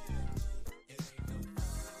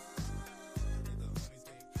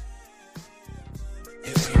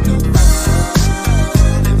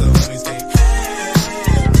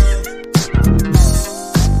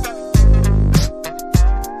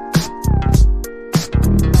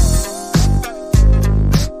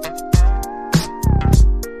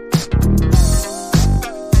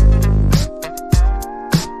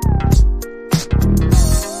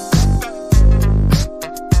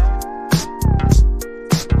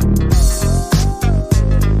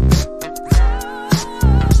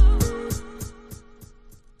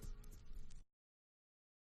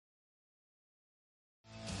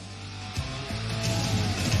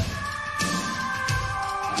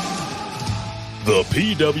 The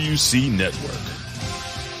PWC Network.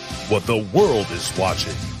 What the world is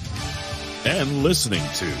watching and listening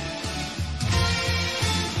to.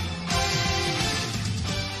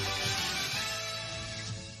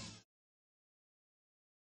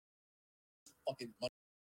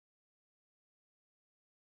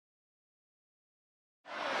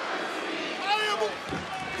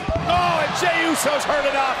 Oh, and Jey Uso's heard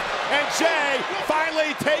enough. And Jey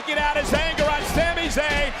finally taking out his anger on Sami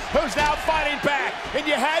Zayn, who's now fighting back. And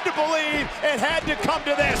you had to believe it had to come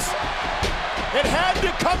to this. It had to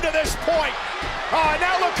come to this point. Oh, and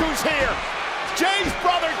now look who's here. Jey's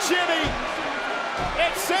brother Jimmy.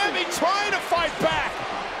 And Sami trying to fight back.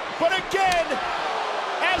 But again,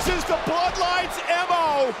 as is the Bloodline's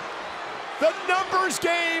MO, the numbers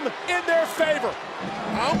game in their favor.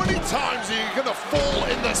 How many times are you going to fall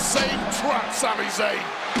in the same trap, Sami Zayn?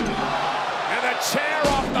 And a chair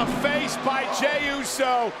off the face by Jey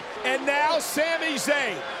Uso. And now Sami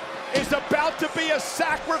Zayn is about to be a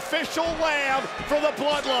sacrificial lamb for the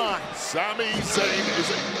Bloodline. Sami Zayn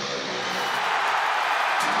is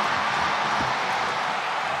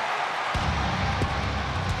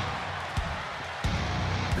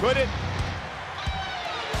Could it?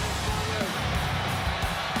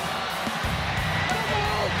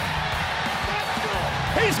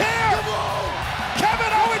 He's here!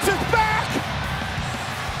 Kevin Owens is back!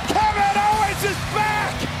 Kevin Owens is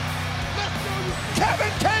back!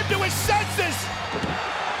 Kevin came to his senses!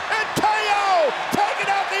 And KO taking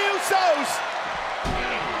out the Usos!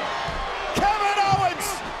 Kevin Owens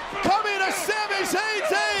coming to Sami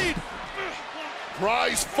Zayn's aid!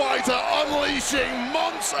 prize fighter unleashing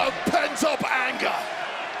months of pent-up anger.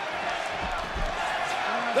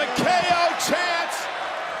 The KO chants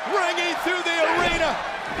ringing through the arena.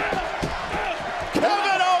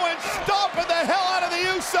 Kevin Owens stomping the hell out of the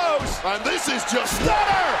Usos. And this is just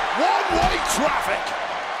Stunner! One-way traffic.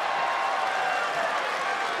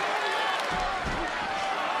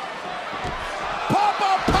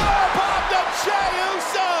 Pop-up powerbomb to Jey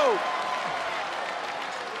Uso.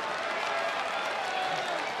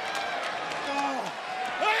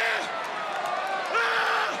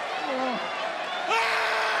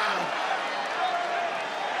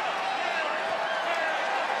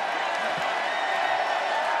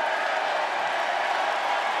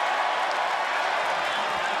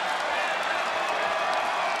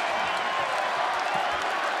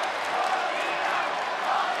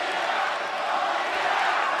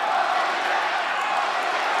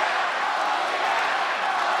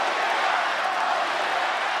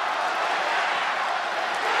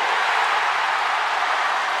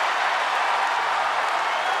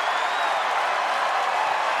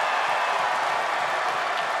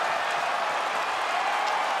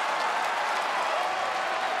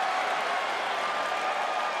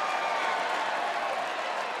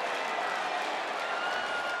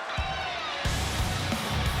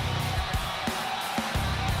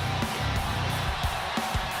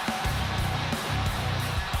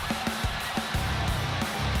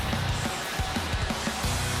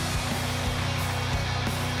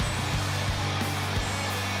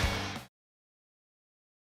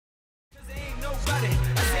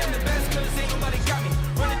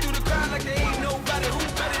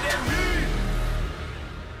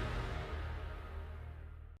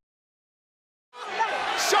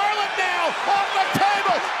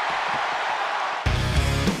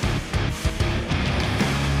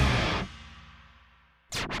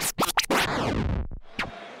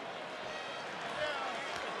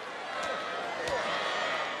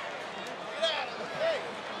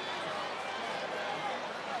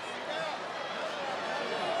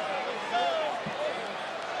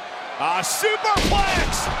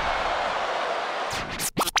 superplex!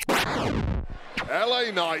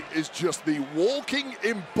 LA Knight is just the walking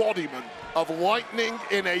embodiment of lightning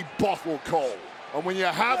in a bottle coal. And when you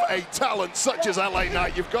have a talent such as LA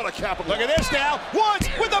Knight, you've got to capitalize. Look at this now. Woods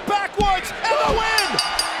with the backwoods and the win!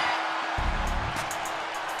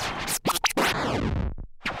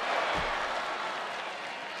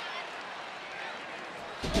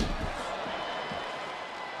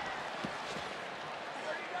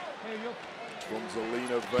 From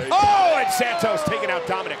Zelina Vega. Oh, and Santos taking out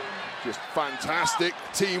Dominic. Just fantastic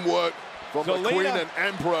teamwork from the Queen and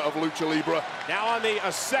Emperor of Lucha Libre. Now on the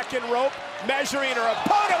second rope, measuring her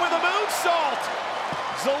opponent with a moonsault.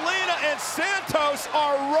 Zelina and Santos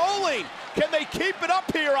are rolling. Can they keep it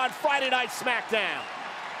up here on Friday Night SmackDown?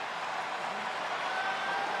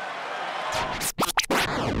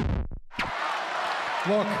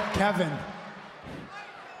 Look, Kevin,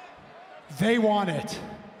 they want it.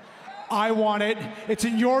 I want it. It's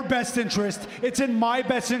in your best interest. It's in my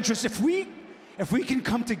best interest. If we can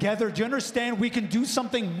come together, do you understand? We can do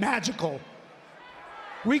something magical.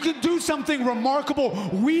 We can do something remarkable.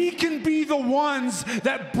 We can be the ones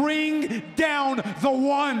that bring down the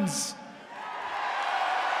ones.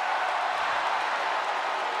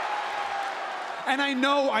 And I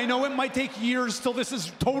know it might take years till this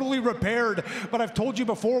is totally repaired, but I've told you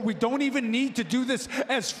before, we don't even need to do this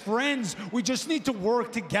as friends. We just need to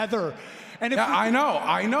work together. And if I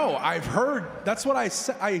know. I've heard, that's what I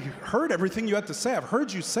said. I heard everything you had to say. I've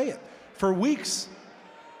heard you say it for weeks.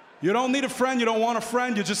 You don't need a friend, you don't want a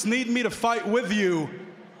friend, you just need me to fight with you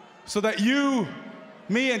so that you,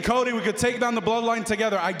 me and Cody, we could take down the bloodline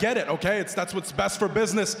together. I get it, okay? That's what's best for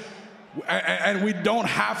business. And we don't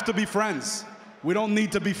have to be friends. We don't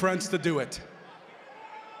need to be friends to do it.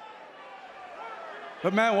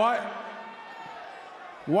 But man,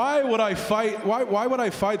 why would I fight? Why would I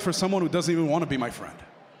fight for someone who doesn't even want to be my friend?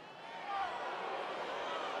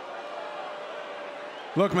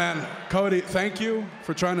 Look, man, Cody, thank you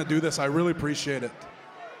for trying to do this. I really appreciate it.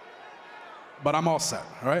 But I'm all set,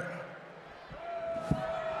 all right?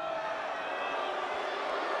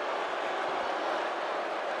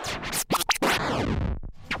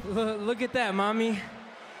 Look at that, mommy.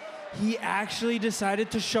 He actually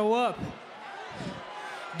decided to show up.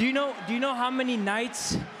 Do you know how many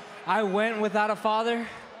nights I went without a father?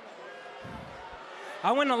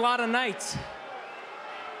 I went a lot of nights.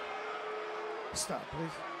 Stop,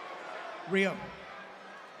 please. Rio,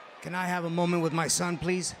 can I have a moment with my son,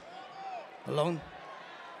 please? Alone?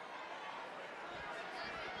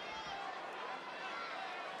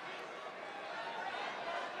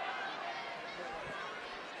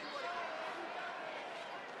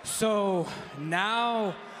 So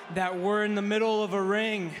now that we're in the middle of a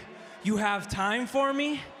ring, you have time for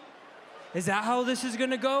me? Is that how this is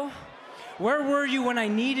gonna go? Where were you when I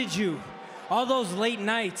needed you? All those late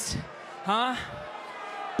nights, huh?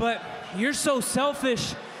 But you're so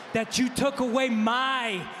selfish that you took away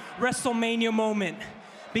my WrestleMania moment.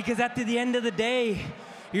 Because at the end of the day,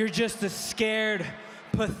 you're just a scared,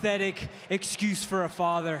 pathetic excuse for a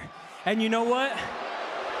father. And you know what?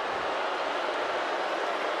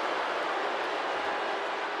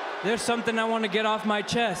 There's something I want to get off my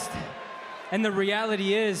chest. And the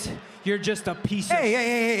reality is, you're just a piece of...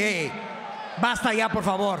 Hey. Basta ya, por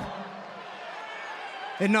favor.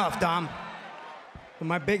 Enough, Dom. But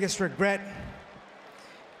my biggest regret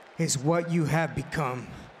is what you have become.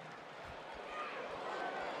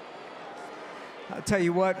 I'll tell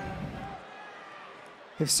you what,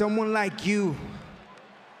 if someone like you,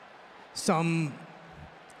 some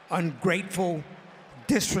ungrateful,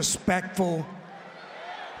 disrespectful,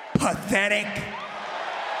 pathetic,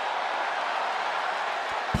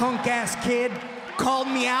 punk-ass kid called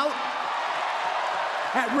me out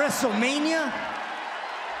at WrestleMania,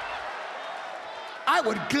 I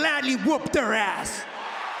would gladly whoop their ass.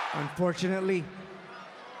 Unfortunately,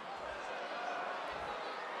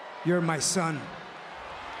 you're my son.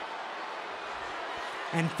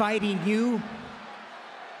 And fighting you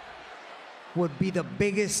would be the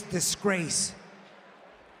biggest disgrace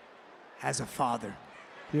as a father.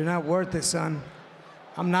 You're not worth it, son.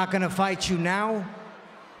 I'm not gonna fight you now.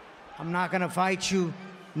 I'm not gonna fight you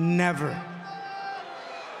never.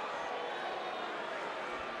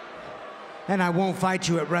 And I won't fight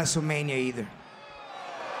you at WrestleMania either.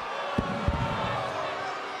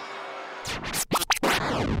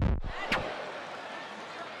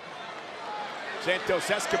 Santos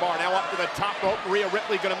Escobar now up to the top rope. Rhea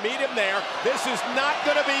Ripley gonna meet him there. This is not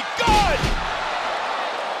gonna be good!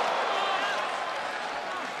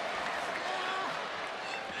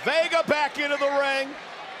 Vega back into the ring.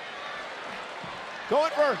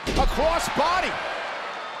 Going for a cross body.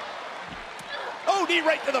 Oh, knee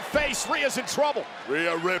right to the face. Rhea's in trouble.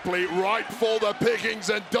 Rhea Ripley right for the pickings,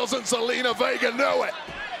 and doesn't Zelina Vega know it?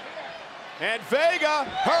 And Vega,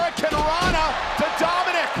 Hurricane Rana to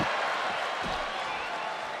Dominic.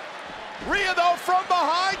 Rhea, though, from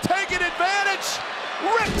behind, taking advantage.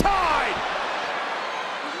 Riptide.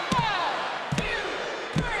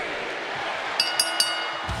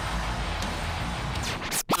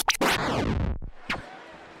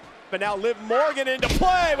 But now Liv Morgan into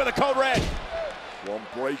play with a code red. One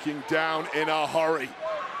breaking down in a hurry.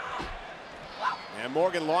 And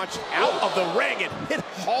Morgan launched out of the ring and hit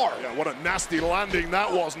hard. Yeah, what a nasty landing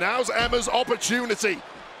that was. Now's Emma's opportunity.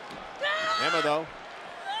 Emma, though.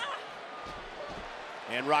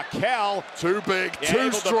 And Raquel. Too big, too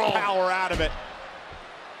able strong. To power out of it.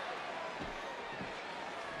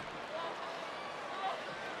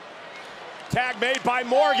 Tag made by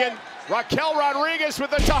Morgan. Raquel Rodriguez with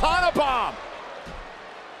the Tejana bomb.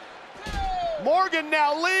 Morgan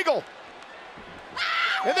now legal.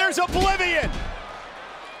 And there's Oblivion.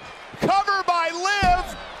 Cover by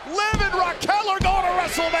Liv. Liv and Raquel are going to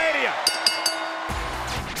WrestleMania.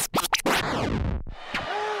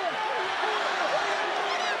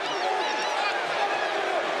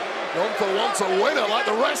 Gunther wants a winner like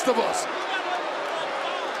the rest of us.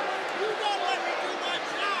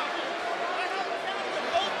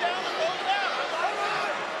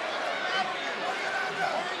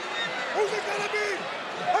 Who's it gonna be?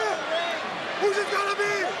 Huh? Who's it gonna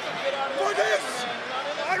be? For this?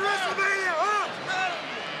 At WrestleMania, huh?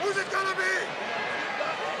 Who's it gonna be?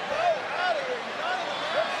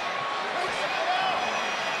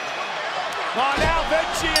 Oh, now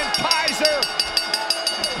Vinci and Kaiser.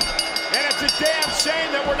 And it's a damn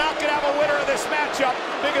shame that we're not going to have a winner of this matchup,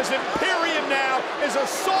 because Imperium now is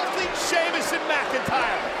assaulting Sheamus and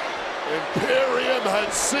McIntyre. Imperium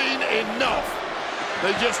had seen enough.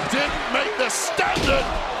 They just didn't make the standard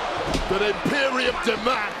that Imperium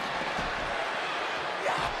demand.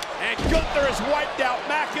 And Gunther has wiped out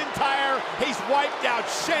McIntyre. He's wiped out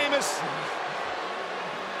Sheamus.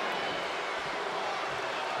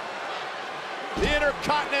 The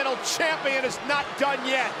Intercontinental Champion is not done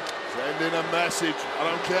yet. Sending a message. I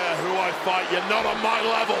don't care who I fight, you're not on my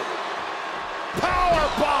level.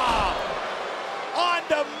 Powerbomb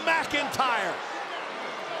onto McIntyre.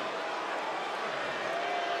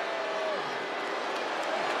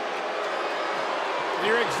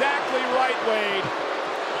 You're exactly right, Wade.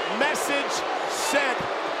 Message sent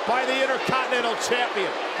by the Intercontinental Champion.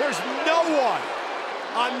 There's no one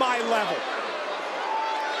on my level.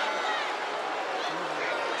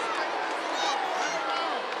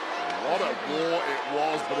 What a war it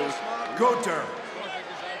was, but it was...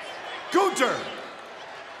 Gunther!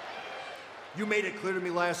 You made it clear to me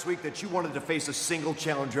last week that you wanted to face a single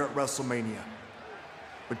challenger at WrestleMania.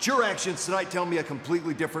 But your actions tonight tell me a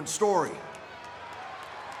completely different story.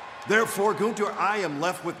 Therefore, Gunther, I am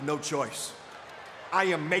left with no choice. I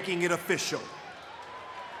am making it official.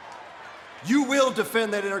 You will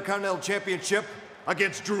defend that Intercontinental Championship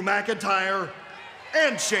against Drew McIntyre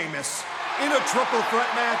and Sheamus in a triple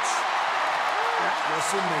threat match at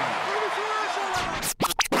WrestleMania.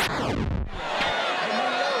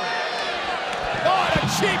 Oh, and a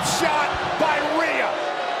cheap shot by Rhea.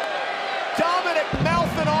 Dominic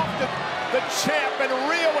mouthing off the champ, and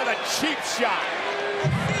Rhea with a cheap shot.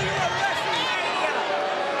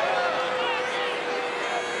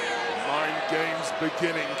 Mind games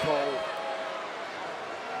beginning, Cole.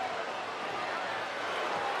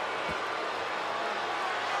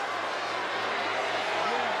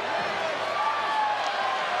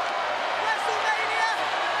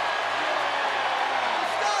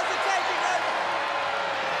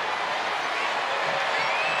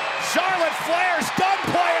 Charlotte Flair's done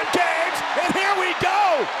playing games, and here we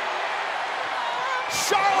go.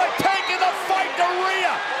 Charlotte taking the fight to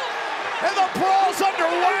Rhea, and the brawl's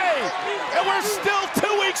underway, and we're still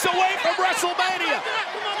 2 weeks away from WrestleMania.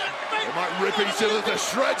 They might rip each other to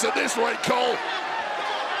shreds at this rate, Cole.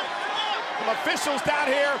 Some officials down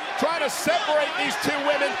here trying to separate these two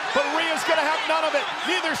women, but Rhea's gonna have none of it.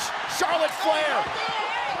 Neither Charlotte Flair.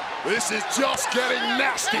 This is just getting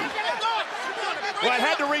nasty. Well, it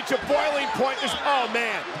had to reach a boiling point. Oh,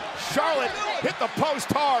 man. Charlotte hit the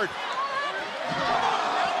post hard.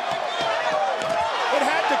 It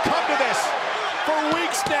had to come to this for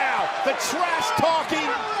weeks now. The trash talking,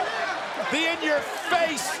 the in your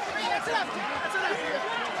face.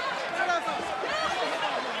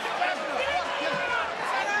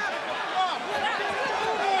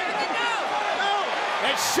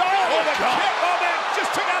 And Charlotte with a kick. Oh, man,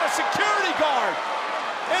 just took out a security guard.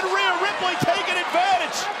 and Rhea Ripley taking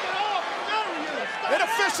advantage. And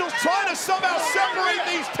officials trying to somehow separate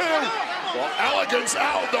these two. Well, elegance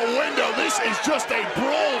out the window. This is just a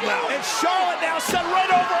brawl now. And Charlotte now set right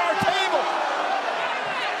over our table.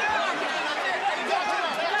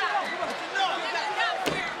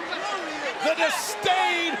 The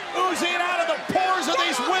disdain oozing out of the pores of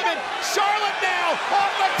these women. Charlotte now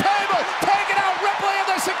off the table, taking out Ripley and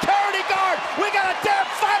the security guard. We got a damn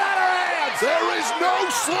fight on our hands. There is no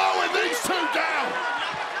slowing these two down.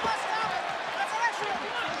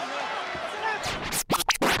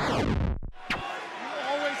 You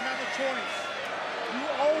always have a choice. You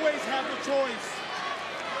always have a choice.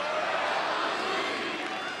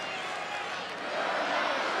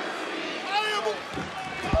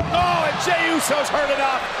 Oh, and Jey Uso's heard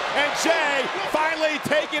enough. And Jey finally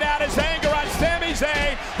taking out his anger on Sami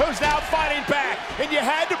Zayn, who's now fighting back. And you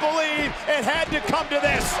had to believe it had to come to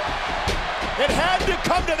this. It had to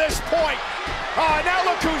come to this point. Oh, and now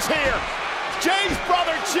look who's here. Jey's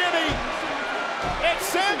brother Jimmy and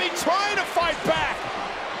Sami trying to fight back.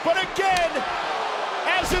 But again,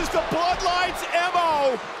 as is the Bloodline's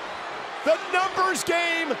MO, the numbers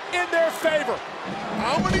game in their favor.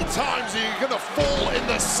 How many times are you going to fall in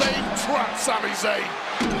the same trap, Sami Zayn?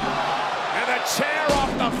 And a chair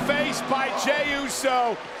off the face by Jey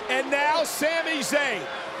Uso. And now Sami Zayn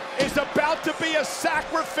is about to be a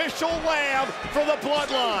sacrificial lamb for the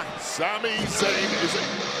Bloodline. Sami Zayn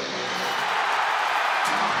is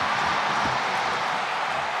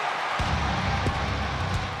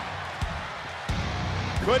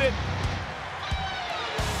Could it?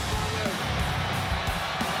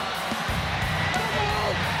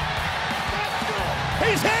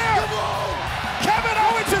 He's here! Kevin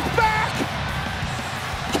Owens is back!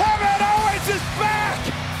 Kevin Owens is back!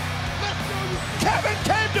 Kevin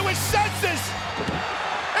came to his senses!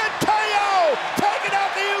 And KO taking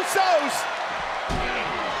out the Usos!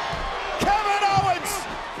 Kevin Owens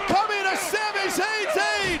coming to Sami Zayn's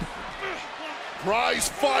aid! prize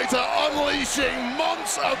fighter unleashing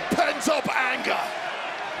months of pent-up anger.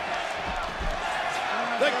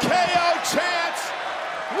 The KO chants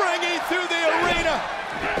ringing through the arena.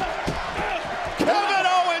 Kevin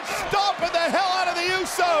Owens stomping the hell out of the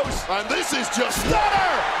Usos. And this is just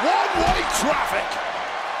Stunner! one-way traffic.